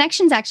the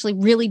connection's actually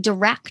really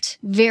direct,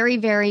 very,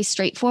 very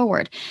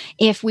straightforward.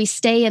 If we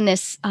stay in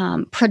this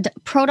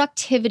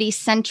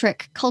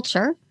productivity-centric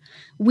culture,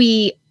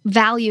 we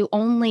value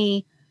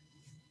only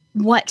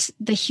what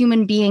the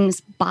human being's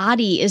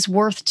body is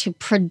worth to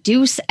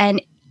produce, and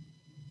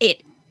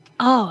it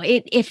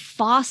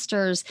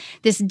fosters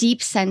this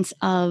deep sense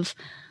of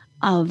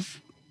I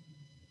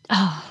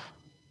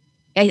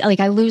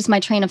lose my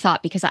train of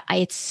thought because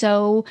I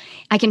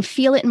can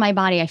feel it in my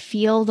body. I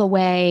feel the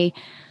way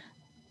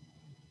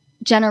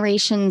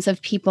generations of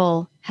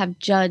people have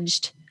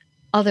judged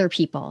other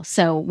people.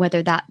 So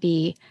whether that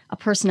be a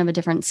person of a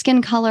different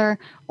skin color,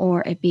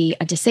 or it be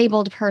a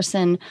disabled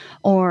person,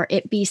 or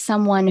it be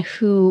someone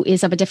who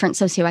is of a different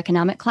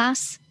socioeconomic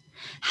class,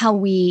 how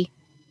we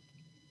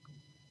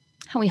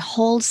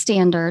hold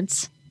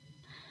standards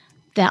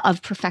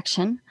of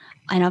perfection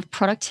and of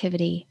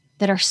productivity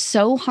that are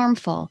so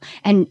harmful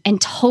and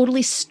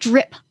totally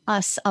strip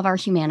us of our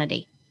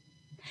humanity.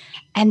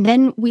 And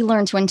then we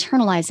learn to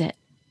internalize it.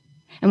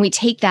 And we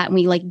take that and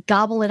we like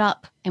gobble it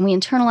up and we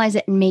internalize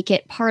it and make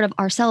it part of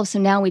ourselves. So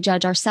now we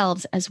judge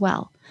ourselves as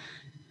well.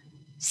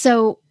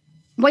 So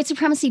white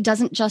supremacy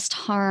doesn't just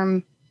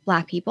harm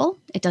Black people.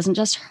 It doesn't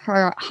just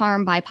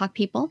harm BIPOC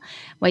people.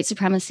 White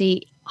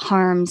supremacy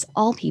harms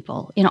all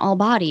people in all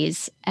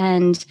bodies.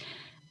 And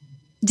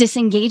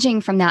disengaging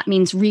from that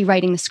means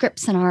rewriting the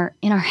scripts in our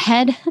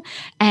head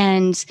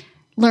and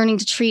learning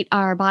to treat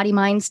our body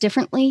minds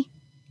differently.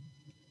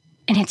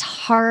 And it's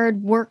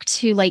hard work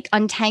to like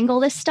untangle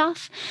this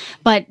stuff.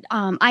 But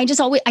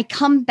I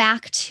come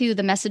back to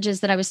the messages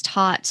that I was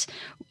taught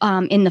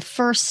in the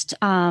first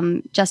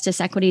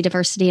justice, equity,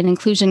 diversity, and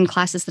inclusion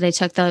classes that I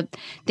took.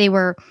 They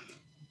were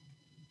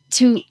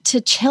to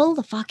chill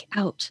the fuck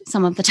out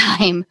some of the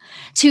time,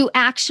 to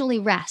actually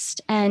rest.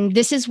 And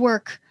this is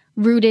work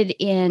rooted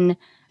in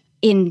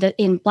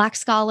Black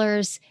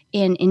scholars,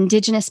 in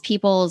Indigenous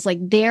peoples,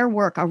 like their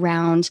work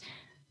around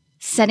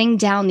setting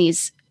down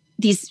these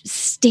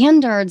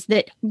standards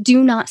that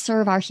do not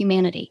serve our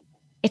humanity.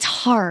 It's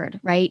hard,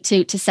 right,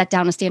 to set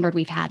down a standard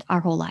we've had our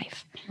whole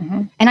life.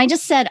 Mm-hmm. And I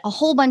just said a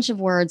whole bunch of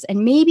words,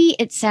 and maybe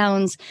it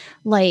sounds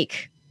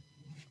like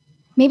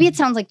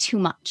too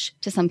much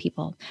to some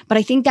people, but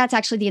I think that's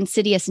actually the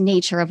insidious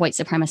nature of white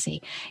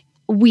supremacy.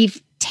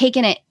 We've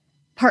taken it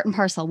part and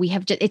parcel.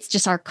 It's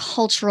just our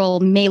cultural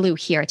milieu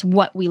here. It's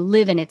what we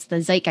live in. It's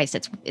the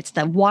zeitgeist. It's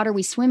the water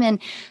we swim in.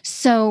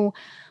 So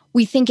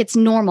we think it's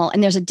normal.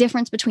 And there's a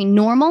difference between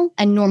normal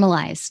and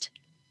normalized,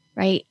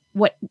 right?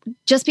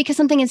 Just because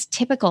something is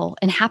typical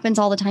and happens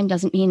all the time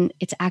doesn't mean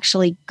it's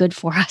actually good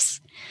for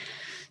us.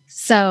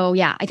 So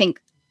yeah, I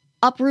think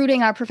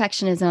uprooting our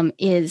perfectionism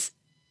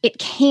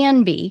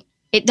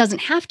it doesn't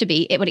have to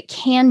be, but it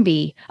can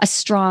be a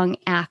strong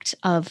act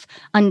of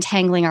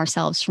untangling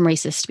ourselves from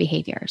racist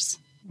behaviors.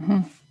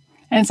 Mm-hmm.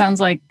 And it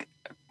sounds like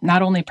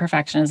not only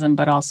perfectionism,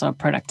 but also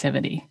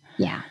productivity.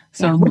 Yeah.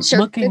 So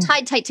they're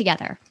tied tight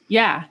together.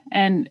 Yeah.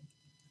 And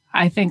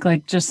I think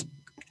like just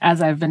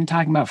as I've been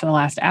talking about for the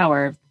last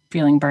hour,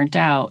 feeling burnt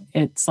out,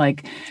 it's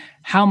like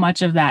how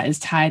much of that is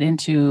tied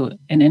into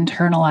an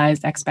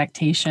internalized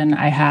expectation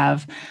I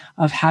have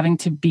of having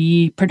to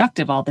be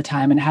productive all the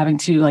time and having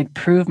to like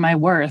prove my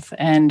worth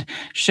and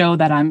show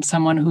that I'm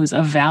someone who's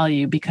of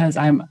value because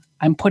I'm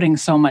putting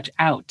so much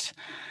out.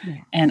 Yeah.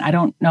 And I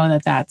don't know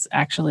that that's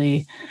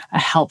actually a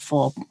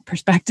helpful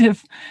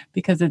perspective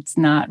because it's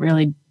not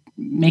really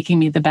making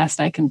me the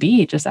best I can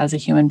be just as a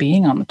human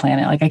being on the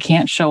planet. Like I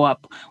can't show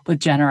up with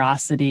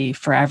generosity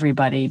for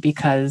everybody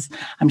because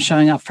I'm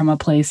showing up from a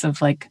place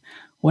of like,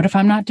 what if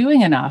I'm not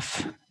doing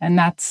enough? And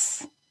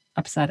that's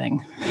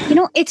upsetting.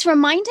 It's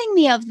reminding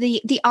me of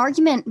the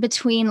argument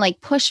between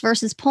like push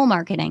versus pull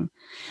marketing.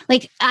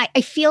 Like I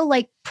feel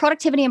like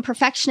productivity and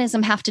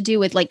perfectionism have to do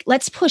with like,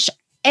 let's push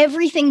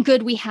everything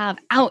good we have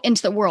out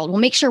into the world. We'll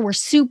make sure we're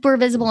super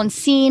visible and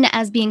seen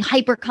as being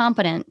hyper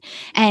competent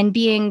and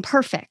being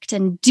perfect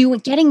and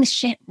getting the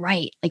shit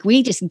right. Like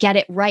we just get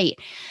it right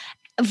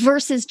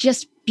versus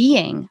just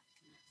being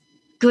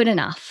good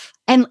enough.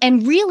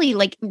 And really,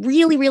 like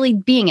really, really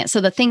being it.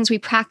 So the things we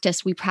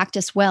practice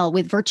well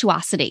with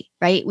virtuosity,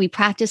 right? We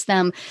practice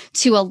them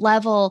to a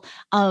level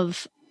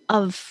of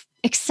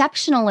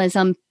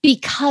exceptionalism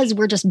because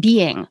we're just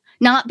being,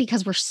 not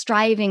because we're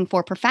striving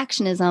for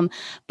perfectionism,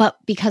 but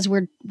because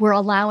we're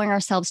allowing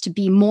ourselves to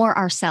be more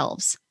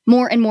ourselves,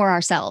 more and more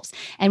ourselves.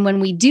 And when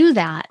we do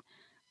that,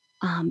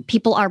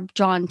 people are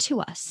drawn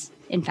to us,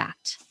 in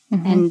fact,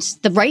 and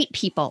the right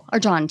people are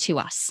drawn to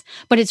us.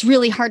 But it's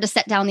really hard to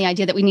set down the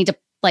idea that we need to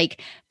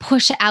like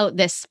push out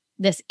this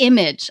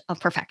image of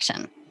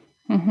perfection.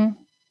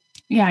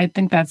 Yeah, I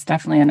think that's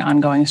definitely an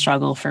ongoing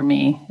struggle for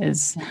me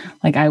is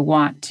like, I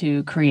want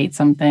to create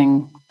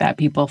something that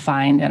people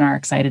find and are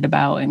excited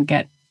about and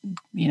get,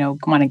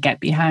 want to get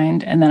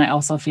behind. And then I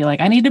also feel like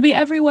I need to be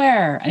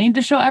everywhere. I need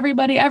to show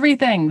everybody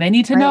everything they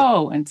need to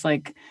know. And it's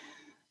like,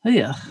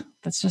 ugh,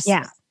 that's just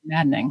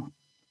maddening.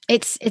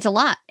 It's a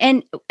lot.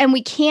 And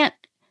we can't,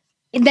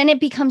 then it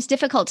becomes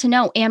difficult to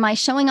know, am I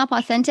showing up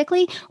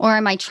authentically or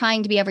am I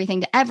trying to be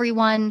everything to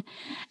everyone?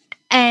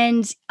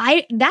 And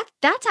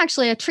that's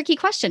actually a tricky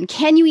question.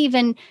 Can you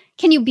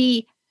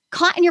be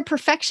caught in your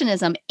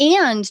perfectionism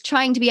and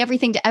trying to be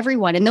everything to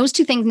everyone? And those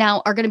two things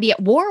now are going to be at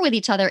war with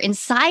each other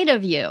inside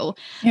of you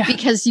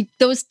because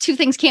those two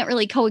things can't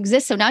really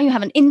coexist. So now you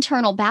have an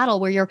internal battle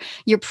where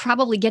you're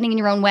probably getting in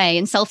your own way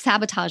and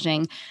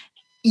self-sabotaging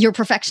your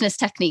perfectionist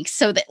techniques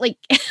so that like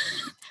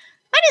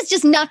that is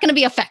just not going to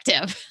be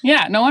effective.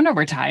 Yeah. No wonder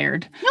we're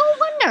tired. No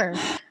wonder.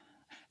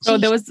 So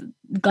there was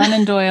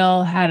Glennon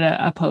Doyle had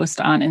a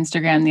post on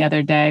Instagram the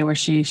other day where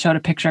she showed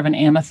a picture of an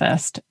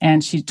amethyst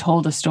and she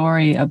told a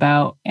story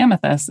about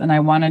amethyst. And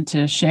I wanted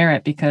to share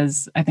it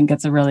because I think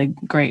it's a really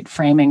great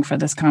framing for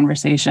this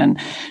conversation.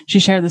 She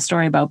shared the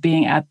story about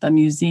being at the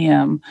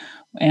museum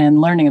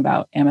and learning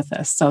about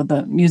amethyst. So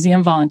the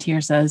museum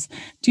volunteer says,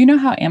 "Do you know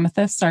how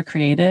amethysts are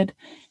created?"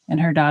 And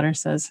her daughter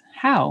says,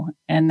 "How?"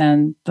 And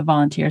then the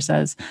volunteer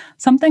says,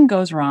 "Something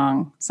goes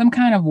wrong. Some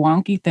kind of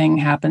wonky thing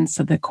happens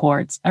to the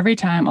quartz. Every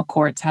time a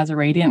quartz has a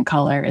radiant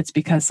color, it's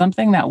because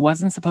something that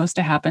wasn't supposed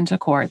to happen to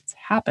quartz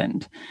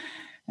happened."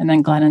 And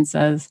then Glennon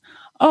says,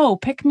 "Oh,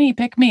 pick me.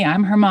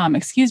 I'm her mom.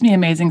 Excuse me,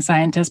 amazing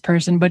scientist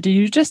person, but did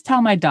you just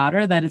tell my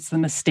daughter that it's the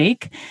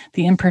mistake,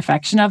 the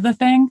imperfection of the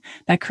thing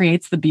that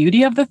creates the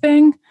beauty of the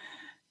thing?"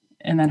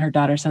 And then her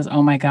daughter says,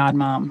 "Oh my God,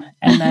 Mom."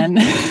 And then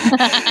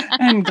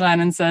and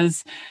Glennon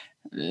says,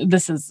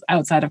 this is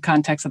outside of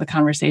context of the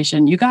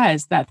conversation, "You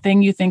guys, that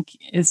thing you think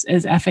is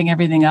effing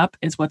everything up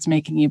is what's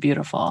making you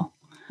beautiful."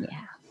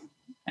 Yeah.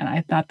 And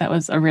I thought that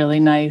was a really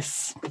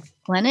nice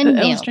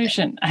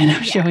illustration. I know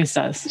she always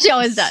does. She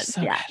always does.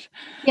 So yeah. good.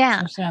 Yeah.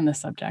 Especially on this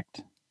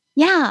subject.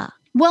 Yeah.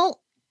 Well,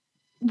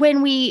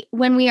 when we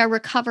are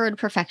recovered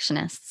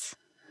perfectionists,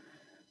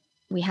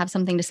 we have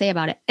something to say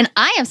about it. And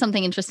I have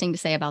something interesting to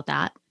say about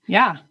that.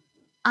 Yeah.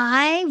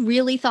 I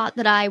really thought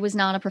that I was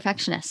not a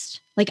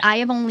perfectionist. Like I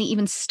have only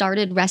even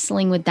started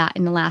wrestling with that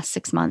in the last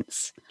 6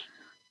 months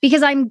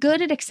because I'm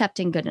good at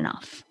accepting good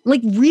enough, like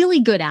really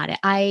good at it.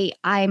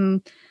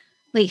 I'm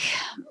like,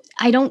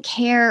 I don't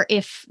care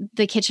if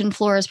the kitchen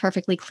floor is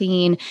perfectly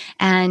clean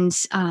and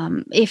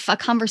if a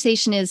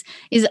conversation is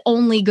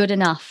only good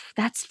enough,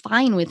 that's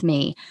fine with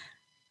me.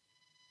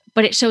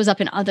 But it shows up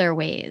in other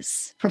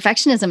ways.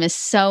 Perfectionism is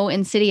so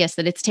insidious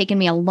that it's taken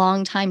me a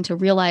long time to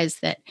realize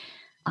that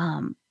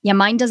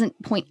mine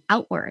doesn't point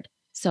outward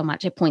so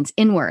much. It points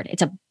inward.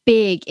 It's a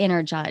big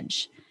inner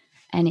judge.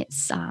 And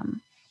it's,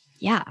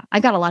 I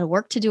got a lot of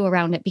work to do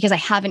around it because I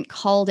haven't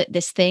called it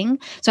this thing.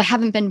 So I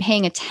haven't been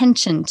paying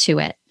attention to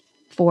it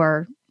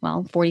for,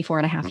 44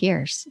 and a half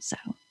years. So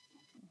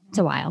it's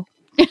a while.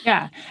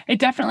 Yeah, it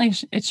definitely,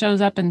 it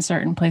shows up in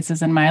certain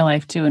places in my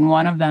life too. And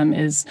one of them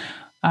is,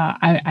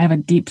 I have a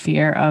deep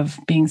fear of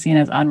being seen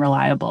as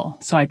unreliable.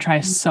 So I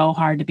try so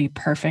hard to be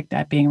perfect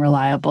at being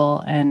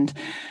reliable and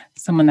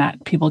someone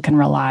that people can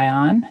rely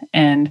on.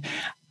 And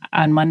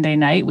on Monday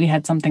night, we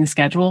had something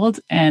scheduled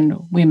and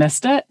we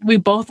missed it. We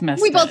both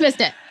missed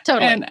it.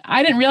 Totally. And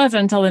I didn't realize it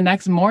until the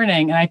next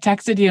morning. And I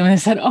texted you and I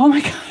said, "Oh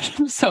my gosh,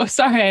 I'm so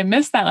sorry. I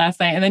missed that last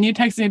night." And then you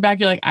texted me back.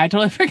 You're like, "I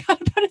totally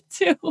forgot about it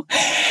too."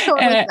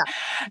 Totally.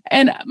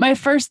 And my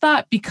first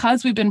thought,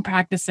 because we've been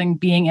practicing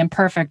being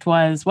imperfect,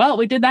 was, well,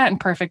 we did that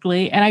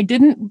imperfectly. And I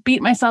didn't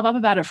beat myself up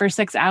about it for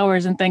 6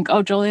 hours and think,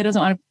 "Oh, Jolie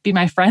doesn't want to be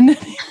my friend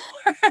anymore."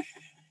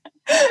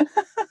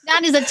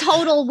 That is a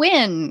total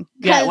win.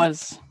 Yeah, it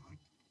was.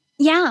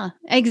 Yeah,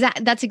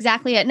 exactly. That's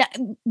exactly it.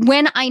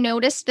 When I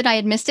noticed that I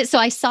had missed it, so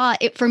I saw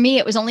it, for me,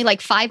 it was only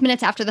like 5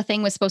 minutes after the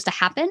thing was supposed to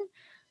happen.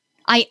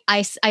 I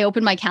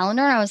opened my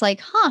calendar. I was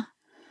like,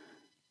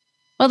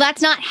 well,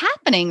 that's not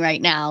happening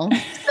right now.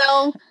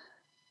 So,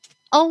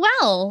 oh,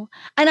 well.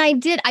 And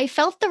I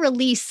felt the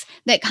release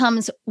that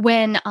comes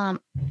when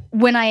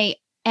I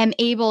am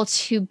able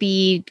to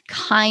be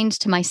kind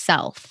to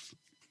myself.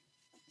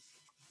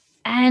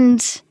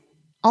 And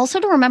also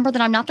to remember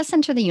that I'm not the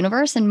center of the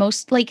universe. And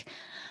most of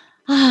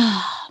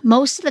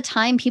the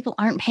time people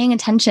aren't paying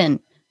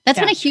attention. That's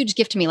been a huge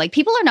gift to me. Like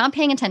people are not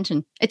paying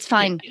attention. It's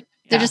fine. Yeah.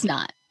 They're just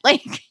not.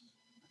 Like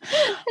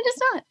they're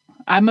just not.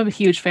 I'm a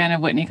huge fan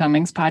of Whitney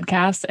Cummings'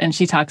 podcast, and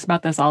she talks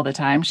about this all the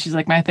time. She's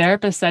like, "My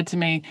therapist said to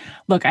me,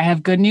 look, I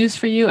have good news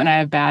for you and I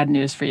have bad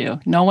news for you.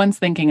 No one's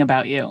thinking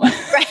about you."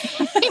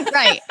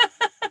 Right.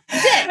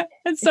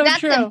 It's so that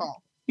true.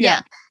 simple.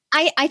 Yeah.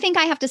 I think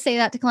I have to say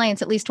that to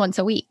clients at least once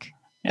a week.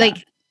 Yeah.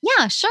 Like,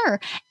 yeah, sure.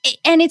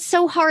 And it's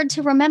so hard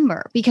to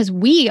remember because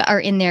we are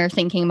in there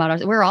thinking about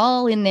us. We're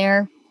all in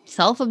there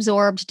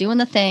self-absorbed, doing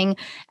the thing.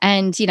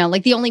 And,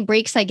 like the only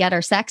breaks I get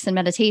are sex and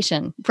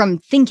meditation from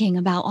thinking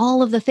about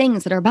all of the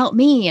things that are about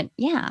me. And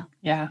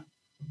Yeah.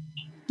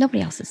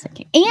 Nobody else is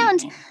thinking.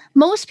 And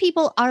most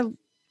people are,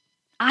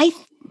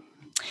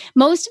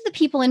 most of the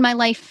people in my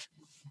life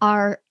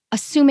are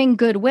assuming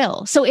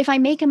goodwill. So if I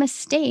make a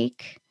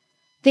mistake,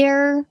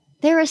 they're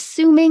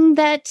assuming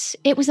that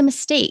it was a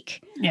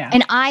mistake. Yeah.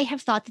 And I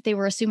have thought that they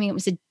were assuming it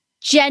was a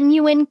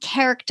genuine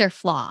character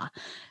flaw,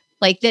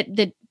 like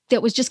that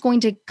was just going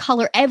to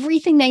color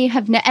everything they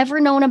have ever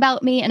known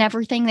about me and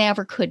everything they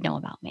ever could know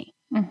about me.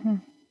 Mm-hmm.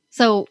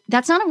 So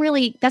that's not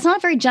a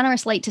very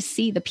generous light to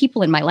see the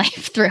people in my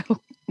life through.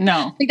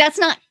 No. Like that's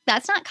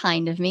not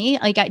kind of me.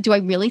 Like, do I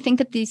really think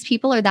that these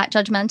people are that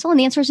judgmental? And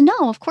the answer is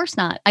no, of course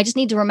not. I just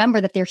need to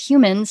remember that they're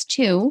humans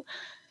too,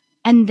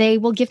 and they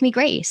will give me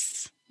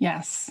grace.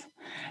 Yes.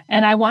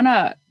 And I want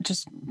to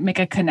just make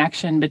a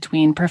connection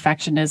between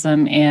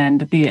perfectionism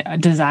and the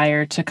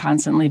desire to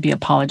constantly be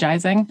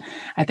apologizing.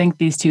 I think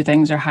these two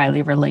things are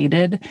highly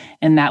related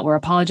in that we're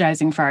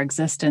apologizing for our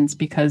existence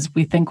because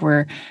we think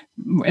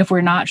if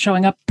we're not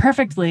showing up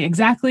perfectly,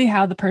 exactly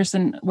how the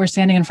person we're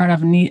standing in front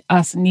of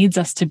us needs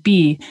us to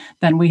be,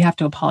 then we have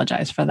to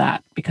apologize for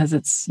that because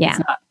it's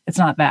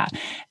not that.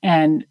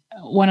 And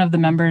one of the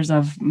members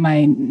of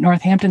my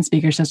Northampton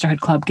Speaker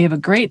Sisterhood Club gave a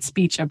great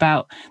speech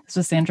about, this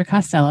was Sandra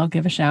Costello,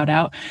 give a shout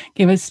out,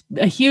 gave us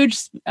a huge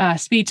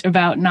speech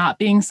about not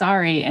being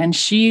sorry. And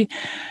she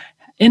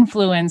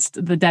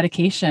influenced the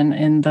dedication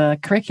in the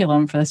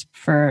curriculum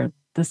for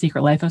the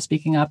Secret Life of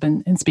Speaking Up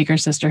in Speaker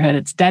Sisterhood.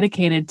 It's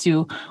dedicated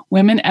to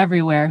women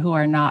everywhere who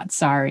are not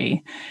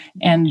sorry.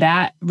 And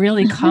that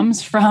really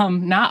comes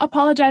from not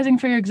apologizing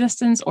for your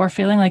existence or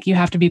feeling like you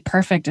have to be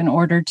perfect in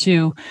order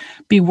to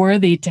be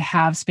worthy to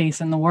have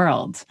space in the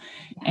world.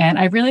 And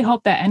I really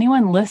hope that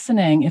anyone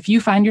listening, if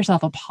you find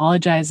yourself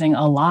apologizing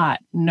a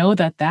lot, know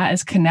that that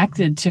is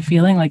connected to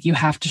feeling like you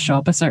have to show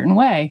up a certain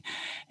way.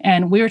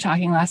 And we were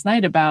talking last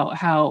night about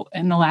how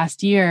in the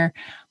last year,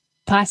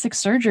 plastic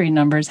surgery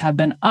numbers have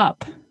been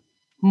up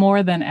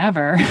more than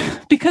ever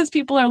because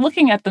people are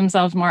looking at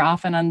themselves more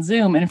often on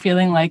Zoom and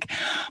feeling like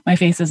my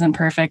face isn't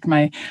perfect.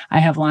 I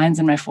have lines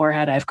in my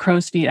forehead. I have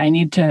crow's feet. I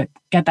need to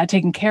get that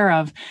taken care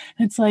of.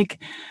 And it's like,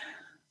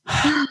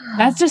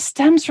 that just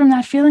stems from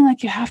that feeling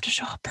like you have to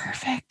show up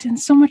perfect and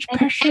so much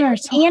pressure.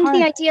 And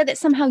the idea that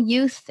somehow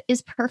youth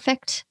is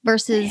perfect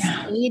versus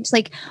age.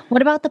 Like,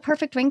 what about the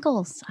perfect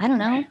wrinkles? I don't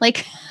know.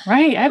 Like,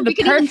 right. I have we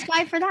could even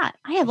strive for that.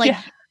 I have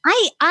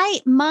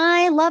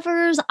my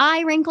lover's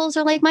eye wrinkles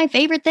are like my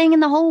favorite thing in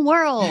the whole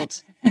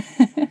world.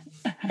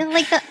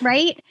 Like that,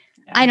 right?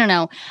 Yeah. I don't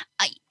know.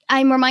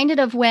 I'm reminded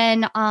of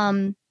when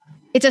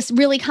it's a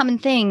really common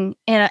thing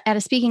at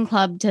a speaking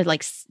club to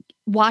like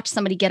watch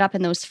somebody get up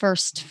in those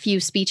first few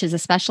speeches,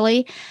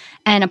 especially,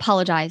 and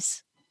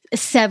apologize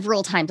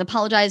several times.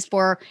 Apologize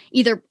for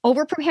either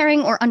over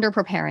preparing or under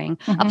preparing.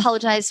 Mm-hmm.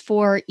 Apologize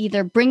for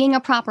either bringing a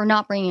prop or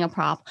not bringing a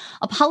prop.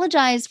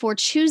 Apologize for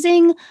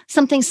choosing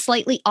something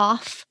slightly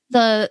off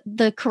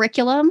the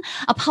curriculum.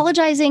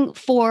 Apologizing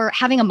for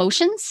having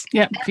emotions.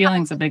 Yeah,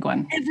 feeling's a big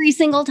one. Every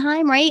single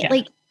time, right? Yeah.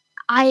 Like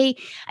I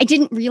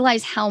didn't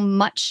realize how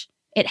much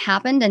it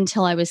happened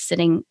until I was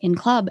sitting in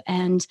club,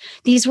 and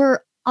these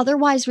were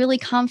otherwise really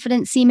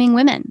confident seeming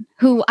women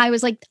who I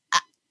was like,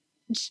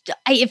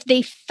 if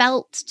they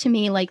felt to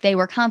me like they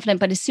were confident,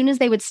 but as soon as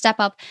they would step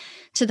up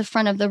to the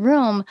front of the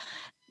room,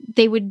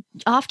 they would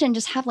often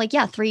just have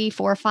 3,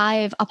 4,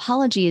 5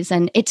 apologies.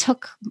 And it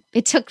took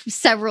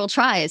several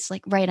tries.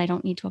 Like, right, I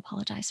don't need to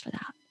apologize for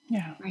that.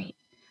 Yeah. Right.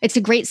 It's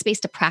a great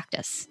space to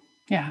practice.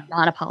 Yeah.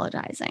 Not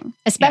apologizing,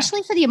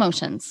 especially for the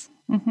emotions.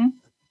 Mm-hmm.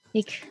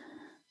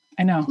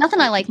 I know. Nothing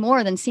I like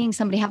more than seeing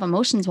somebody have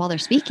emotions while they're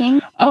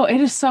speaking. Oh,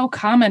 it is so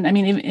common. I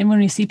mean, even when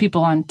we see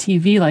people on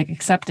TV, like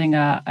accepting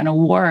an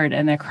award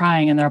and they're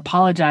crying and they're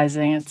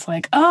apologizing, it's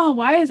like, oh,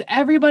 why is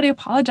everybody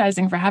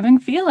apologizing for having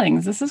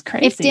feelings? This is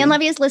crazy. If Dan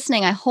Levy is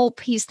listening, I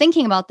hope he's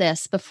thinking about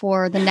this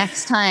before the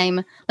next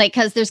time,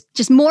 because there's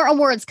just more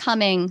awards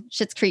coming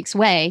Schitt's Creek's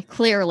way,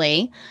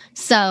 clearly.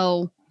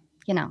 So,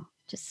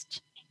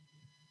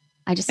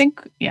 I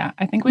think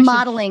we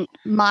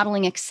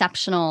modeling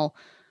exceptional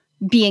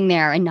being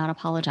there and not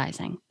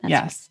apologizing.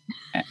 Yes.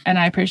 And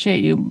I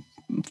appreciate you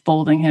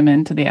folding him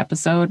into the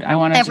episode. I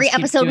want to every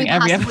episode we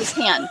possibly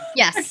can.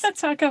 Yes. That's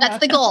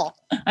the goal.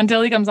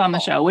 Until he comes on the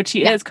show, which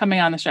he is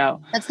coming on the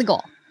show. That's the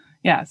goal.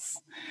 Yes.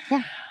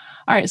 Yeah.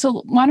 All right.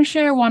 So want to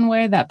share one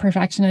way that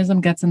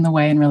perfectionism gets in the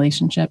way in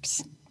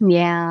relationships?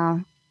 Yeah.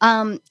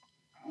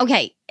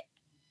 Okay.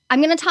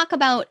 I'm going to talk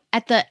about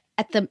at the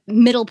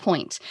middle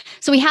point.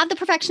 So we have the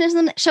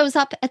perfectionism that shows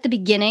up at the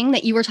beginning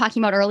that you were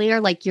talking about earlier,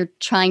 like you're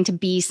trying to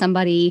be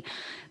somebody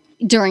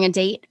during a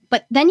date.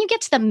 But then you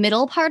get to the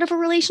middle part of a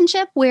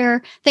relationship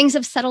where things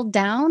have settled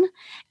down,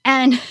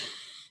 and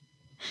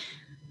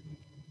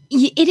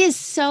it is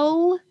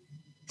so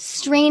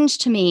strange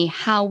to me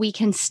how we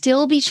can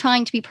still be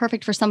trying to be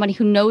perfect for somebody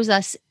who knows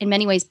us in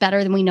many ways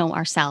better than we know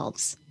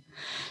ourselves.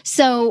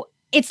 So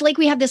it's like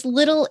we have this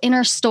little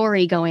inner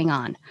story going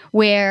on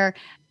where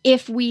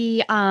if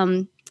we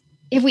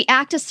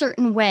act a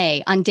certain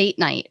way on date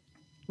night,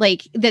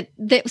 like that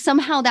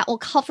somehow that will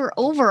cover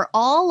over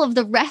all of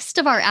the rest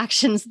of our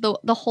actions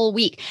the whole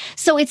week.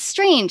 So it's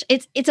strange.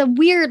 It's a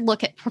weird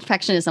look at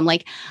perfectionism.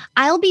 Like,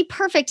 I'll be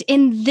perfect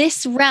in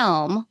this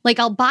realm. Like,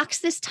 I'll box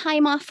this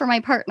time off for my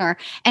partner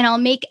and I'll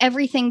make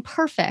everything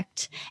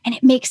perfect, and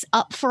it makes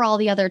up for all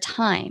the other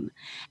time.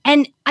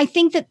 And I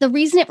think that the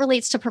reason it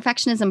relates to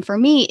perfectionism for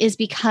me is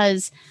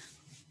because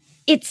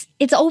it's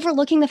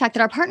overlooking the fact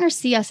that our partners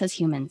see us as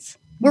humans.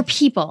 We're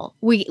people.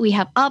 We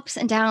have ups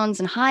and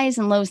downs and highs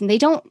and lows, and they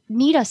don't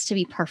need us to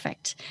be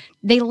perfect.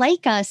 They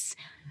like us.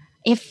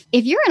 If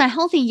you're in a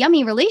healthy,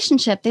 yummy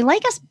relationship, they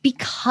like us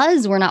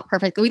because we're not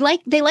perfect.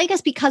 They like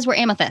us because we're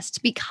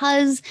amethyst,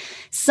 because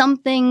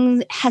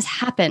something has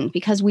happened,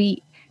 because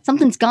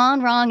something's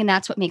gone wrong, and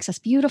that's what makes us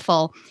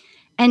beautiful.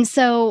 And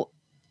so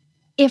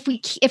if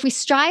we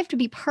strive to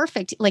be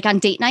perfect, like on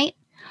date night,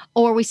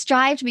 or we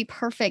strive to be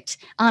perfect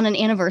on an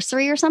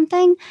anniversary or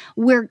something,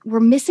 we're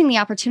missing the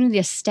opportunity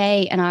to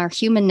stay in our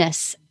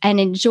humanness and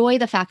enjoy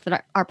the fact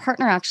that our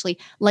partner actually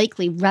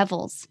likely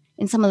revels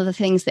in some of the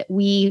things that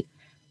we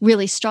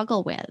really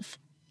struggle with.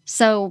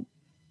 So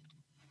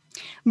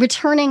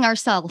returning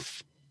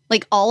ourselves,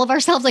 like all of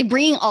ourselves, like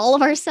bringing all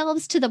of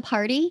ourselves to the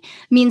party,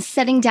 means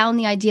setting down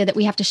the idea that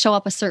we have to show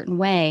up a certain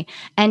way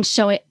and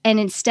show it, and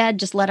instead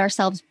just let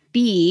ourselves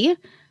be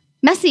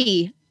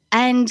messy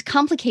and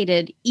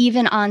complicated,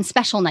 even on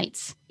special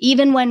nights,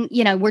 even when,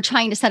 we're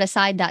trying to set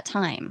aside that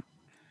time.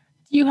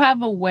 Do you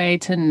have a way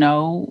to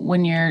know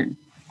when you're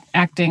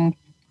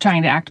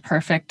trying to act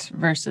perfect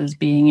versus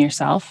being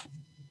yourself?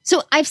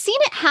 So I've seen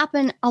it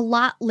happen a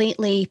lot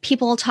lately.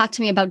 People talk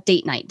to me about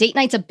date night. Date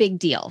night's a big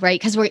deal,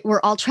 right? Because we're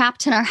all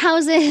trapped in our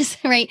houses,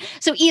 right?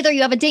 So either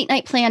you have a date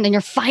night planned and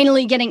you're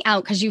finally getting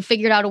out because you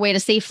figured out a way to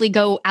safely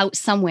go out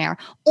somewhere,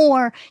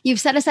 or you've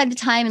set aside the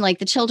time and like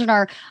the children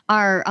are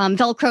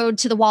Velcroed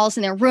to the walls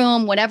in their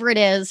room, whatever it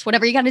is,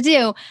 whatever you got to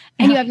do,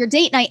 and you have your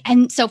date night.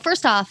 And so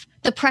first off,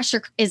 the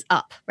pressure is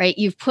up, right?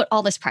 You've put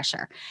all this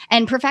pressure,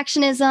 and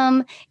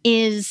perfectionism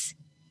is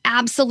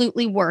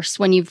absolutely worse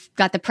when you've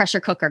got the pressure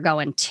cooker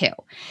going too.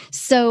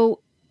 So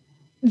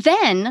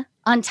then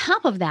on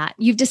top of that,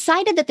 you've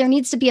decided that there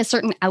needs to be a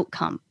certain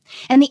outcome.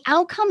 And the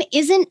outcome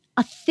isn't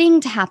a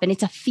thing to happen,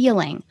 it's a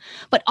feeling.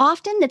 But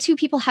often the two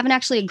people haven't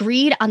actually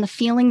agreed on the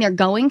feeling they're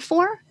going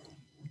for.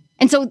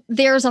 And so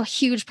there's a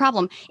huge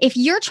problem. If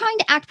you're trying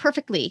to act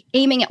perfectly,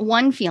 aiming at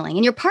one feeling,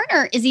 and your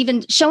partner is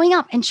even showing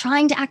up and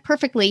trying to act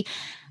perfectly,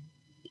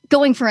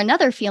 going for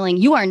another feeling,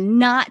 you are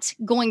not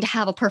going to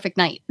have a perfect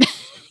night.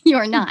 You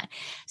are not.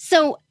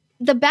 So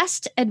the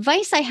best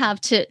advice I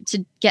have to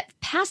get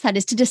past that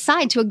is to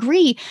decide to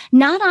agree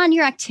not on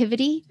your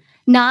activity,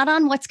 not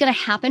on what's going to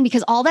happen,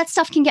 because all that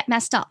stuff can get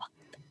messed up.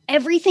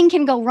 Everything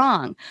can go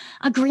wrong.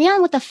 Agree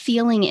on what the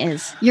feeling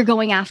is you're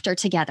going after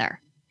together.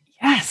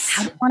 Yes.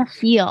 How do you want to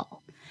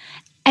feel?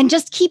 And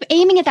just keep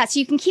aiming at that so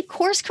you can keep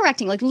course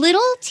correcting, like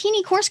little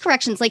teeny course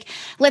corrections. Like,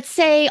 let's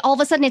say all of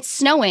a sudden it's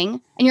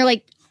snowing and you're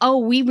like, oh,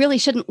 we really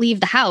shouldn't leave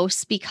the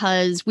house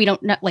because we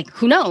don't know, like,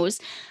 who knows?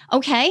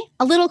 Okay,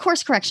 a little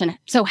course correction.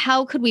 So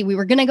how could we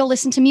were going to go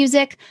listen to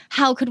music.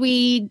 How could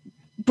we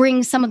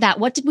bring some of that?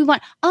 What did we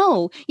want?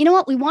 Oh, you know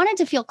what? We wanted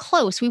to feel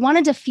close. We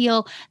wanted to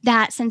feel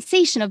that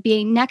sensation of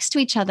being next to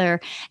each other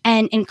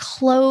and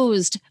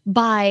enclosed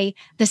by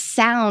the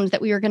sound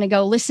that we were going to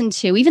go listen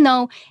to, even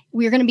though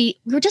we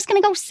were just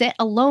going to go sit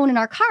alone in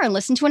our car and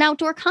listen to an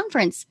outdoor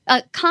concert,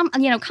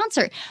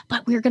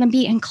 but we were going to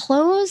be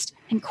enclosed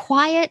and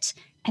quiet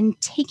and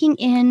taking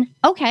in,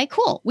 okay,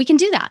 cool, we can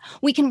do that.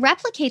 We can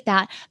replicate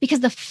that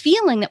because the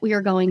feeling that we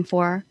were going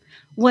for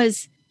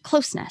was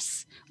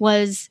closeness,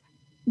 was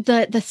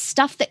the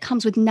stuff that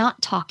comes with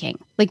not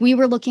talking. Like, we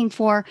were looking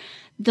for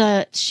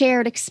the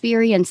shared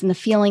experience and the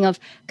feeling of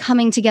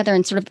coming together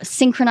and sort of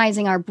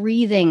synchronizing our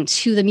breathing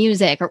to the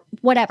music or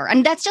whatever.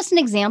 And that's just an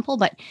example,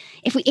 but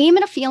if we aim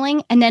at a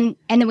feeling and then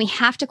we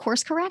have to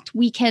course correct,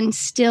 we can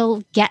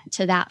still get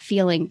to that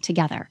feeling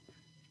together.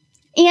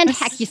 And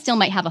heck, you still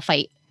might have a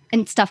fight.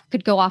 And stuff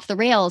could go off the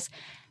rails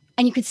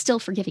and you could still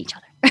forgive each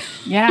other.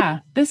 Yeah,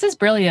 this is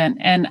brilliant.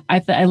 And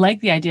I like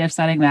the idea of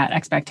setting that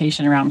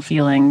expectation around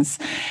feelings.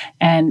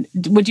 And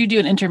would you do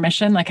an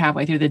intermission like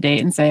halfway through the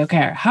date and say,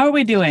 okay, how are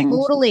we doing?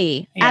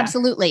 Totally. Yeah.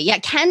 Absolutely. Yeah.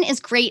 Ken is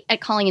great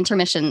at calling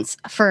intermissions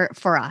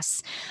for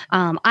us.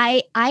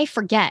 I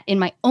forget in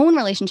my own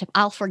relationship,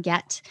 I'll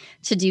forget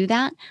to do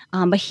that.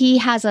 But he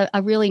has a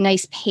really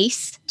nice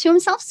pace to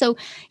himself. So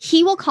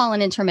he will call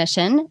an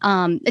intermission.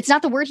 It's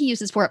not the word he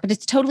uses for it, but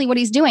it's totally what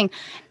he's doing.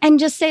 And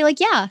just say like,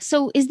 yeah,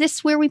 so is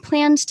this where we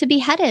planned to be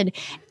headed?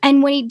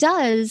 And when he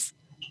does,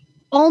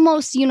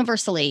 almost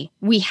universally,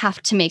 we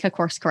have to make a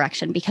course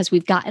correction because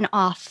we've gotten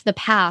off the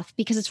path,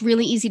 because it's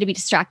really easy to be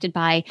distracted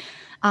by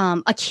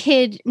a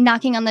kid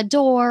knocking on the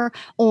door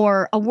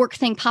or a work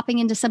thing popping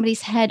into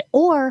somebody's head,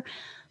 and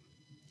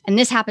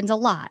this happens a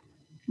lot,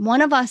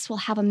 one of us will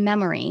have a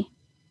memory.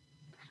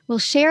 We'll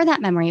share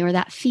that memory or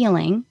that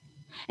feeling.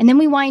 And then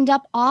we wind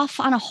up off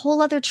on a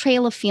whole other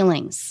trail of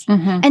feelings.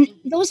 And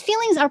those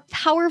feelings are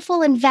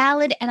powerful and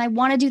valid. And I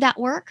want to do that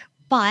work.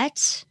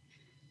 But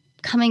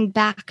coming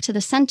back to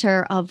the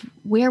center of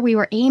where we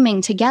were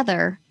aiming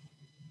together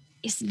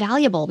is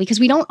valuable, because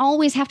we don't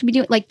always have to be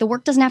doing, like, the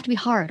work doesn't have to be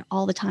hard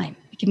all the time.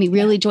 It can be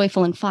really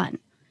joyful and fun.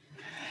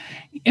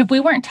 If we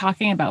weren't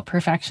talking about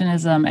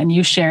perfectionism and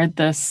you shared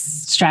this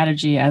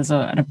strategy as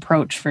an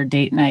approach for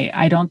date night,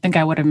 I don't think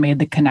I would have made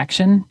the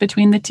connection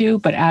between the two.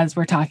 But as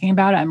we're talking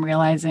about it, I'm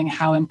realizing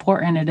how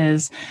important it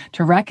is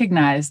to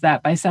recognize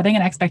that by setting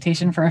an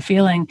expectation for a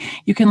feeling,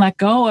 you can let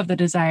go of the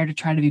desire to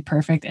try to be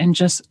perfect and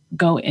just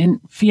go in,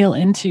 feel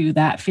into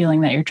that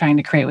feeling that you're trying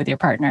to create with your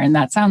partner. And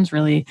that sounds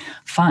really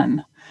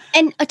fun.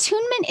 And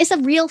attunement is a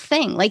real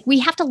thing. Like, we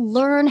have to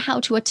learn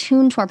how to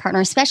attune to our partner,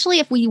 especially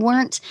if we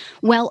weren't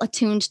well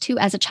attuned to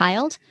as a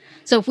child.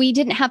 So if we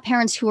didn't have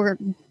parents who were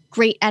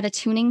great at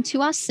attuning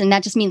to us, and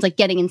that just means like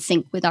getting in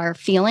sync with our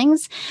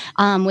feelings,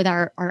 with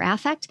our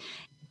affect,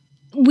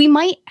 we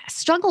might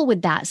struggle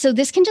with that. So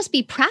this can just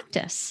be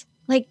practice,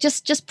 like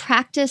just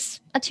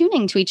practice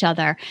attuning to each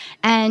other.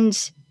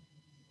 And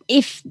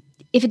if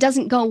it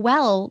doesn't go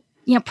well,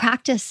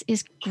 practice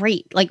is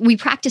great. Like, we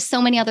practice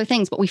so many other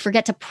things, but we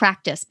forget to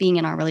practice being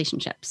in our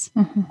relationships.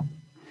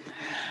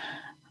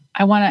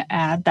 I want to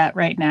add that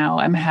right now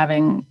I'm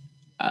having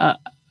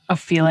a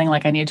feeling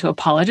like I need to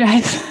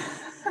apologize.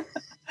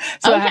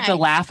 So I have to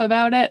laugh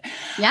about it.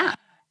 Yeah.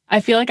 I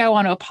feel like I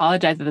want to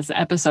apologize that this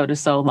episode is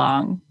so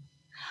long.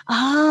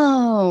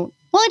 Oh,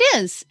 well, it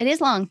is. It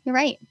is long. You're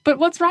right. But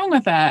what's wrong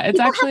with that? It's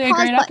actually a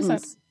great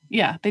episode.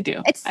 Yeah, they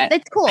do. It's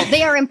cool.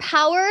 They are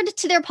empowered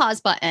to their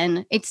pause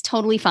button. It's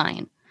totally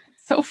fine.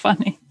 So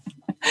funny.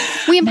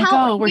 We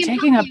empower. We're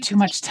taking up too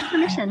much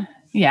time.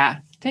 Yeah,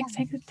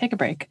 take a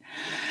break.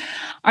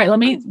 All right, let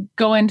me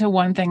go into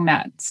one thing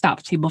that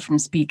stops people from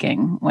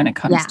speaking when it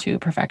comes to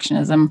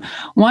perfectionism.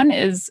 One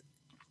is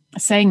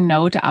saying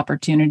no to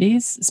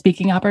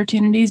speaking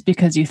opportunities,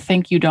 because you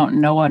think you don't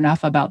know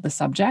enough about the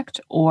subject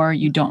or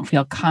you don't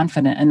feel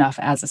confident enough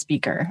as a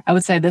speaker. I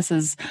would say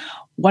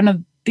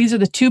these are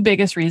the two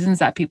biggest reasons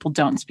that people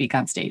don't speak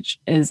on stage.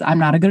 Is I'm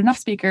not a good enough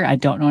speaker. I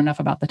don't know enough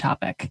about the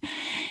topic.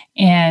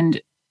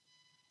 And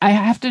I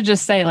have to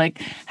just say, like,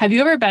 have you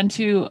ever been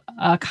to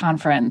a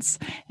conference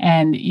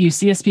and you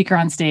see a speaker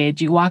on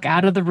stage, you walk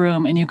out of the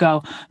room and you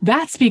go,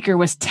 that speaker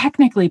was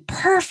technically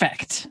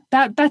perfect.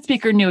 That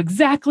speaker knew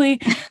exactly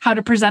how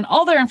to present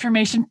all their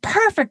information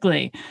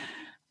perfectly.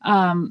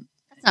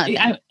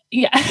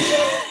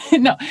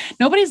 No,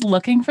 nobody's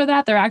looking for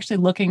that. They're actually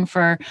looking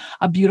for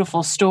a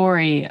beautiful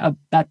story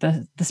that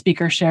the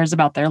speaker shares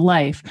about their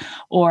life,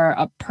 or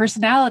a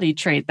personality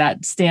trait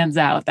that stands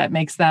out, that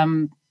makes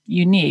them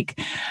unique.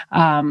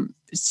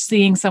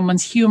 Seeing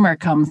someone's humor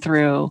come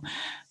through,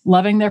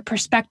 loving their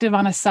perspective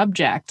on a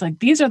subject. Like,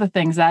 these are the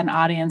things that an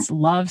audience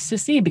loves to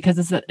see,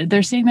 because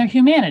they're seeing their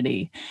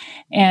humanity.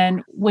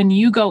 And when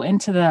you go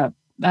into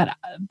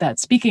that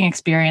speaking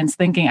experience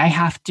thinking I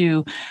have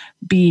to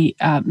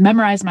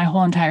memorize my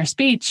whole entire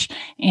speech,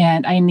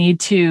 and I need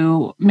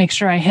to make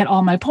sure I hit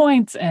all my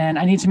points, and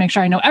I need to make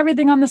sure I know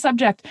everything on the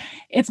subject,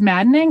 it's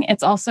maddening.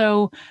 It's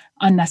also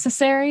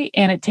unnecessary,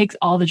 and it takes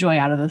all the joy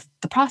out of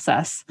the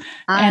process.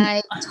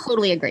 I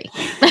totally agree.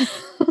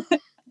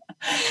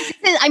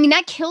 I mean,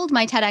 that killed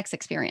my TEDx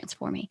experience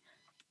for me.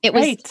 It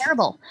was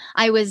terrible.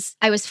 I was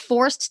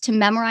forced to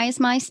memorize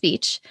my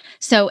speech.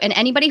 So, and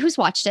anybody who's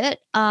watched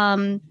it,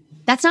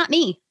 that's not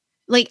me.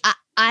 Like,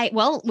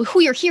 who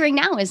you're hearing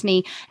now is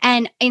me.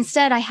 And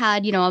instead I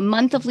had, a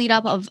month of lead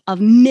up of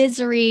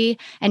misery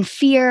and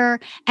fear.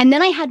 And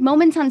then I had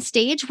moments on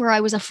stage where I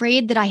was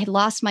afraid that I had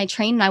lost my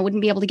train and I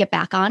wouldn't be able to get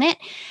back on it.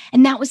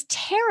 And that was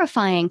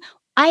terrifying.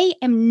 I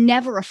am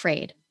never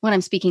afraid when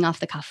I'm speaking off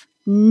the cuff.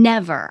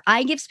 Never.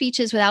 I give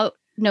speeches without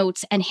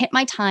notes and hit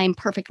my time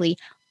perfectly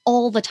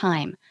all the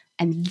time.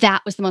 And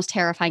that was the most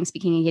terrifying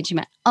speaking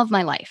engagement of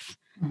my life.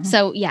 Mm-hmm.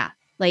 So yeah,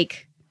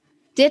 like,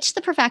 ditch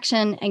the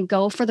perfection and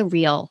go for the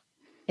real.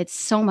 It's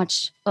so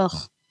much,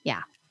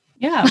 yeah.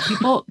 Yeah,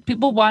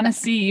 people want to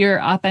see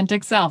your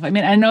authentic self. I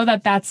mean, I know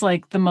that that's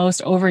like the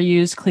most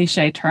overused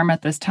cliche term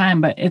at this time,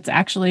 but it's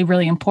actually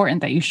really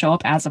important that you show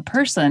up as a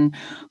person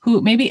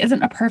who maybe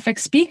isn't a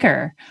perfect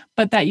speaker,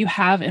 but that you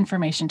have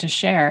information to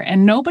share.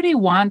 And nobody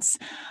wants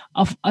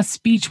a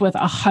speech with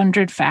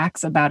 100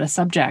 facts about a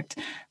subject.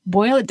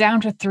 Boil it down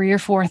to 3 or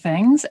 4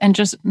 things and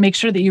just make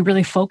sure that you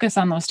really focus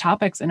on those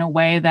topics in a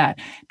way that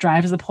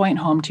drives the point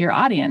home to your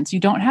audience. You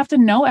don't have to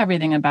know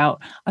everything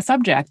about a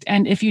subject.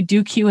 And if you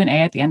do Q&A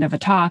at the end of a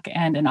talk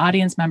and an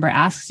audience member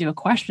asks you a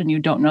question you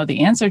don't know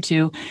the answer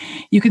to,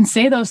 you can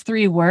say those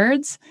 3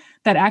 words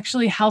that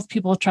actually help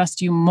people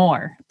trust you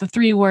more. The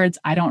 3 words,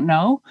 I don't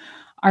know,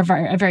 are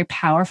very, very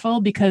powerful,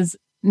 because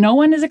no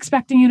one is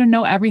expecting you to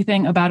know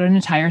everything about an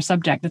entire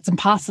subject. It's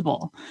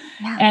impossible.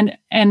 Yeah.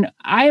 And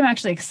I am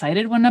actually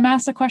excited when I'm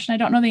asked a question I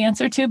don't know the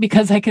answer to,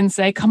 because I can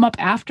say, come up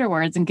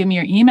afterwards and give me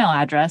your email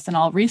address and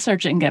I'll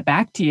research it and get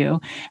back to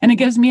you. And it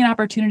gives me an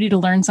opportunity to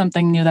learn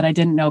something new that I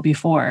didn't know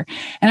before.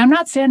 And I'm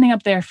not standing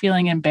up there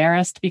feeling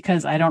embarrassed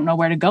because I don't know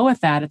where to go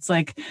with that. It's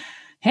like,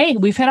 hey,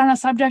 we've hit on a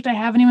subject I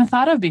haven't even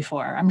thought of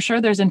before. I'm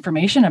sure there's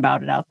information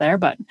about it out there,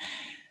 but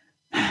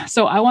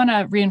so I want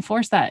to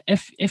reinforce that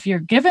if you're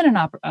given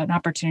an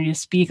opportunity to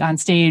speak on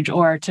stage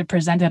or to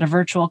present at a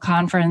virtual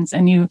conference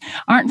and you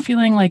aren't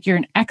feeling like you're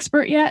an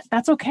expert yet,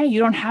 that's okay. You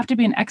don't have to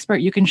be an expert.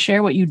 You can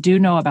share what you do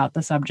know about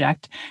the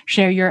subject,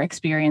 share your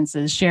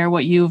experiences, share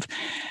what you've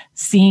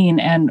seen,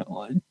 and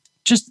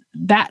just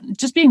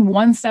being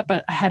one step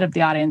ahead of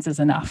the audience is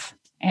enough.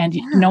 And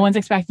no one's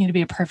expecting you to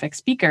be a perfect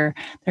speaker.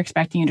 They're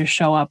expecting you to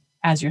show up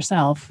as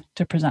yourself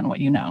to present what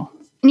you know.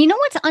 And you know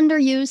what's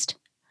underused?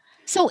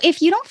 So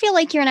if you don't feel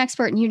like you're an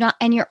expert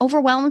and you're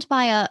overwhelmed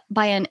by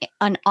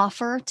an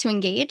offer to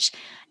engage,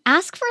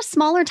 ask for a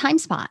smaller time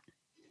spot.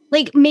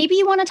 Like maybe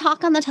you want to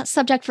talk on the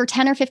subject for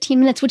 10 or 15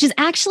 minutes, which is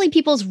actually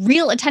people's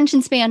real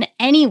attention span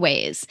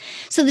anyways,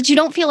 so that you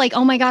don't feel like,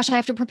 oh my gosh, I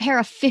have to prepare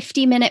a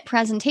 50-minute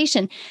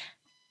presentation.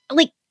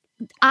 Like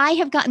I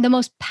have gotten the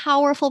most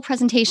powerful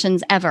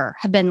presentations ever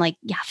have been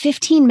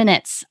 15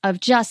 minutes of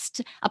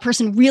just a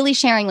person really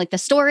sharing like the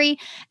story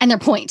and their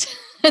point.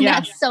 And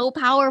that's so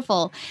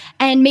powerful.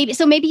 And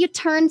maybe you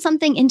turn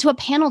something into a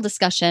panel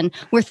discussion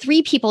where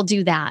 3 people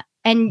do that.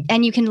 And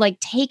you can like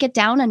take it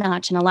down a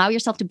notch and allow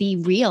yourself to be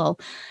real,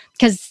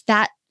 because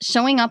that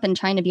showing up and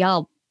trying to be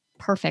all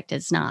perfect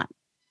is not,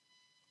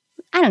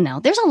 I don't know.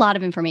 There's a lot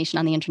of information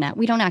on the internet.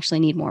 We don't actually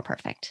need more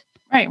perfect.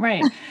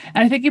 Right. And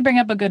I think you bring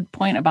up a good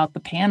point about the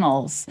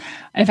panels.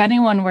 If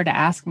anyone were to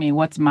ask me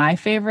what's my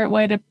favorite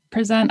way to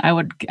present, I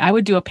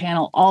would do a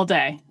panel all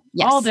day.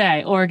 Yes. All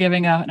day, or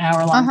giving an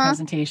hour-long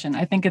presentation.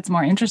 I think it's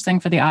more interesting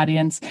for the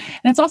audience. And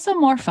it's also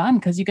more fun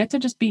because you get to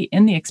just be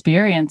in the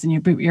experience and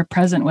you're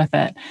present with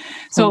it.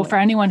 So for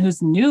anyone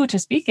who's new to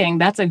speaking,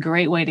 that's a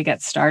great way to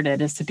get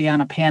started, is to be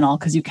on a panel,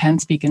 because you can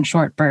speak in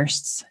short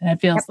bursts. And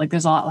it feels like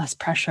there's a lot less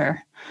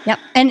pressure. Yep.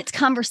 And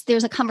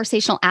there's a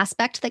conversational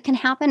aspect that can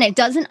happen. It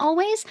doesn't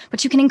always,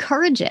 but you can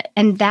encourage it.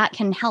 And that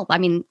can help. I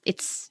mean,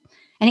 it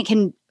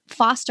can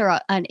foster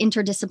an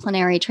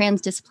interdisciplinary,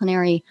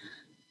 transdisciplinary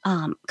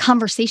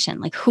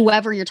conversation, like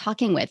whoever you're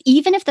talking with,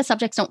 even if the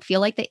subjects don't feel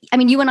like that. I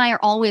mean, you and I are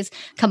always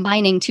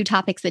combining 2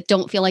 topics that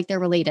don't feel like they're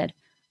related,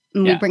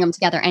 and we bring them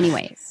together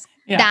anyways.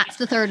 That's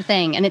the third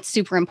thing. And it's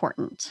super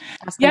important.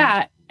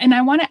 And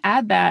I want to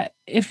add that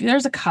if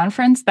there's a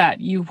conference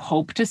that you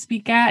hope to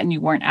speak at and you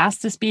weren't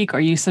asked to speak, or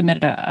you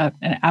submitted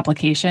an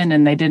application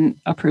and they didn't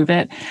approve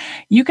it,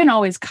 you can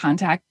always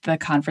contact the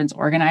conference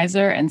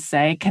organizer and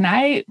say, can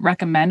I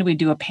recommend we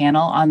do a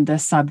panel on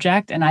this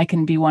subject, and I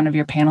can be one of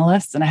your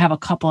panelists, and I have a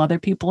couple other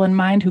people in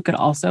mind who could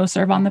also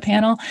serve on the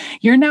panel.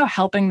 You're now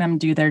helping them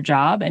do their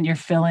job, and you're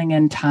filling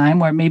in time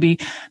where maybe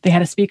they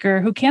had a speaker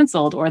who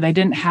canceled or they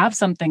didn't have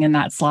something in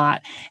that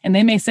slot, and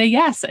they may say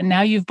yes. And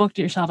now you've booked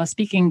yourself a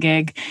speaking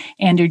gig,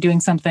 and you're doing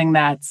something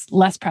that's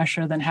less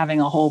pressure than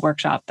having a whole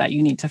workshop that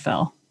you need to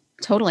fill.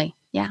 Totally.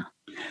 Yeah.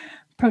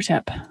 Pro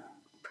tip.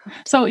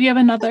 So you have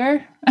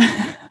another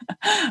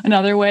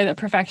way that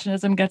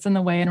perfectionism gets in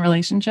the way in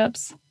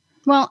relationships?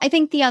 Well, I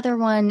think the other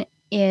one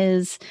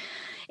is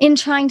in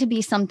trying to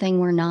be something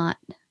we're not.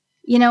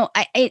 You know,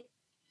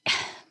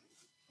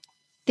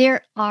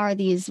 there are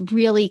these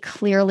really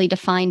clearly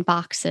defined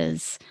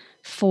boxes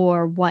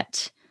for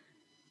what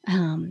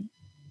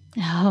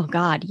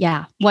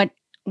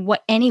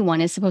what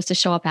anyone is supposed to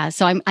show up as.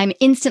 So I'm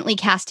instantly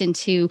cast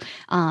into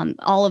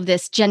all of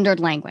this gendered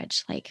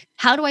language. Like,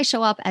 how do I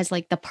show up as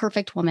like the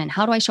perfect woman?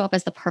 How do I show up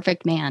as the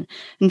perfect man?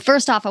 And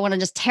first off, I want to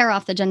just tear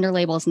off the gender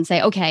labels and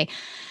say, okay,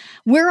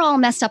 we're all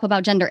messed up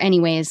about gender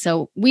anyways.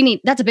 So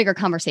that's a bigger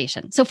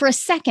conversation. So for a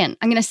second,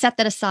 I'm going to set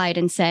that aside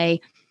and say,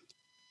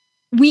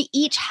 we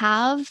each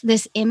have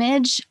this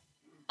image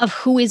of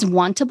who is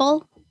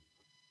wantable,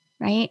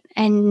 right?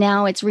 And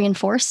now it's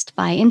reinforced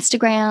by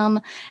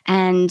Instagram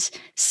and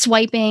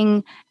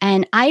swiping.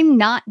 And I'm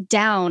not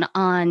down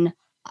on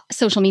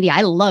social media.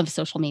 I love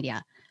social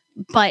media,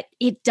 but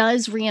it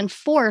does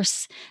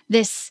reinforce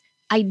this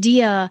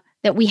idea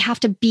that we have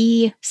to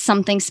be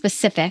something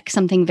specific,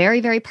 something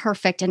very, very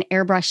perfect and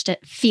airbrushed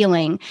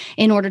feeling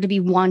in order to be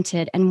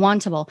wanted and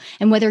wantable.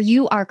 And whether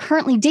you are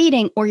currently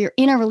dating or you're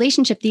in a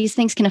relationship, these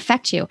things can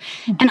affect you.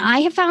 Mm-hmm. And I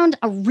have found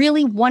a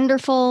really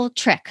wonderful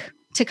trick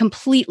to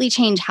completely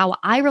change how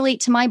I relate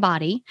to my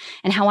body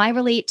and how I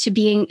relate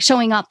to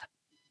showing up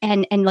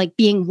and like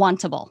being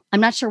wantable.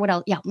 I'm not sure what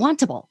else. Yeah,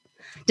 wantable.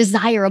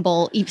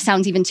 Desirable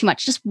sounds even too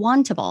much. Just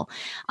wantable.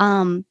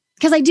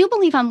 Because I do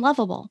believe I'm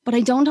lovable, but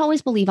I don't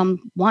always believe I'm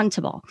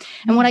wantable.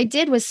 And what I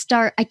did was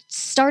I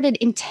started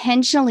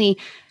intentionally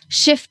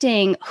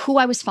shifting who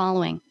I was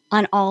following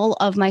on all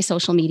of my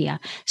social media,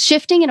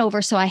 shifting it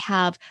over so I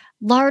have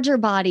larger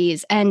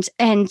bodies and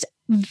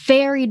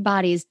varied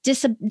bodies,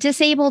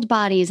 disabled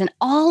bodies, and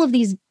all of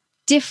these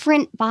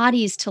different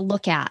bodies to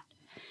look at.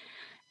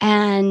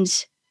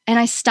 And And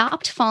I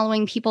stopped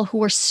following people who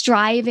were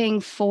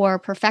striving for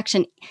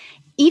perfection.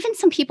 Even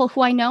some people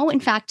who I know, in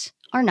fact,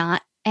 are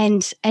not,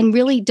 and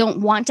really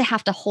don't want to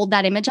have to hold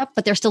that image up,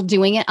 but they're still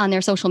doing it on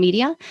their social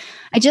media.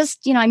 I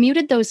just, I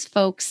muted those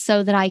folks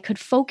so that I could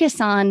focus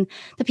on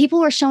the people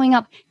who are showing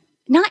up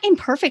not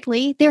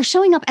imperfectly. They're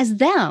showing up as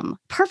them,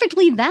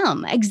 perfectly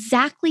them,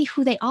 exactly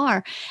who they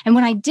are. And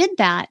when I did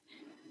that,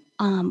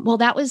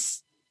 that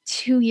was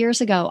 2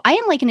 years ago. I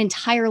am like an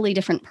entirely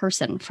different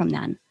person from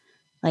then.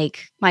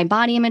 Like my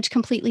body image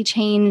completely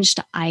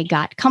changed. I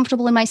got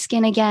comfortable in my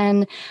skin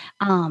again.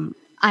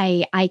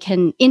 I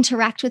can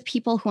interact with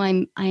people who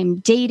I'm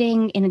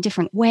dating in a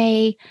different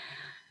way.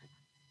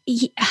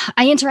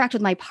 I interact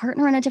with my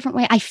partner in a different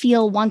way. I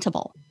feel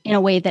wantable in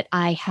a way that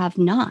I have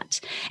not.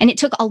 And it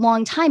took a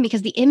long time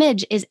because the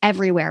image is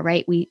everywhere,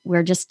 right?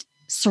 We're just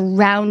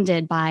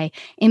surrounded by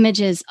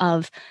images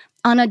of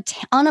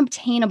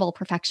unobtainable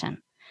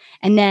perfection.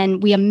 And then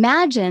we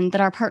imagine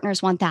that our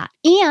partners want that.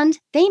 And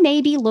they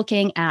may be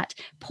looking at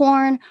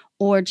porn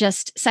or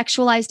just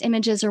sexualized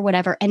images or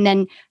whatever. And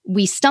then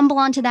we stumble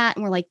onto that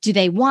and we're like, do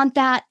they want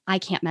that? I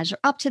can't measure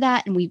up to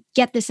that. And we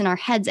get this in our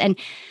heads. And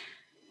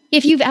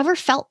if you've ever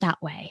felt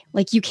that way,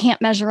 like you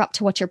can't measure up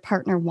to what your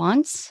partner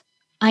wants,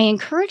 I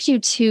encourage you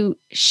to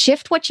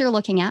shift what you're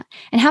looking at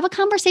and have a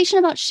conversation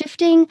about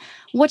shifting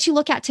what you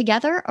look at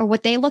together or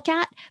what they look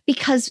at,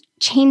 because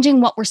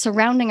changing what we're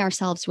surrounding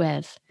ourselves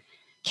with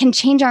can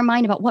change our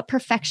mind about what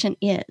perfection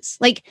is.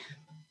 Like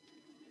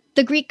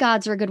the Greek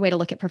gods are a good way to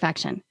look at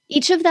perfection.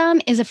 Each of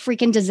them is a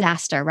freaking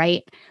disaster,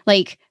 right?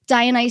 Like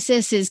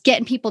Dionysus is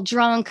getting people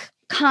drunk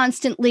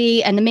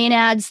constantly, and the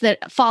Maenads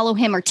that follow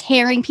him are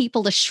tearing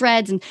people to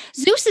shreds. And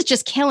Zeus is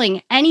just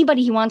killing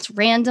anybody he wants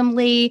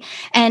randomly.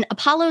 And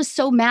Apollo is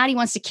so mad he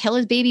wants to kill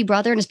his baby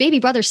brother, and his baby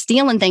brother's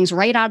stealing things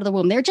right out of the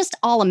womb. They're just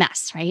all a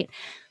mess, right?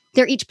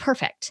 They're each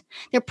perfect.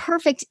 They're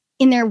perfect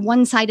in their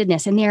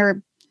one-sidedness, and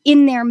they're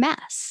in their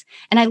mess.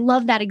 And I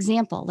love that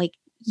example. Like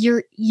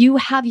you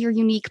have your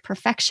unique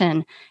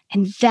perfection,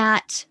 and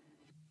that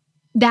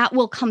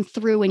will come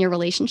through in your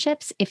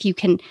relationships if you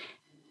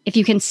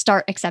can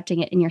start accepting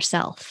it in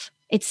yourself.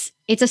 It's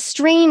a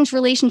strange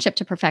relationship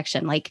to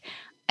perfection. Like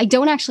I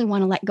don't actually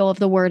want to let go of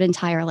the word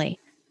entirely,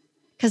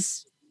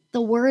 because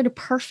the word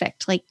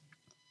perfect, like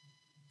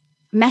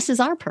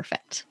messes are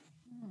perfect.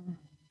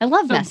 I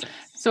love messes.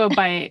 So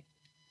I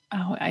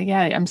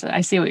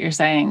see what you're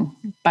saying.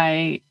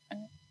 By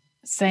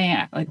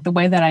saying like the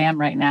way that I am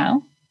right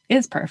now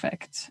is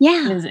perfect.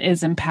 Yeah.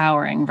 Is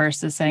empowering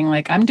versus saying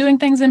like, I'm doing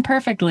things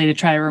imperfectly to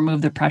try to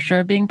remove the pressure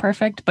of being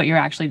perfect, but you're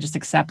actually just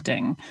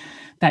accepting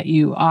that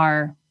you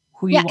are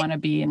who you want to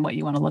be and what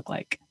you want to look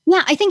like.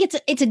 Yeah. I think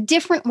it's a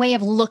different way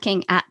of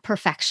looking at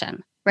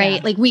perfection,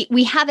 right? Yeah. Like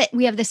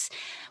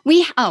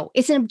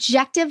it's an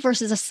objective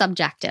versus a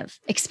subjective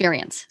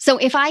experience. So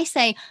if I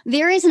say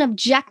there is an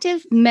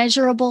objective,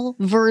 measurable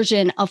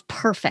version of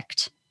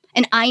perfect,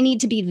 and I need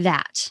to be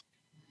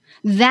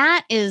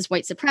that is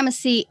white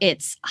supremacy.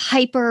 It's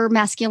hyper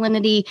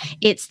masculinity.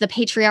 It's the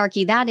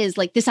patriarchy. That is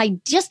like this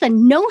just the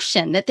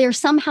notion that there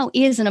somehow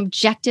is an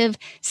objective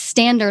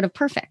standard of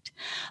perfect.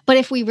 But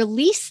if we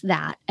release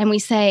that and we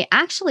say,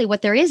 actually,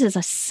 what there is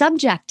a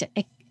subjective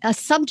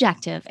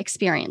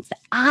experience that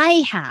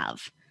I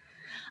have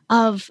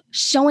of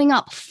showing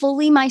up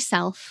fully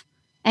myself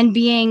and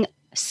being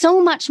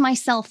so much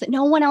myself that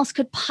no one else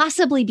could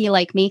possibly be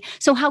like me.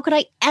 So how could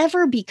I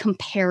ever be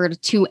compared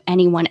to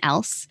anyone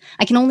else?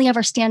 I can only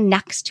ever stand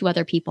next to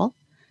other people.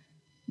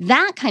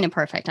 That kind of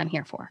perfect I'm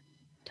here for.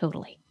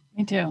 Totally.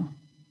 Me too.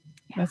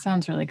 Yeah. That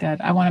sounds really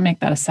good. I want to make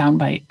that a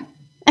soundbite.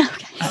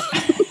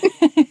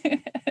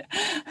 Okay.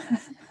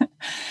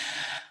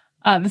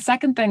 The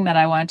second thing that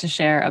I wanted to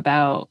share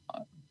about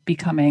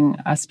becoming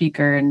a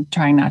speaker and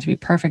trying not to be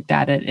perfect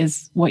at it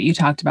is what you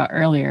talked about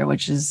earlier,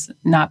 which is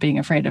not being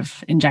afraid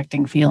of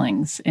injecting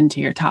feelings into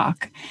your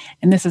talk.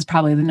 And this is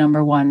probably the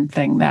number one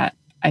thing that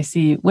I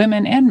see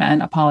women and men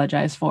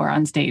apologize for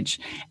on stage.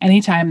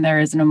 Anytime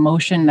there is an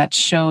emotion that's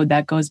showed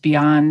that goes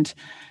beyond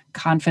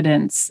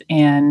confidence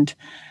and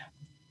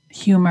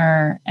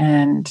humor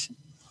and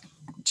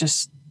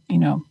just,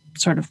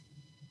 sort of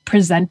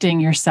presenting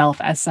yourself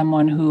as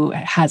someone who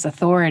has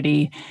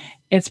authority,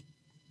 it's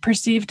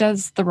perceived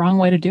as the wrong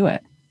way to do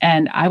it.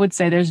 And I would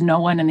say there's no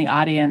one in the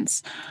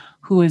audience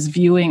who is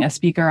viewing a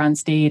speaker on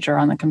stage or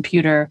on the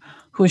computer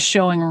who is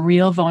showing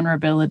real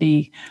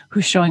vulnerability,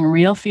 who's showing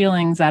real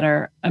feelings that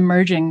are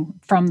emerging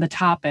from the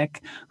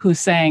topic, who's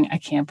saying, I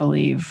can't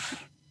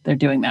believe they're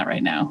doing that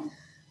right now.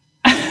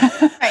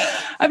 Right.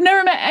 I've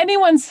never met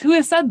anyone who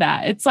has said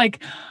that. It's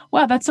like,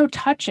 wow, that's so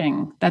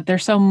touching that they're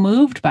so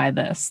moved by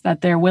this,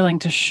 that they're willing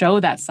to show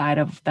that side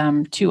of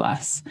them to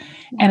us.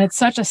 Yeah. And it's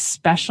such a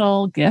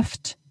special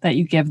gift that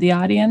you give the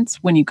audience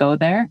when you go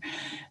there,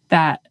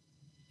 that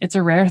it's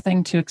a rare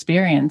thing to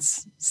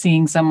experience,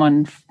 seeing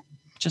someone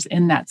just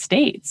in that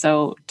state.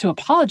 So to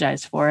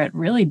apologize for it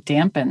really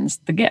dampens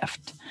the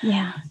gift.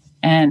 Yeah.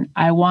 And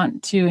I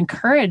want to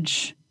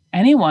encourage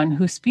anyone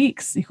who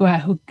speaks,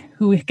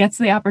 who gets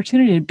the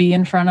opportunity to be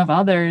in front of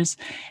others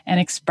and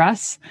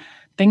express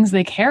things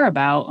they care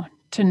about,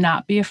 to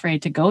not be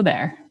afraid to go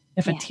there.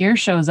 If a Yeah. tear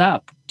shows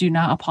up, do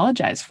not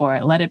apologize for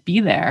it. Let it be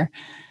there,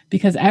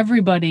 because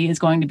everybody is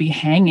going to be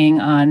hanging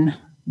on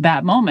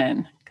that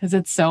moment because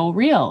it's so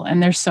real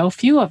and there's so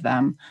few of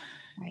them.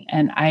 Right.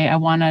 And I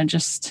want to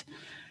just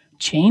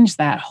change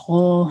that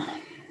whole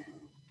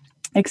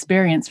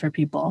experience for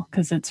people,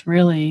 because it's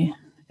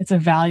a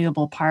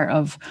valuable part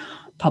of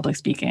public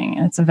speaking.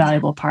 And it's a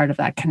valuable part of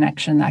that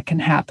connection that can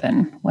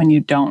happen when you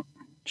don't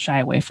shy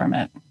away from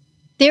it.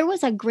 There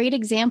was a great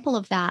example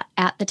of that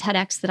at the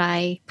TEDx that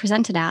I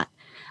presented at.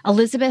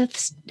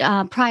 Elizabeth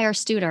Pryor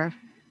Studer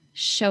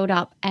showed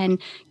up and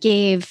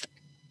gave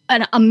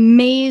an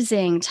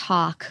amazing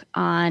talk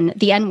on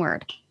the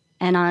N-word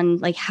and on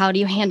like, how do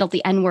you handle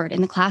the N-word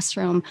in the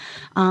classroom?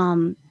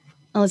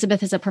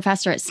 Elizabeth is a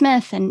professor at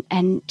Smith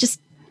and just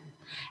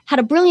had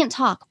a brilliant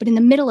talk, but in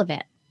the middle of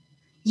it,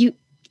 you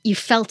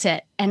felt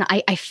it. And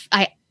I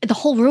the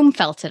whole room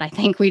felt it. I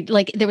think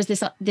there was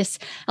this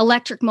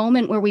electric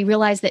moment where we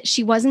realized that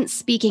she wasn't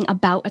speaking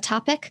about a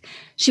topic.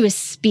 She was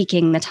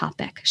speaking the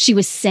topic. She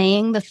was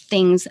saying the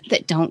things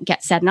that don't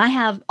get said. And I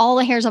have all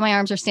the hairs on my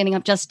arms are standing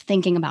up just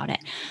thinking about it.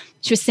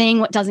 She was saying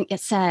what doesn't get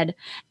said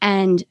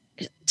and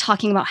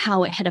talking about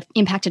how it had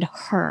impacted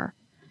her.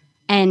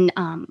 And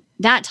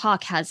that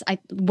talk has I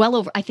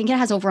think it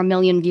has over 1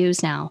 million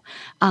views now.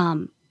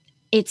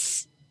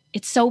 It's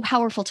so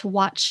powerful to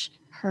watch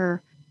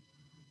her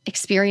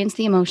experience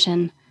the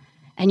emotion,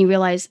 and you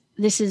realize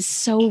this is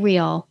so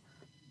real,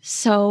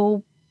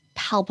 so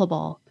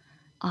palpable.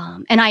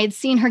 And I had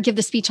seen her give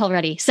the speech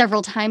already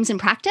several times in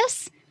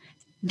practice.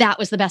 That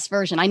was the best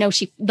version. I know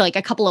she, like,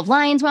 a couple of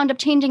lines wound up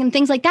changing and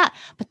things like that,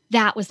 but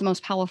that was the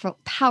most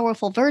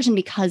powerful version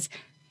because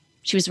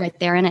she was right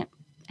there in it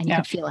and you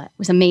could feel it. It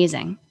was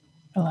amazing.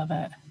 I love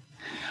it.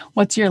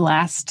 What's your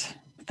last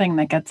thing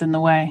that gets in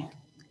the way?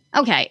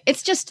 Okay,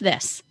 it's just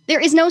this.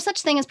 There is no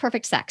such thing as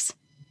perfect sex.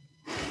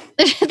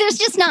 There's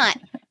just not.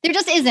 There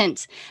just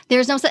isn't.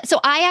 There's no so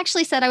I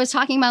actually said, I was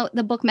talking about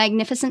the book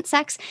Magnificent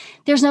Sex.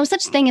 There's no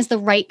such thing as the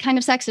right kind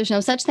of sex. There's no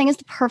such thing as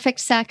the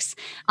perfect sex.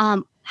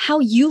 How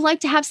you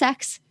like to have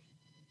sex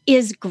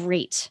is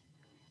great,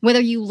 whether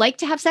you like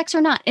to have sex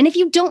or not. And if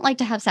you don't like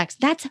to have sex,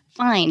 that's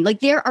fine. Like,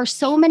 there are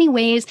so many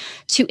ways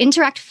to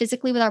interact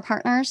physically with our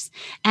partners,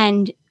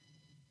 and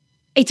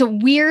it's a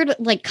weird,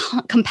 like,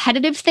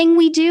 competitive thing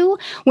we do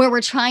where we're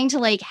trying to,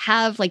 like,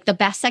 have, like, the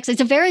best sex. It's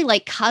a very,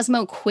 like,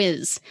 Cosmo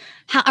quiz.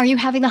 How are you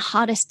having the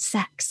hottest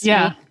sex?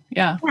 Yeah. Right?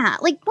 Yeah. Yeah.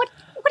 Like, what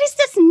is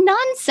this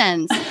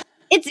nonsense?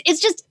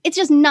 It's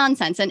just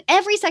nonsense. And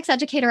every sex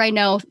educator I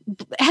know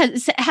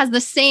has the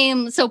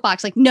same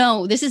soapbox. Like,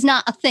 no, this is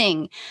not a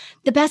thing.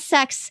 The best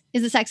sex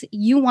is the sex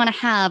you want to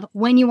have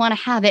when you want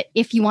to have it,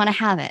 if you want to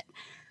have it.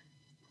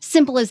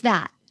 Simple as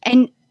that.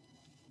 And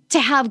to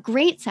have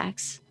great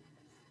sex,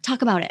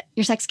 talk about it.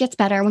 Your sex gets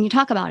better when you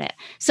talk about it.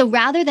 So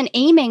rather than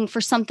aiming for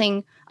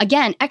something,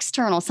 again,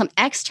 external, some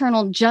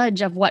external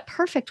judge of what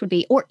perfect would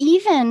be, or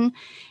even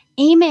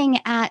aiming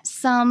at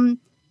some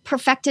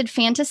perfected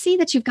fantasy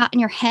that you've got in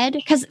your head,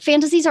 because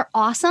fantasies are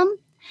awesome,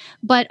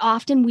 but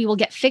often we will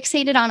get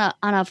fixated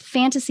on a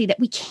fantasy that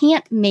we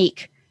can't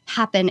make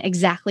happen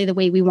exactly the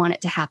way we want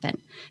it to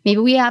happen.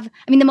 Maybe we have,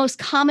 the most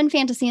common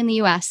fantasy in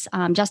the US,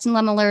 Justin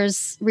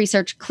Lemmeller's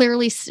research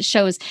clearly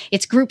shows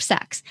it's group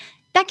sex.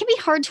 That can be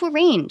hard to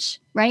arrange,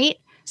 right?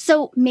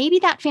 So maybe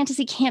that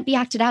fantasy can't be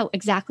acted out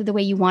exactly the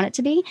way you want it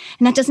to be.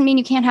 And that doesn't mean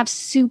you can't have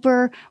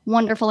super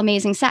wonderful,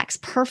 amazing sex.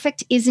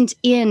 Perfect isn't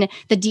in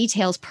the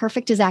details.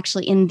 Perfect is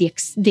actually in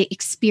the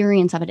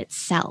experience of it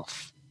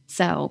itself.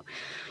 So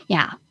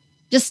yeah,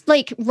 just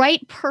like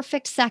write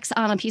perfect sex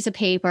on a piece of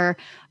paper,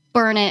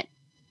 burn it,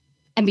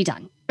 and be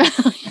done.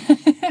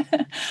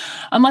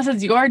 Unless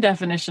it's your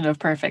definition of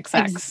perfect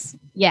sex.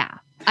 Yeah,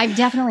 I've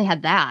definitely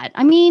had that.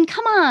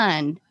 Come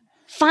on.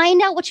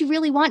 Find out what you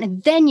really want,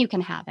 and then you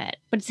can have it.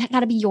 But it's got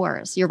to be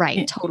yours. You're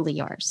right. Totally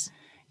yours.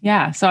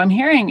 Yeah. So I'm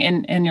hearing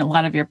in a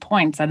lot of your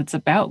points that it's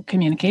about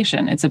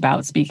communication. It's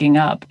about speaking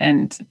up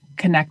and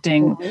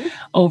connecting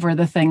over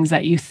the things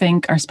that you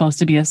think are supposed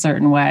to be a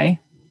certain way,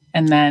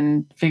 and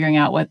then figuring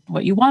out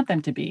what you want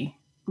them to be.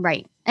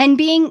 Right. And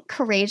being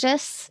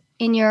courageous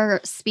in your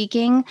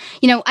speaking.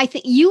 I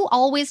think you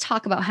always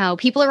talk about how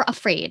people are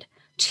afraid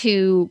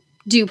to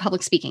do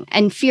public speaking,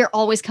 and fear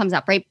always comes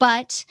up, right?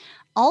 But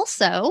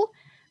also,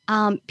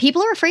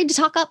 people are afraid to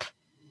talk up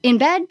in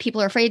bed.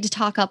 People are afraid to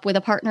talk up with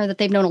a partner that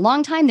they've known a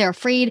long time. They're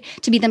afraid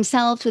to be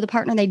themselves with a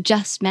partner they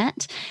just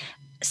met.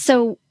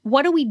 So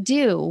what do we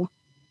do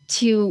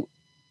to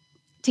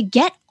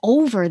get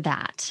over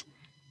that?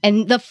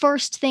 And the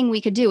first thing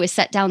we could do is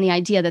set down the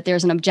idea that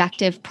there's an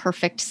objective,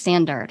 perfect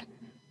standard.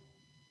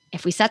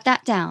 If we set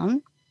that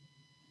down,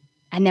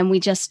 and then we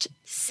just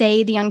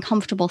say the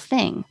uncomfortable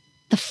thing,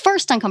 the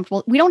first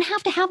uncomfortable, we don't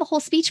have to have a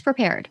whole speech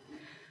prepared.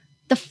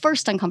 The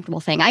first uncomfortable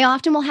thing. I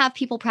often will have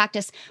people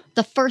practice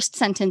the first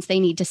sentence they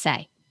need to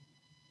say.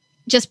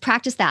 Just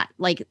practice that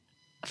like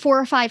 4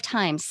 or 5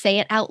 times. Say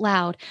it out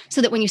loud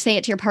so that when you say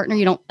it to your partner,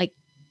 you don't like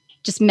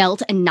just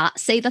melt and not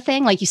say the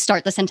thing. Like you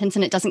start the sentence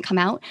and it doesn't come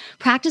out.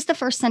 Practice the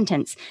first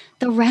sentence.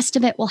 The rest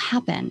of it will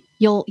happen.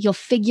 You'll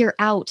figure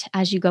out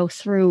as you go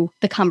through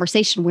the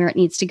conversation where it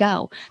needs to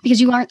go, because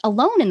you aren't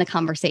alone in the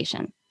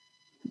conversation.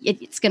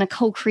 It's going to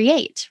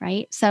co-create,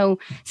 right? So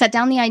set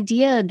down the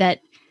idea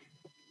that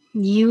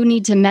you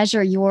need to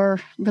measure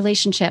your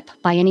relationship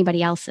by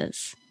anybody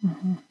else's.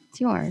 Mm-hmm. It's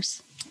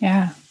yours.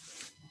 Yeah.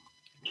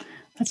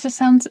 That just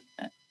sounds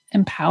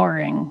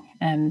empowering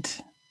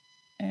and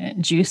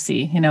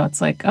juicy.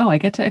 It's like, oh, I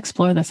get to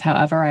explore this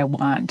however I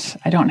want.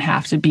 I don't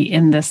have to be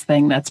in this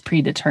thing that's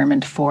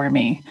predetermined for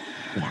me.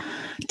 Yeah.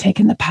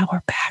 Taking the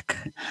power back.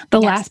 The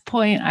last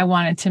point I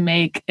wanted to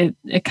make,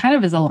 it kind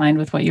of is aligned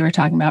with what you were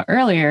talking about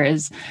earlier,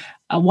 is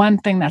one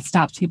thing that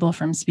stops people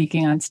from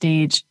speaking on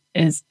stage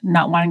is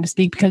not wanting to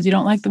speak because you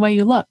don't like the way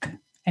you look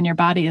and your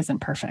body isn't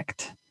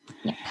perfect.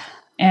 Yeah.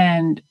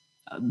 And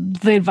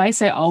the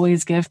advice I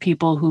always give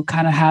people who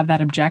kind of have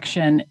that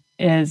objection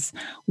is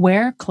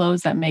wear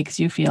clothes that makes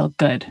you feel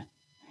good.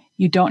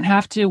 You don't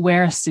have to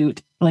wear a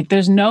suit. Like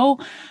there's no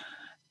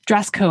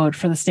dress code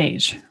for the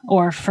stage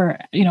or for,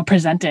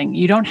 presenting.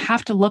 You don't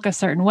have to look a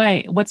certain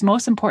way. What's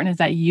most important is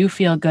that you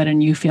feel good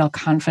and you feel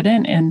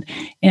confident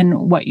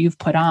in what you've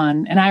put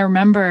on. And I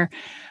remember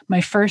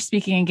my first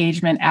speaking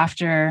engagement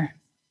after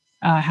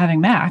having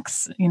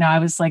Max, I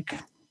was like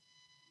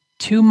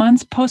 2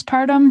 months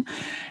postpartum,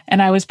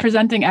 and I was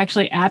presenting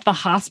actually at the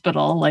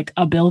hospital, like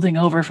a building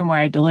over from where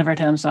I delivered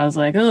him. So I was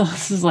like, oh,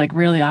 this is like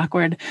really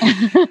awkward.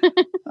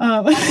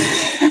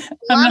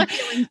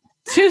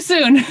 Too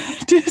soon.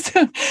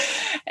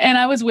 And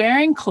I was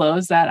wearing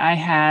clothes that I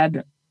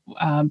had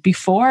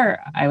before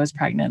I was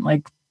pregnant,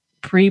 like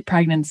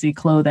pre-pregnancy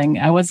clothing.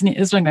 It was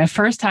like my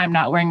first time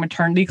not wearing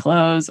maternity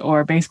clothes,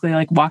 or basically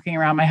like walking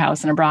around my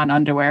house in a bra and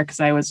underwear, because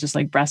I was just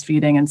like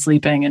breastfeeding and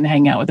sleeping and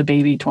hanging out with a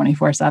baby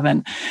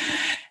 24/7.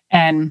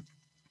 And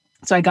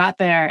so I got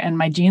there and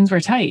my jeans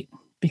were tight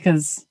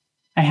because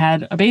I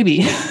had a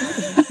baby.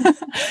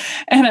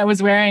 And I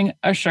was wearing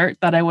a shirt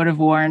that I would have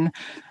worn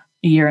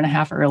a year and a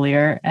half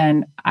earlier.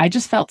 And I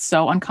just felt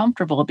so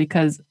uncomfortable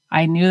because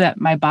I knew that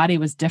my body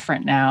was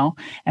different now.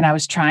 And I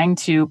was trying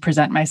to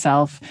present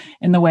myself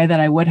in the way that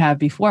I would have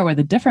before with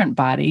a different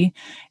body.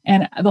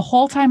 And the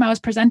whole time I was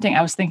presenting,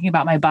 I was thinking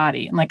about my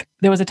body. And like,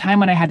 there was a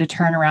time when I had to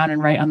turn around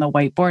and write on the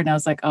whiteboard. And I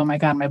was like, oh my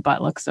God, my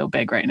butt looks so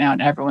big right now.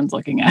 And everyone's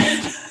looking at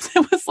it.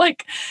 It was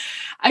like,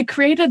 I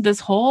created this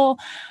whole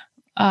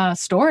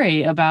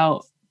story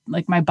about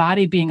like my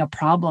body being a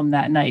problem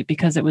that night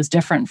because it was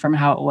different from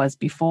how it was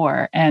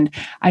before. And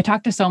I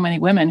talked to so many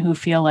women who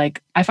feel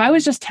like if I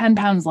was just 10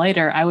 pounds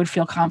lighter, I would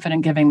feel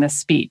confident giving this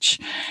speech.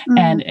 Mm-hmm.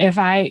 And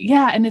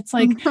and it's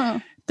like,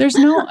 there's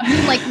no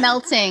like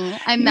melting.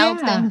 I'm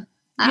melting.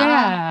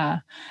 Yeah.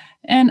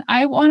 And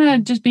I want to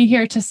just be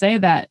here to say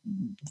that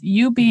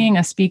you being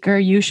a speaker,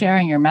 you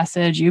sharing your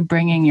message, you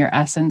bringing your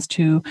essence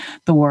to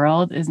the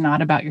world is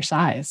not about your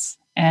size.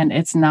 And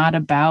it's not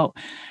about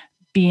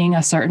being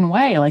a certain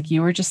way. Like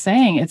you were just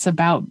saying, it's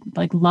about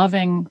like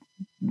loving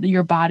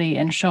your body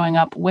and showing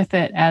up with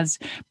it as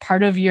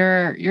part of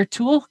your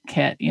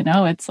toolkit.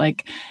 It's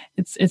like,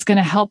 it's going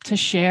to help to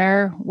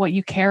share what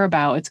you care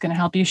about. It's going to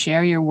help you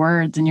share your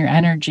words and your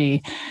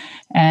energy.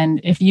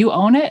 And if you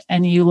own it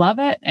and you love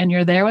it and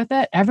you're there with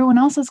it, everyone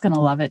else is going to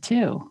love it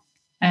too.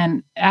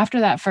 And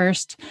after that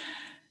first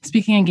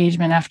speaking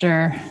engagement,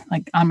 after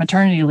like on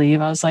maternity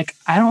leave, I was like,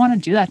 I don't want to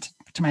do that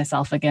to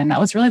myself again. That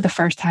was really the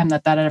first time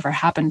that had ever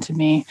happened to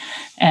me.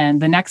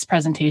 And the next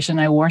presentation,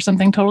 I wore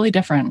something totally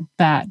different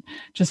that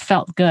just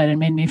felt good and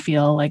made me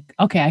feel like,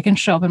 okay, I can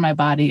show up in my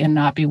body and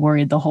not be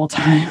worried the whole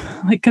time.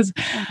 Like, cause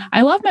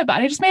I love my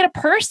body. I just made a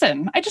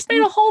person. I just made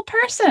a whole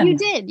person. You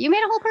did. You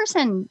made a whole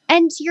person,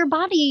 and your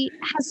body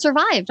has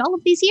survived all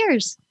of these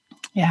years.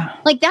 Yeah.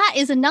 Like that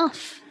is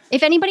enough.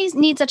 If anybody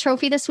needs a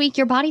trophy this week,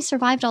 your body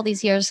survived all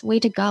these years. Way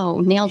to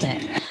go. Nailed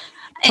it.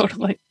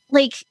 Totally.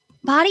 Like,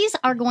 bodies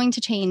are going to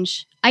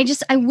change. I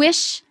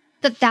wish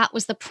that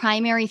was the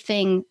primary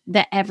thing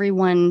that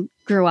everyone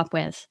grew up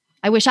with.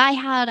 I wish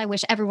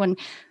everyone,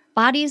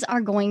 bodies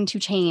are going to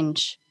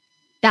change.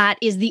 That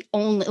is the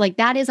only, like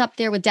that is up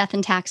there with death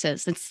and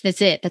taxes.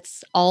 That's it.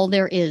 That's all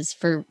there is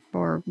for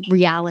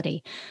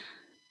reality.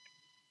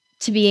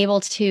 To be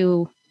able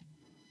to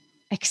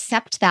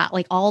accept that,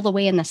 like all the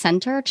way in the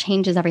center,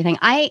 changes everything.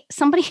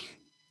 Somebody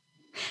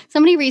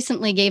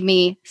recently gave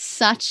me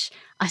such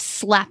a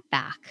slap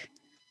back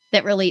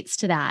that relates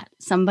to that.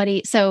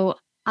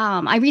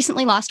 I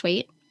recently lost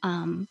weight,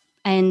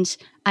 and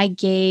I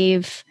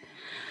gave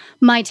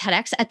my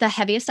TEDx at the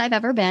heaviest I've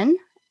ever been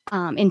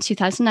in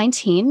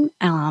 2019.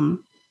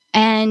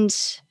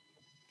 And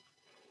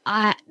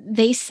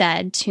they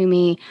said to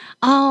me,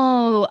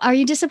 "Oh, are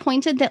you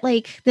disappointed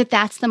that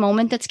that's the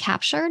moment that's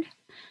captured?"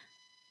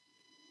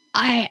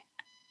 I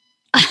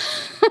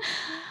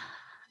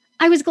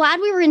was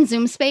glad we were in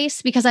Zoom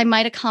space because I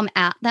might have come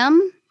at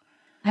them.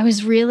 I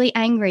was really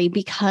angry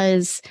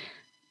because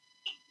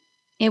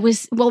it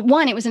was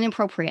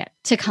inappropriate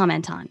to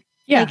comment on.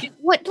 Yeah.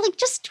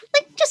 Just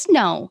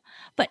no.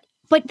 But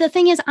But the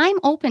thing is, I'm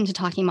open to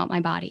talking about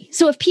my body.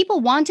 So if people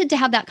wanted to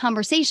have that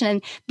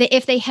conversation,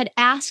 if they had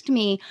asked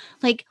me,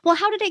 like, well,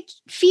 how did it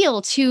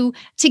feel to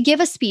give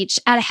a speech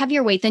at a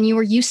heavier weight than you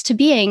were used to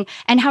being?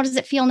 And how does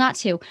it feel not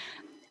to?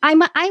 I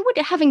would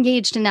have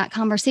engaged in that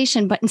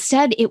conversation, but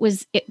instead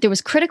there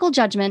was critical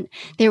judgment.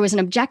 There was an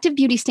objective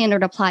beauty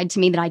standard applied to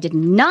me that I did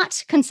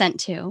not consent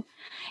to.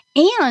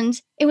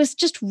 And it was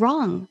just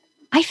wrong.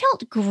 I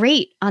felt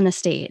great on the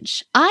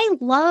stage. I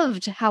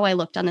loved how I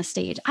looked on the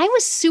stage. I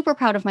was super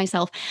proud of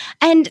myself.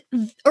 And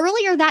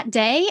earlier that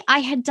day, I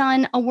had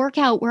done a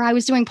workout where I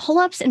was doing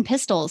pull-ups and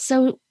pistols.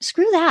 So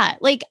screw that.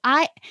 Like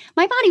my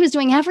body was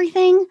doing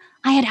everything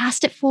I had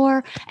asked it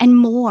for and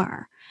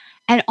more.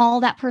 And all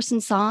that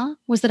person saw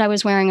was that I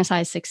was wearing a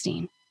size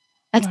 16.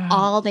 That's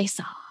all they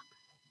saw.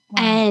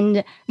 Wow.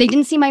 And they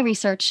didn't see my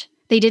research.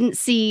 They didn't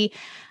see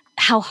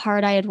how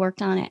hard I had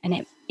worked on it.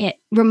 And it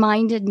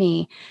reminded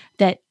me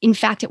that, in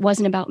fact, it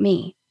wasn't about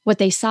me. What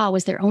they saw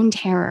was their own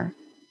terror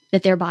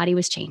that their body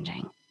was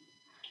changing.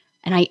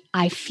 And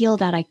I feel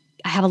that I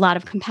have a lot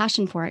of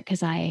compassion for it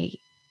because I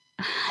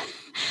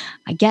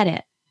get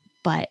it.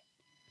 But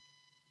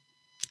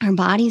our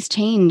bodies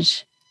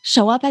change.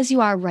 Show up as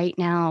you are right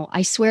now.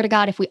 I swear to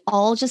God, if we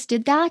all just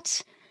did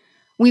that,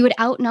 we would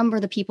outnumber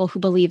the people who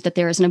believe that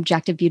there is an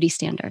objective beauty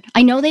standard.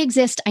 I know they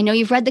exist. I know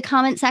you've read the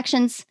comment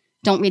sections.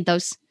 Don't read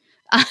those.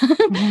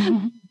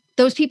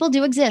 Those people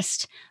do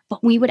exist,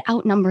 but we would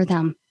outnumber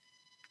them.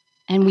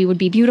 And we would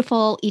be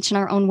beautiful, each in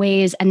our own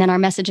ways. And then our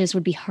messages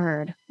would be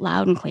heard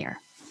loud and clear.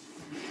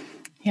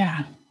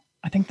 Yeah,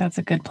 I think that's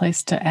a good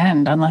place to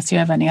end, unless you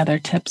have any other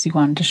tips you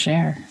wanted to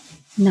share.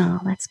 No,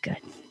 that's good.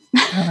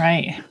 All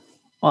right.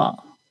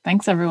 Well,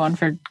 thanks everyone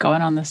for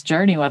going on this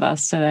journey with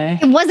us today.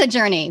 It was a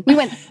journey. We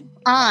went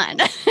on.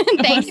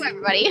 Thank you,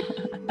 everybody.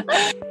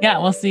 Yeah,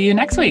 we'll see you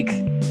next week.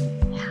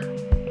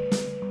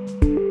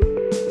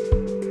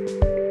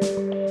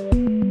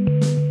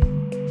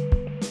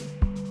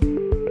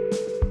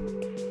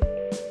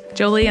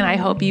 Jolie and I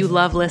hope you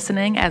love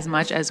listening as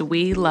much as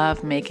we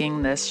love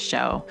making this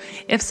show.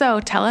 If so,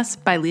 tell us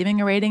by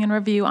leaving a rating and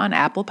review on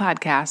Apple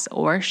Podcasts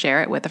or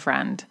share it with a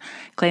friend.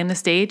 Claim the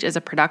Stage is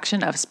a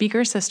production of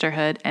Speaker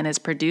Sisterhood and is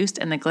produced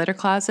in the Glitter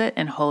Closet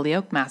in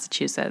Holyoke,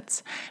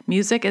 Massachusetts.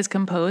 Music is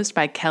composed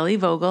by Kelly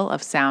Vogel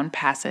of Sound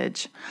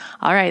Passage.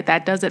 All right,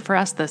 that does it for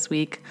us this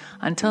week.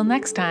 Until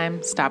next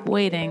time, stop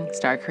waiting,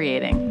 start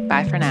creating.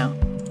 Bye for now.